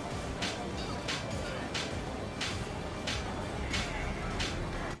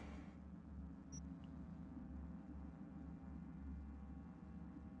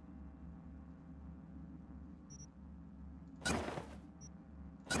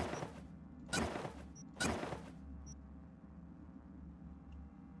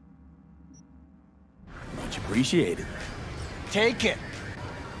 Much appreciated. Take it.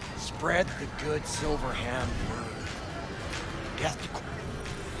 Spread the good silver ham word. Death to...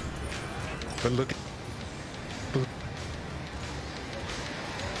 But look at...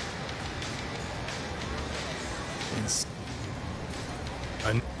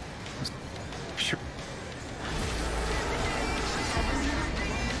 Sure.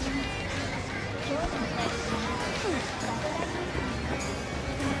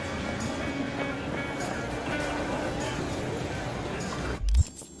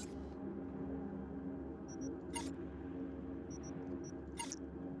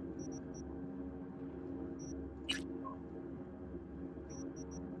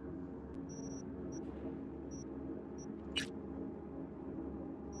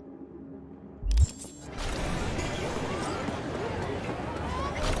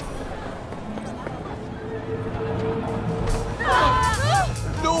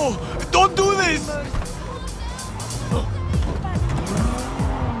 No! Don't do this!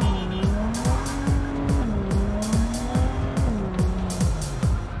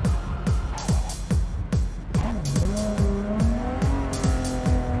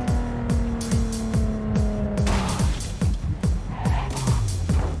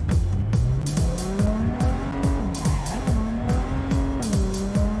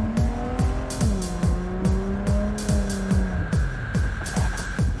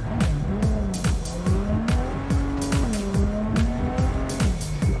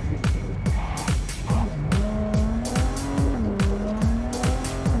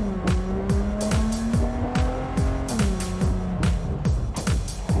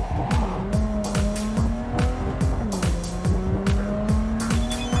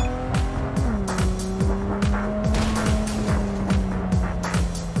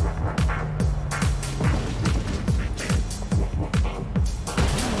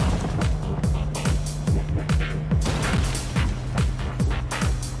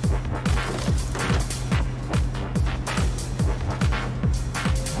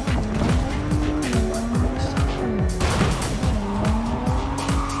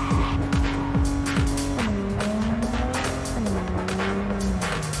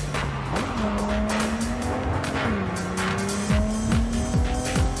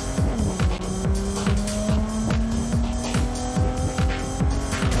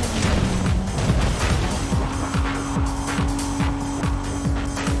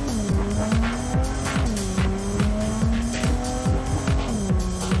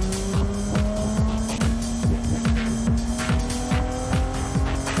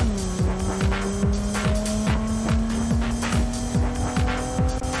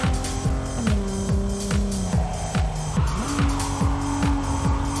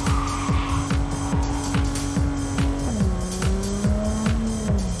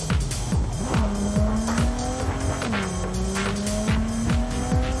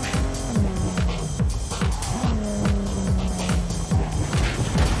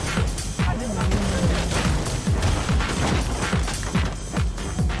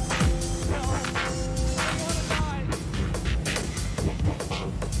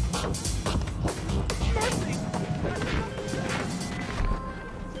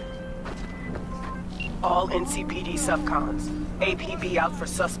 All NCPD subcons. APB out for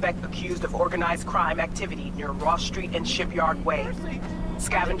suspect accused of organized crime activity near Ross Street and Shipyard Way.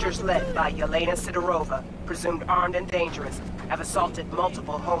 Scavengers led by Yelena Sidorova, presumed armed and dangerous, have assaulted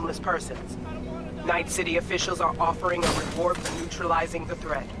multiple homeless persons. Night City officials are offering a reward for neutralizing the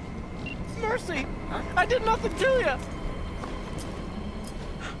threat. Mercy! I did nothing to you!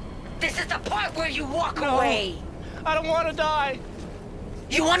 This is the part where you walk away! I don't want to die!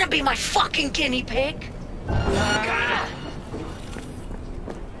 You want to be my fucking guinea pig?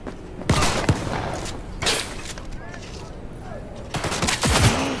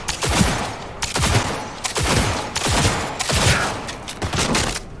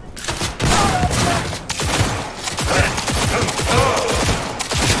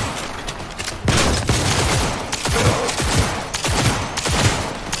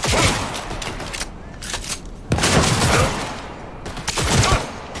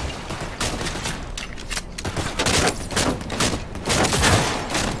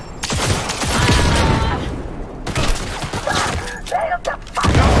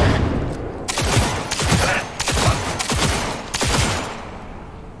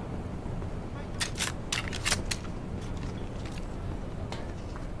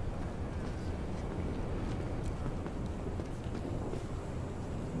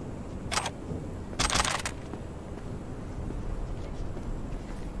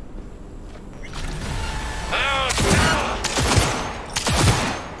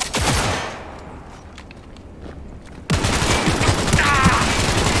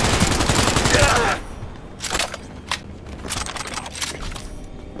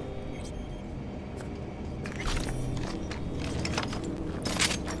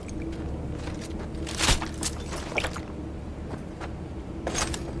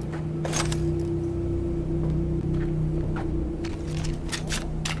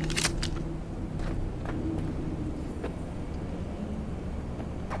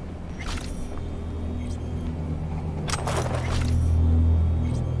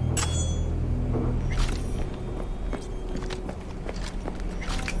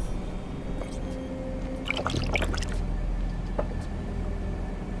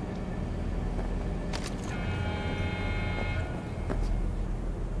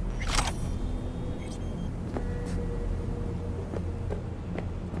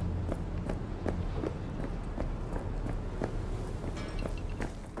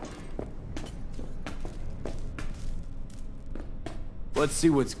 Let's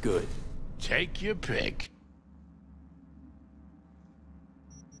see what's good. Take your pick.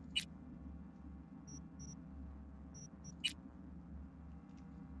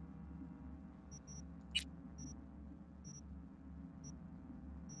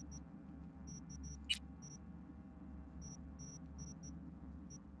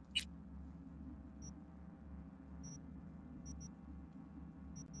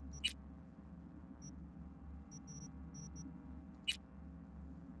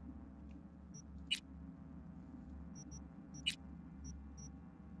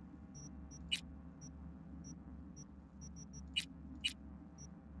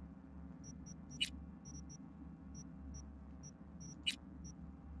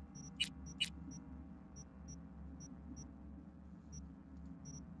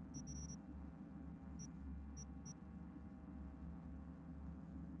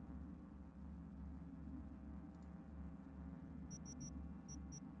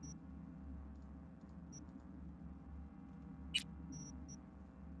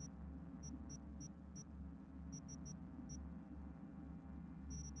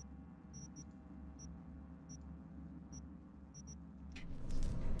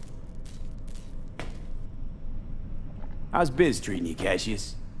 How's biz treating you,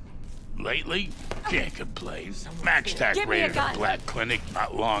 Cassius? Lately, can't complain. Max tack raided a black clinic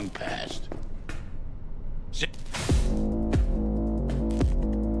not long past.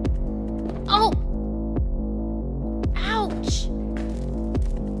 Oh! Ouch!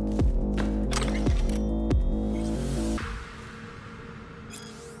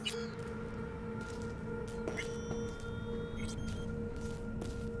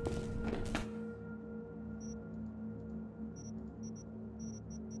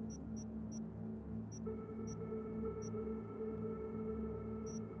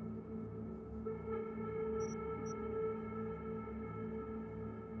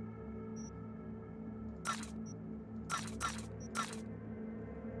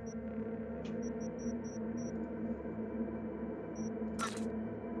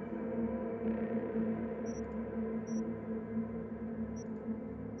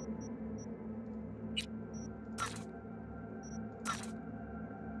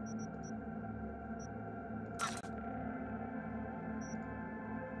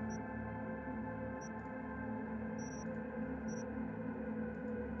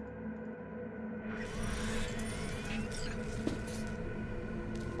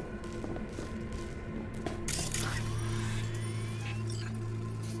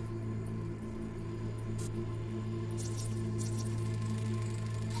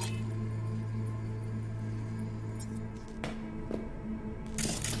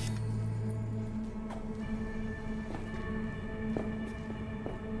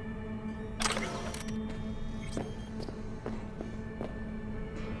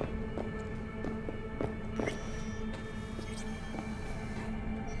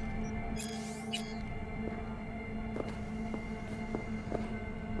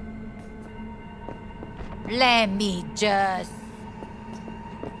 Let me just...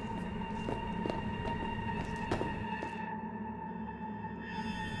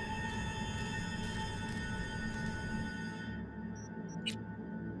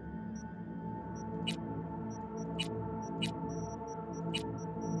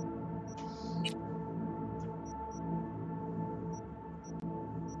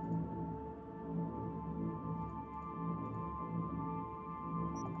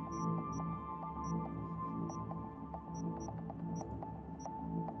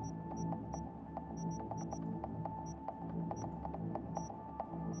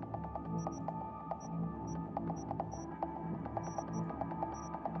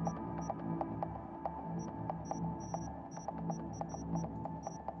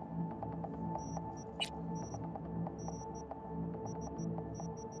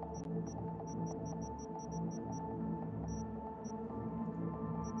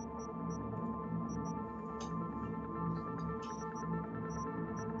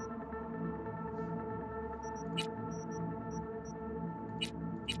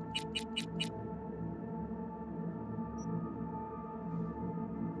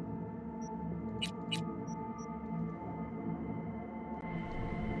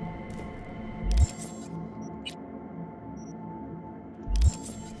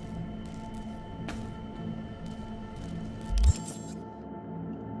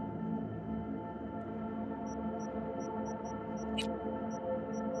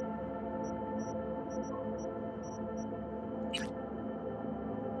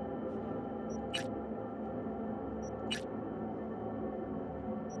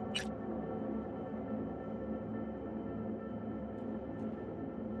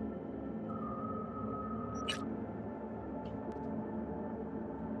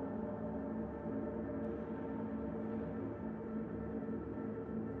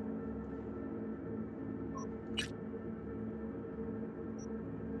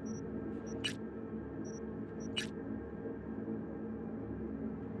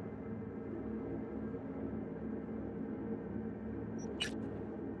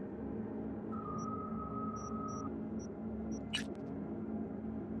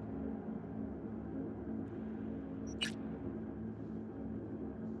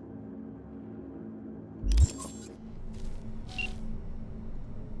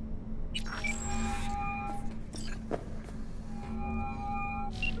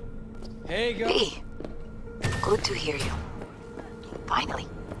 Hey, go. V, good to hear you. Finally.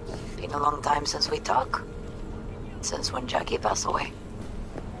 Been a long time since we talked. Since when Jackie passed away.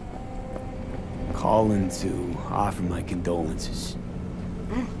 Calling to offer my condolences.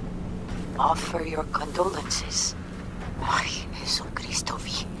 Offer your condolences. Ay, Jesucristo,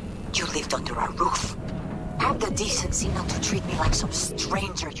 V. You lived under our roof. Have the decency not to treat me like some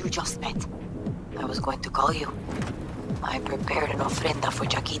stranger you just met. I was going to call you. I prepared an ofrenda for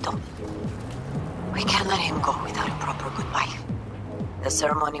Jaquito. We can't let him go without a proper goodbye. The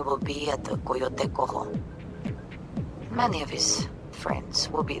ceremony will be at the Coyote Cojo. Many of his friends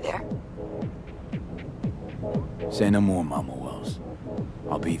will be there. Say no more, Mama Wells.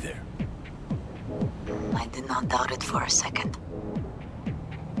 I'll be there. I did not doubt it for a second.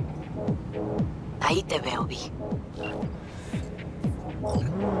 Ahí te veo, Vi.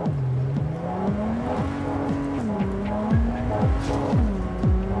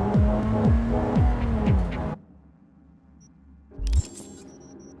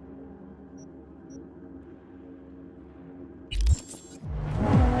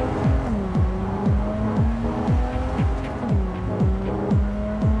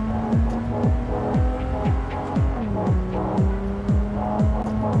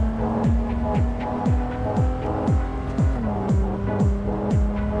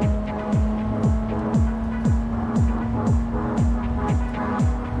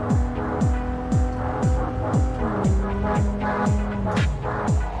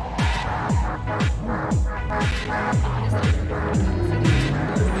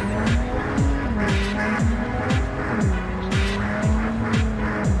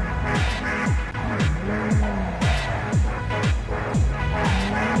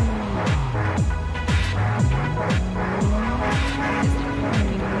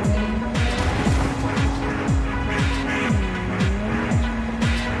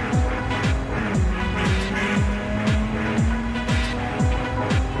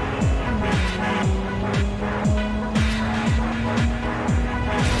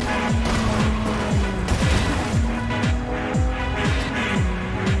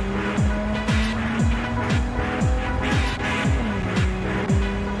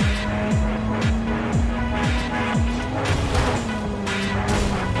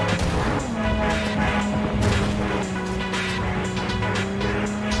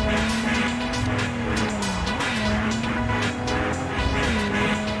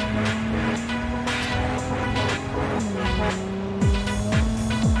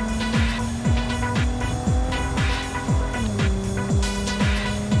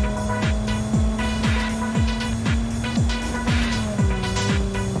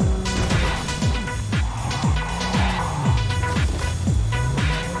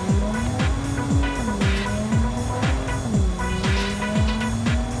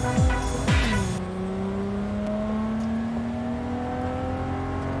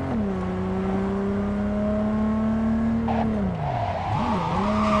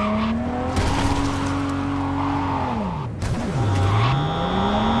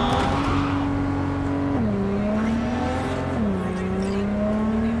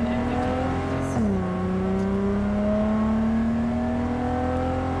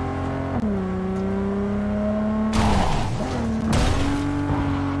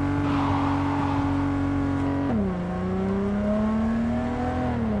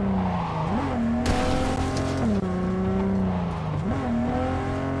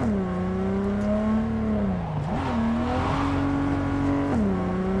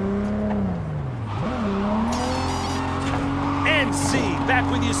 Back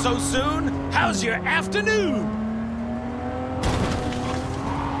with you so soon? How's your afternoon?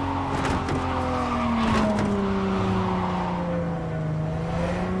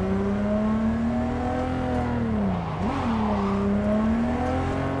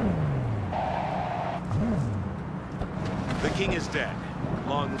 The king is dead.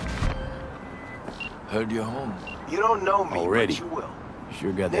 Long. Heard you're home. You don't know me, Already. but you will.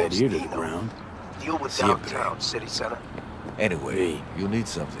 Sure got that ear to the ground. Deal with downtown, city center. Anyway, you need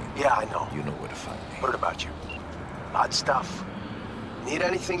something. Yeah, I know. You know where to find me. What about you? Odd stuff. Need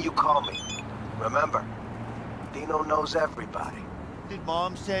anything, you call me. Remember, Dino knows everybody. Did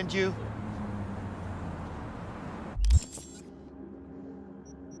Mom send you?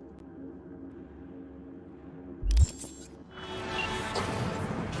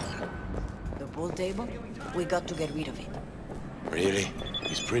 The pool table? We got to get rid of it. Really?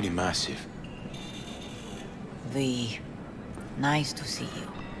 It's pretty massive. V, nice to see you.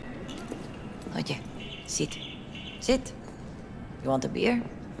 Oye, sit. Sit. You want a beer?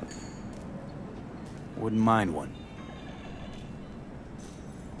 Wouldn't mind one.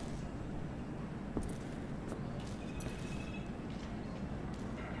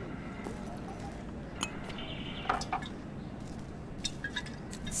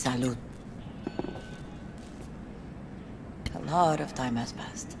 Salud. A lot of time has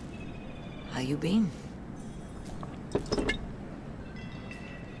passed. How you been?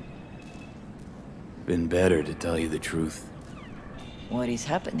 Been better, to tell you the truth. What is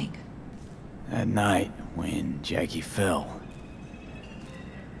happening? That night, when Jackie fell.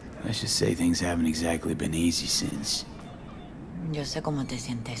 Let's just say things haven't exactly been easy since. Yo sé cómo te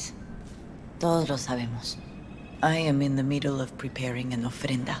sientes. Todos lo sabemos. I am in the middle of preparing an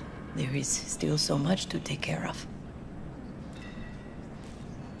ofrenda. There is still so much to take care of.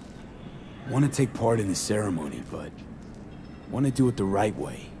 Want to take part in the ceremony, but want to do it the right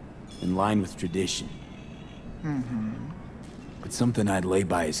way, in line with tradition. But something I'd lay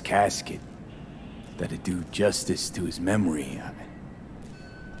by his casket, that'd do justice to his memory.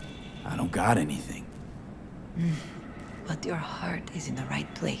 I don't got anything. But your heart is in the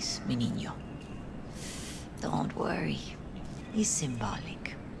right place, mi niño. Don't worry. It's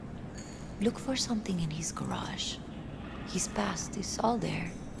symbolic. Look for something in his garage. His past is all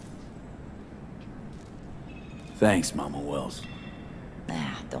there. Thanks, Mama Wells.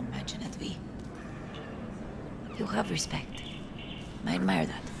 Don't mention it, V. You have respect. I admire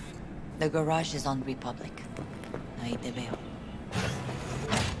that. The garage is on Republic. Ahí te veo.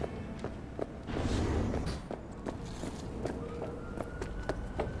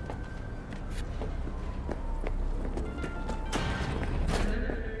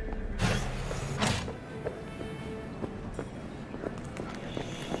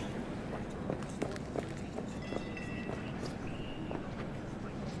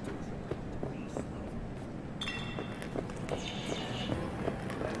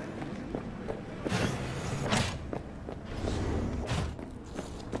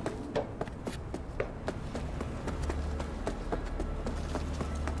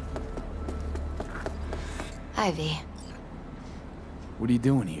 Ivy. What are you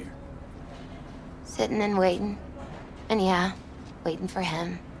doing here? Sitting and waiting. And yeah, waiting for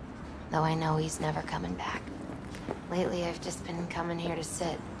him. Though I know he's never coming back. Lately, I've just been coming here to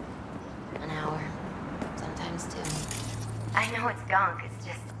sit. An hour. Sometimes two. I know it's gunk, it's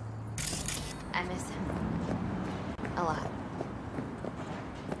just... I miss him. A lot.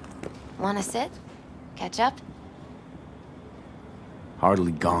 Wanna sit? Catch up?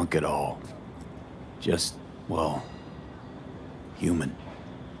 Hardly gonk at all. Just, well, human.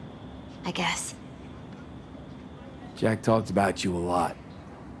 I guess. Jack talked about you a lot.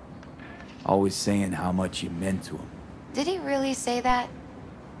 Always saying how much you meant to him. Did he really say that?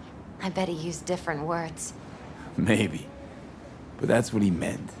 I bet he used different words. Maybe. But that's what he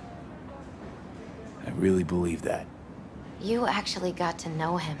meant. I really believe that. You actually got to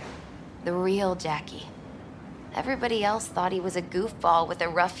know him. The real Jackie. Everybody else thought he was a goofball with a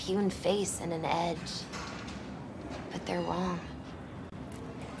rough-hewn face and an edge. But they're wrong.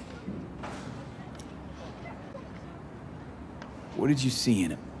 What did you see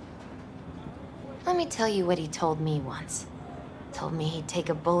in him? Let me tell you what he told me once. Told me he'd take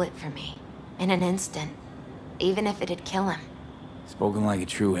a bullet for me. In an instant. Even if it'd kill him. Spoken like a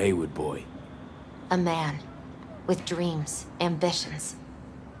true Haywood boy. A man. With dreams, ambitions.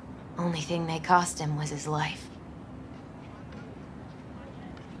 Only thing they cost him was his life.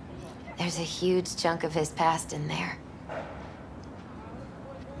 There's a huge chunk of his past in there.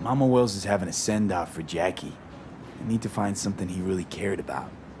 Mama Wells is having a send-off for Jackie. I need to find something he really cared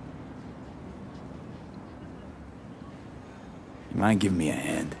about. You mind giving me a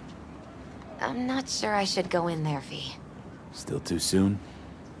hand? I'm not sure I should go in there, V. Still too soon?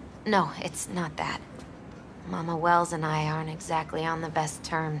 No, it's not that. Mama Wells and I aren't exactly on the best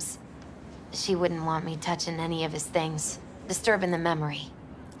terms. She wouldn't want me touching any of his things, disturbing the memory.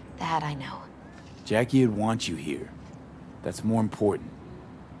 That I know. Jackie would want you here. That's more important.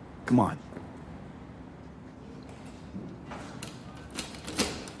 Come on.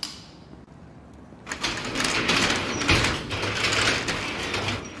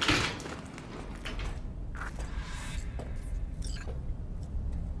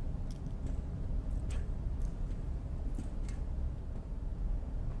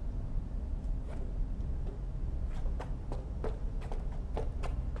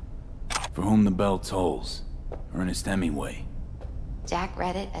 For whom the bell tolls. Ernest Hemingway. Jack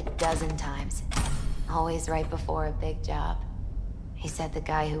read it a dozen times. Always right before a big job. He said the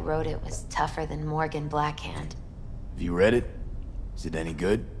guy who wrote it was tougher than Morgan Blackhand. Have you read it? Is it any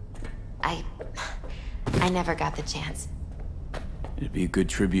good? I never got the chance. It'd be a good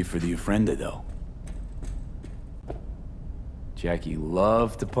tribute for the ofrenda, though. Jackie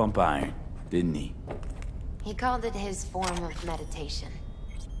loved to pump iron, didn't he? He called it his form of meditation.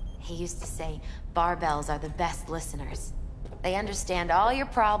 He used to say, barbells are the best listeners. They understand all your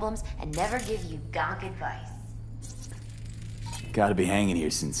problems and never give you gonk advice. Gotta be hanging here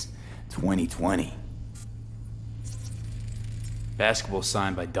since 2020. Basketball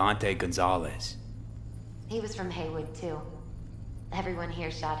signed by Dante Gonzalez. He was from Haywood, too. Everyone here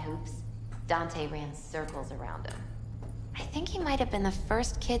shot hoops. Dante ran circles around him. I think he might have been the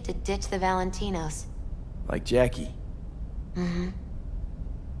first kid to ditch the Valentinos. Like Jackie. Mm-hmm.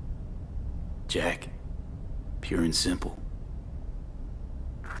 Jack. Pure and simple.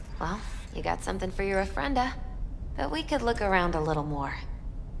 Well, you got something for your ofrenda. But we could look around a little more.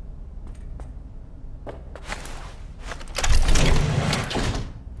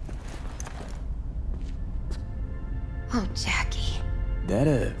 Oh, Jackie. That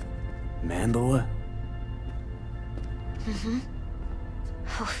a mandala? Mm-hmm.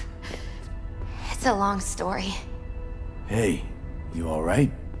 Oh, it's a long story. Hey, you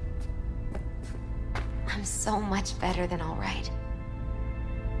alright? I'm so much better than alright.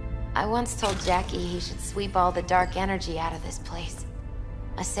 I once told Jackie he should sweep all the dark energy out of this place.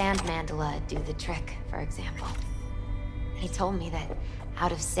 A sand mandala would do the trick, for example. He told me that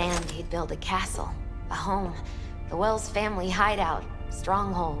out of sand he'd build a castle, a home, the Wells family hideout,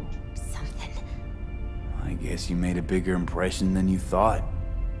 stronghold, something. I guess you made a bigger impression than you thought.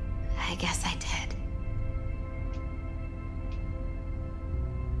 I guess I did.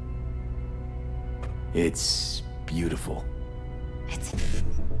 It's beautiful. It's...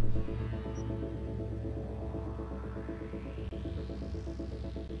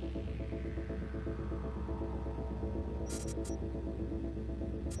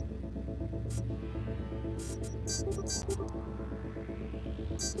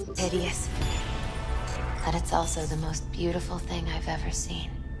 hideous. But it's also the most beautiful thing I've ever seen.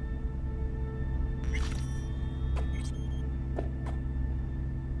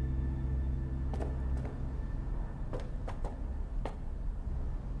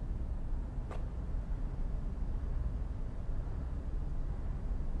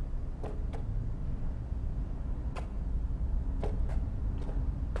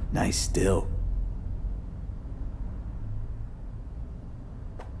 Nice still.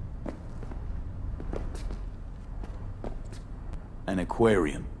 An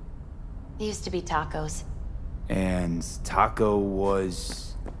aquarium. Used to be tacos. And taco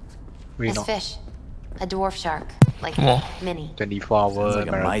was... It's fish. A dwarf shark. Like mini. 24-hour Sounds like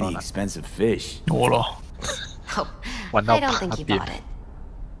a marathon. mighty expensive fish. Oh, I don't think he bought it.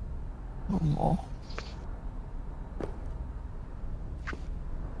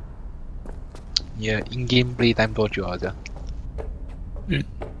 Yeah, in-game play time 多久啊？这样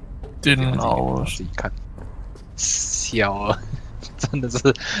？15 hours。自己看，笑啊，真的是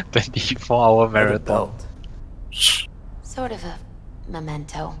 24-hour marathon。 Sort of a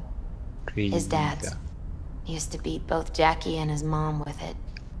memento. Crazy, His dad's. He used to beat both Jackie and his mom with it.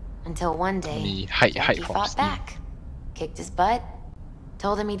 Until one day, Jackie fought back. Kicked his butt.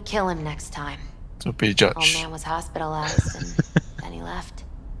 Told him he'd kill him next time. To be judged. Old man was hospitalized and then he left.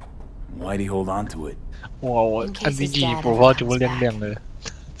 Why'd he hold on to it? 哇，我看第几播放全部亮亮的，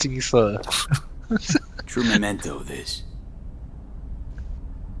金色。True memento this.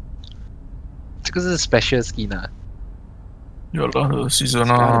 这个是 special skin 啊。有了，season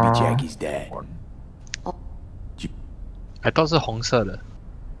Gotta 啊 be。Jackie's dad. I thought 是红色的。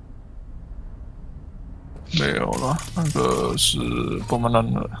没有了，那个是波曼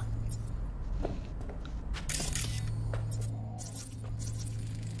兰的。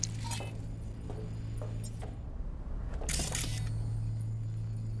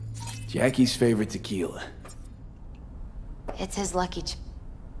Jackie's favorite tequila. It's his lucky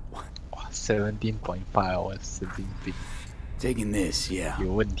 17.5 hours 神经病。 Taking this, yeah.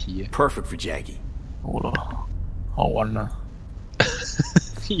 有问题。 Perfect for Jackie. 好了，好玩了。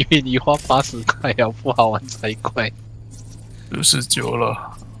因为你花80块要不好玩才怪。69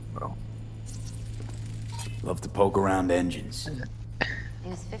了。Love to poke around engines. He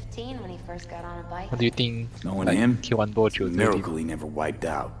was 15 when he first got on a bike. What do you think? Knowing him, 踢完多久？ miracle he never wiped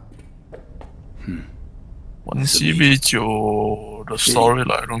out. 玩 CB9 the story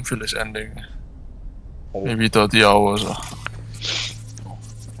I don't feel it's ending. Maybe 30 hours 啊。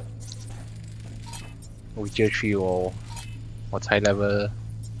我接去我才 level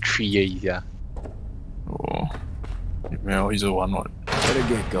 3而已下。哦，你没有一直玩完。Better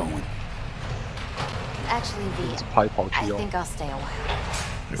get going. Actually, V, 跑来跑 I 去哦。 think I'll stay a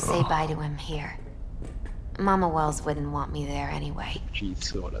while. Say bye to him here. Mama Wells wouldn't want me there anyway. 去一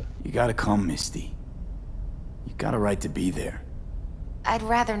次了。 You gotta come, Misty. You got a right to be there. I'd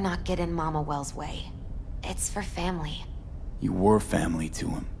rather not get in Mama Wells' way. It's for family. You were family to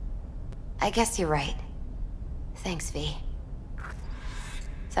him. I guess you're right. Thanks, V.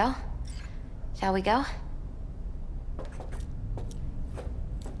 So, shall we go?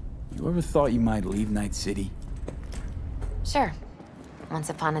 You ever thought you might leave Night City? Sure. Once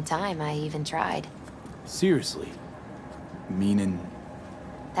upon a time, I even tried. Seriously? Meaning?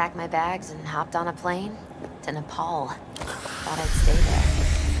 Packed my bags and hopped on a plane to Nepal. Thought I'd stay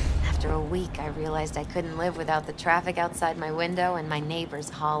there. After a week, I realized I couldn't live without the traffic outside my window and my neighbors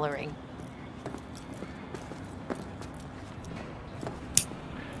hollering.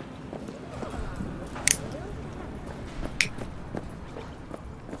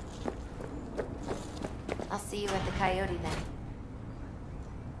 I'll see you at the Coyote then.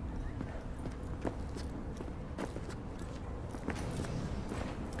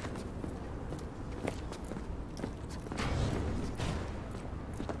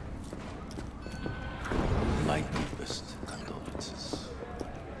 My deepest condolences.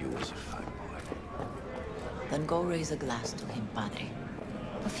 You was a fine boy. Then go raise a glass to him, Padre.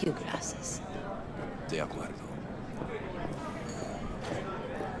 A few glasses. De acuerdo.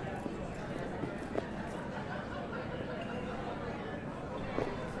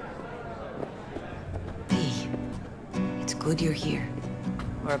 Hey, it's good you're here.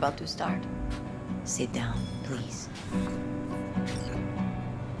 We're about to start. Sit down, please.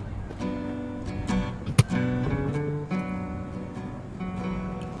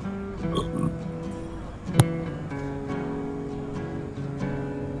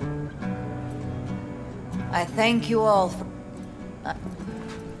 I thank you all for...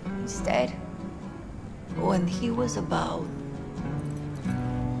 Instead, when he was about...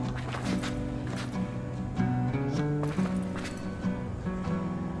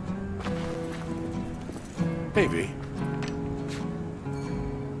 Hey, V.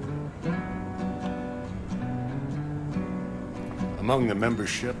 Among the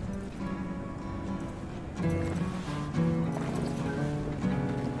membership,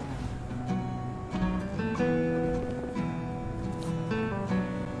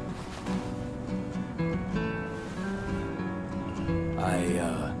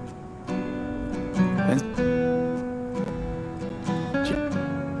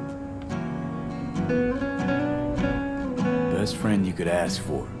 Best friend you could ask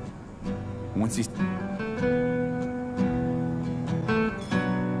for. Once he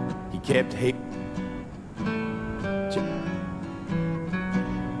kept hating.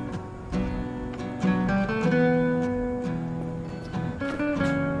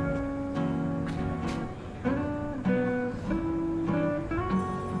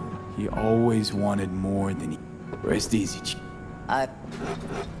 He always wanted more than he... Rest easy.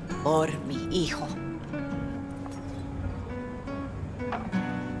 Por mi hijo.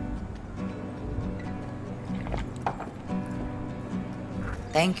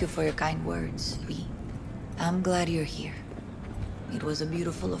 Thank you for your kind words, V. I'm glad you're here. It was a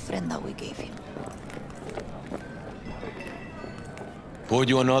beautiful ofrenda we gave him. Pour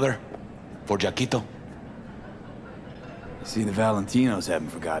you another? For Jaquito? See, the Valentinos haven't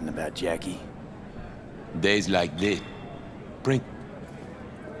forgotten about Jackie. Days like this. Bring.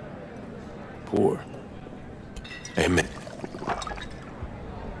 Poor. Amen.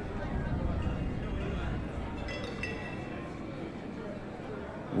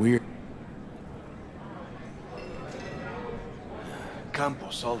 Weird.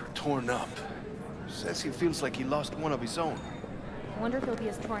 Campos all torn up. Says he feels like he lost one of his own. I wonder if he'll be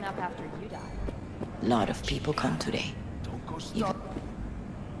as torn up after you die. A lot of people come today. Don't go stop.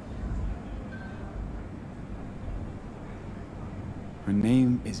 Her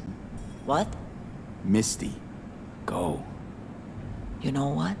name is... What? Misty. Go. You know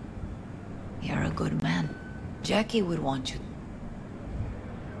what? You're a good man. Jackie would want you.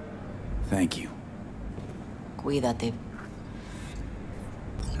 Thank you. Cuídate.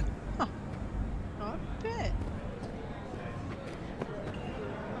 Not a bit.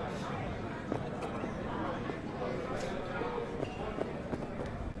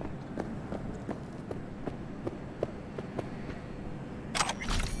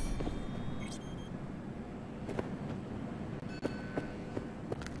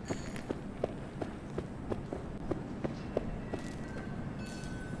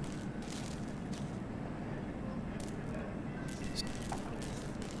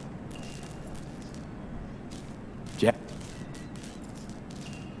 Jack.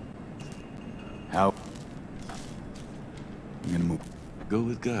 How? I'm gonna move. Go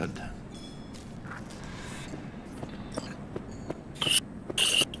with God.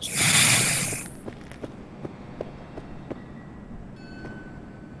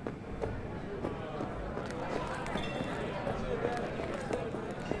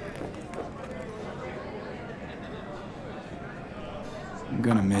 I'm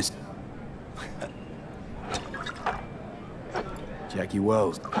gonna miss Jackie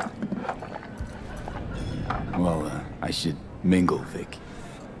Wells. Well, I should mingle, Vic.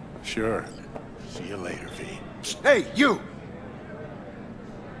 Sure. See you later, V. Hey, you!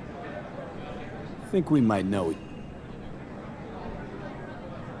 Think we might know it.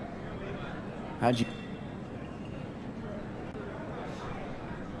 How'd you...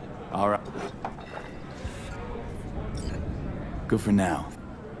 All right. Good for now.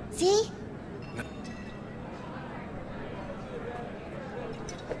 See?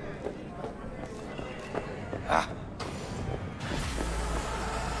 Ah.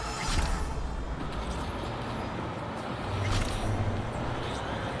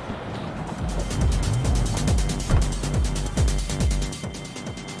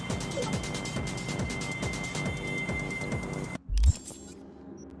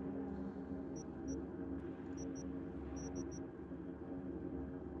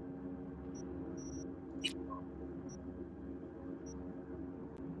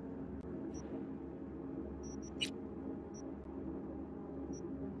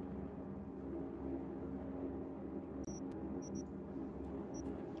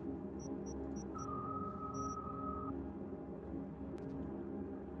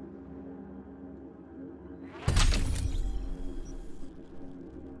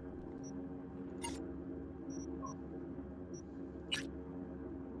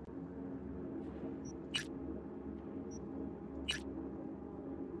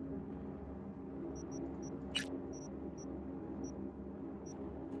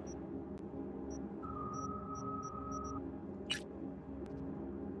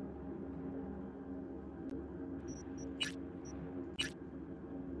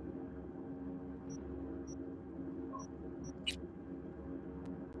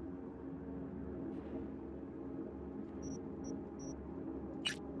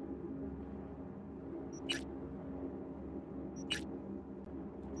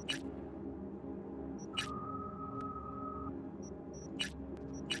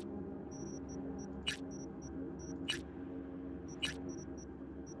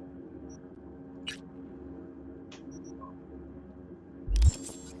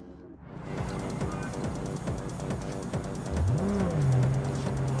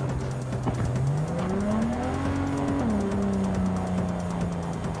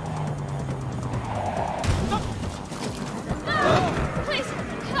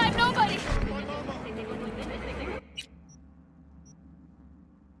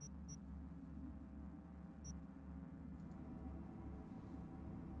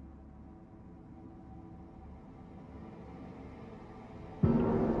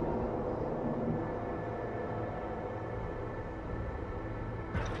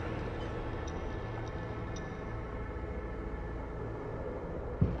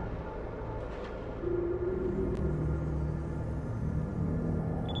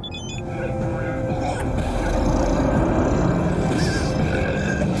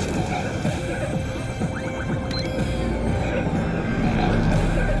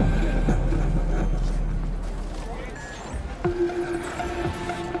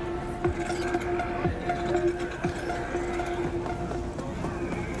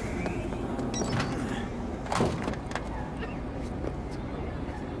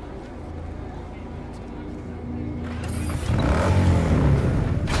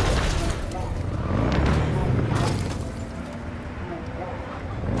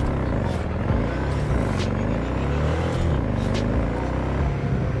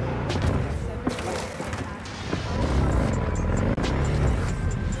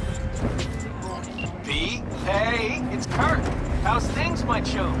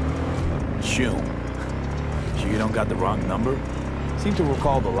 Got the wrong number? Seem to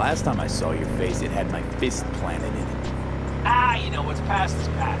recall the last time I saw your face, it had my fist planted in it. Ah, you know, what's past is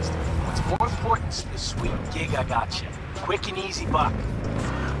past. What's more important is the sweet gig I got you. Quick and easy buck.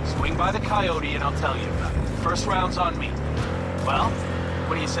 Swing by the Coyote and I'll tell you about it. First round's on me. Well,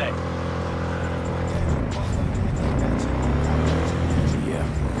 what do you say? Yeah,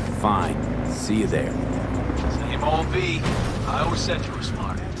 fine. See you there. Same old V. I always said you were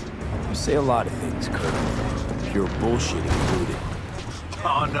smart. You say a lot of things, Kurt. Pure bullshit included.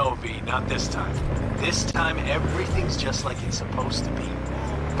 Oh no, V, not this time. This time everything's just like it's supposed to be.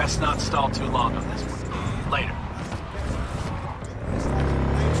 Best not stall too long on this one. Later.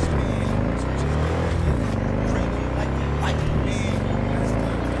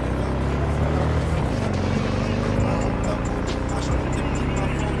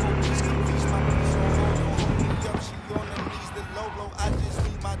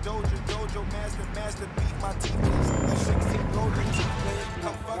 Dojo master beat my teeth. 16 golden to play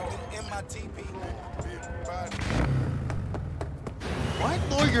My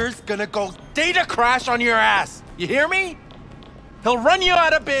lawyer's gonna go data crash on your ass. You hear me? He'll run you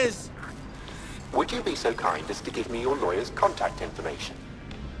out of biz. Would you be so kind as to give me your lawyer's contact information?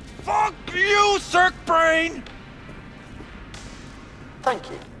 Fuck you, Cirque Brain! Thank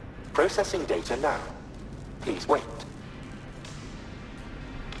you. Processing data now. Please wait.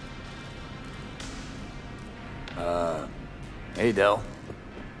 Hey, Del.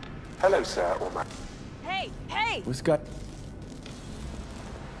 Hello, sir, or ma'am. Hey, hey! What's got...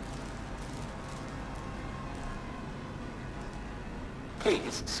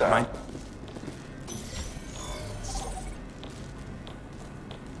 Please, sir.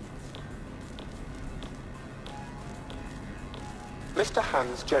 Mr.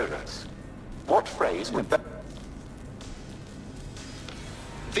 Hans Jonas, what phrase would that...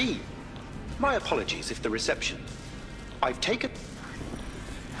 V. My apologies if the reception... I've taken...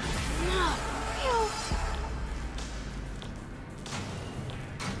 No, Will.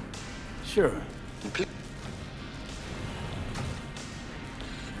 Sure.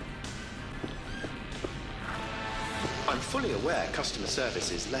 I'm fully aware customer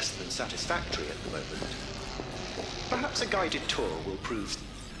service is less than satisfactory at the moment. Perhaps a guided tour will prove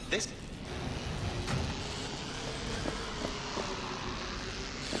this.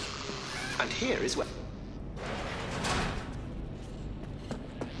 And here is where...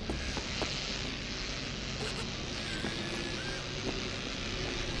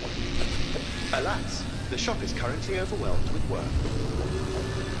 Alas, the shop is currently overwhelmed with work.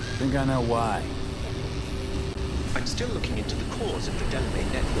 Think I know why. I'm still looking into the cause of the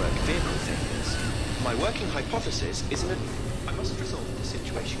Delamay network vehicle failures. My working hypothesis is I must resolve the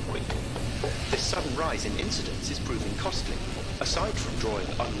situation quickly. This sudden rise in incidents is proving costly, aside from drawing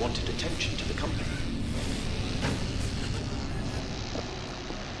unwanted attention to the company.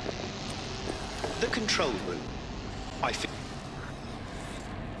 The control room. I feel...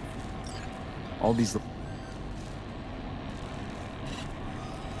 All these...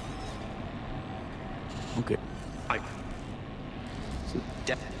 Okay.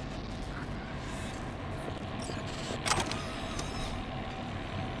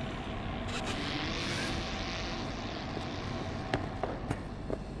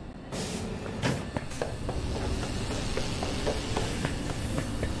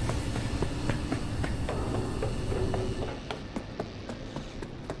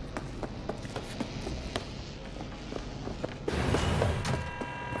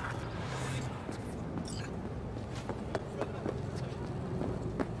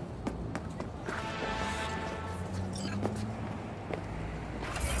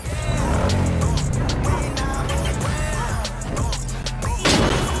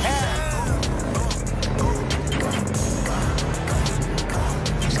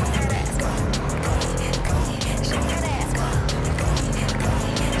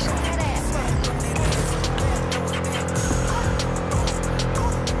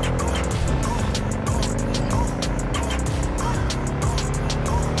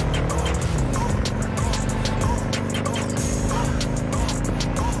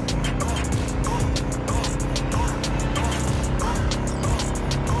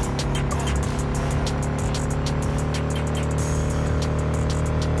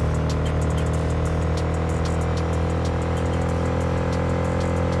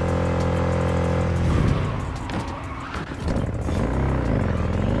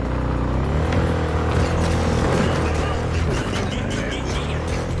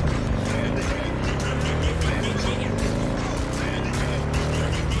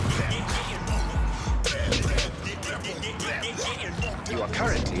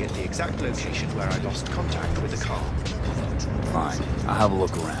 Exact location where I lost contact with the car. Fine. I'll have a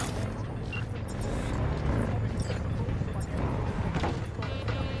look around.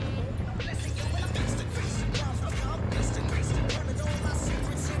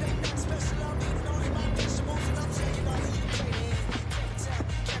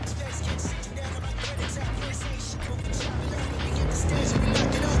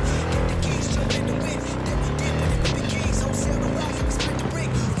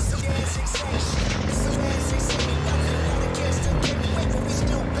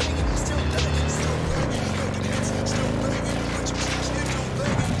 Still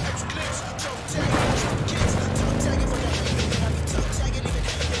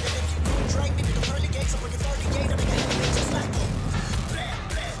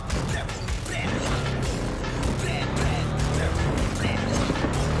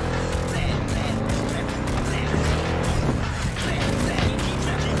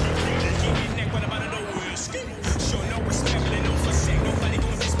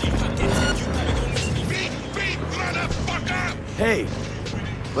Hey,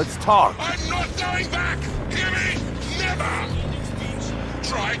 let's talk. I'm not going back! Hear me? Never!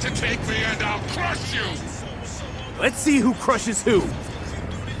 Try to take me and I'll crush you! Let's see who crushes who.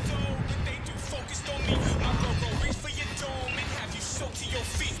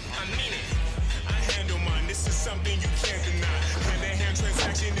 Something you can't deny. Hand-to-hand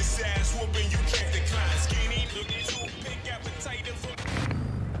transaction is ass whooping you can't decline. Skinny, look at you, big appetite for.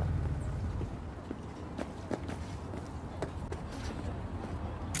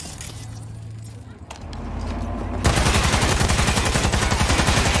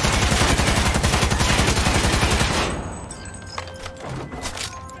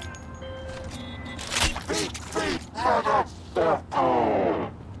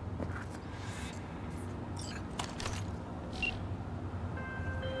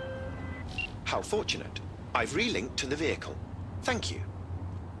 How fortunate. I've relinked to the vehicle. Thank you.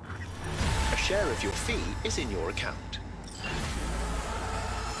 A share of your fee is in your account.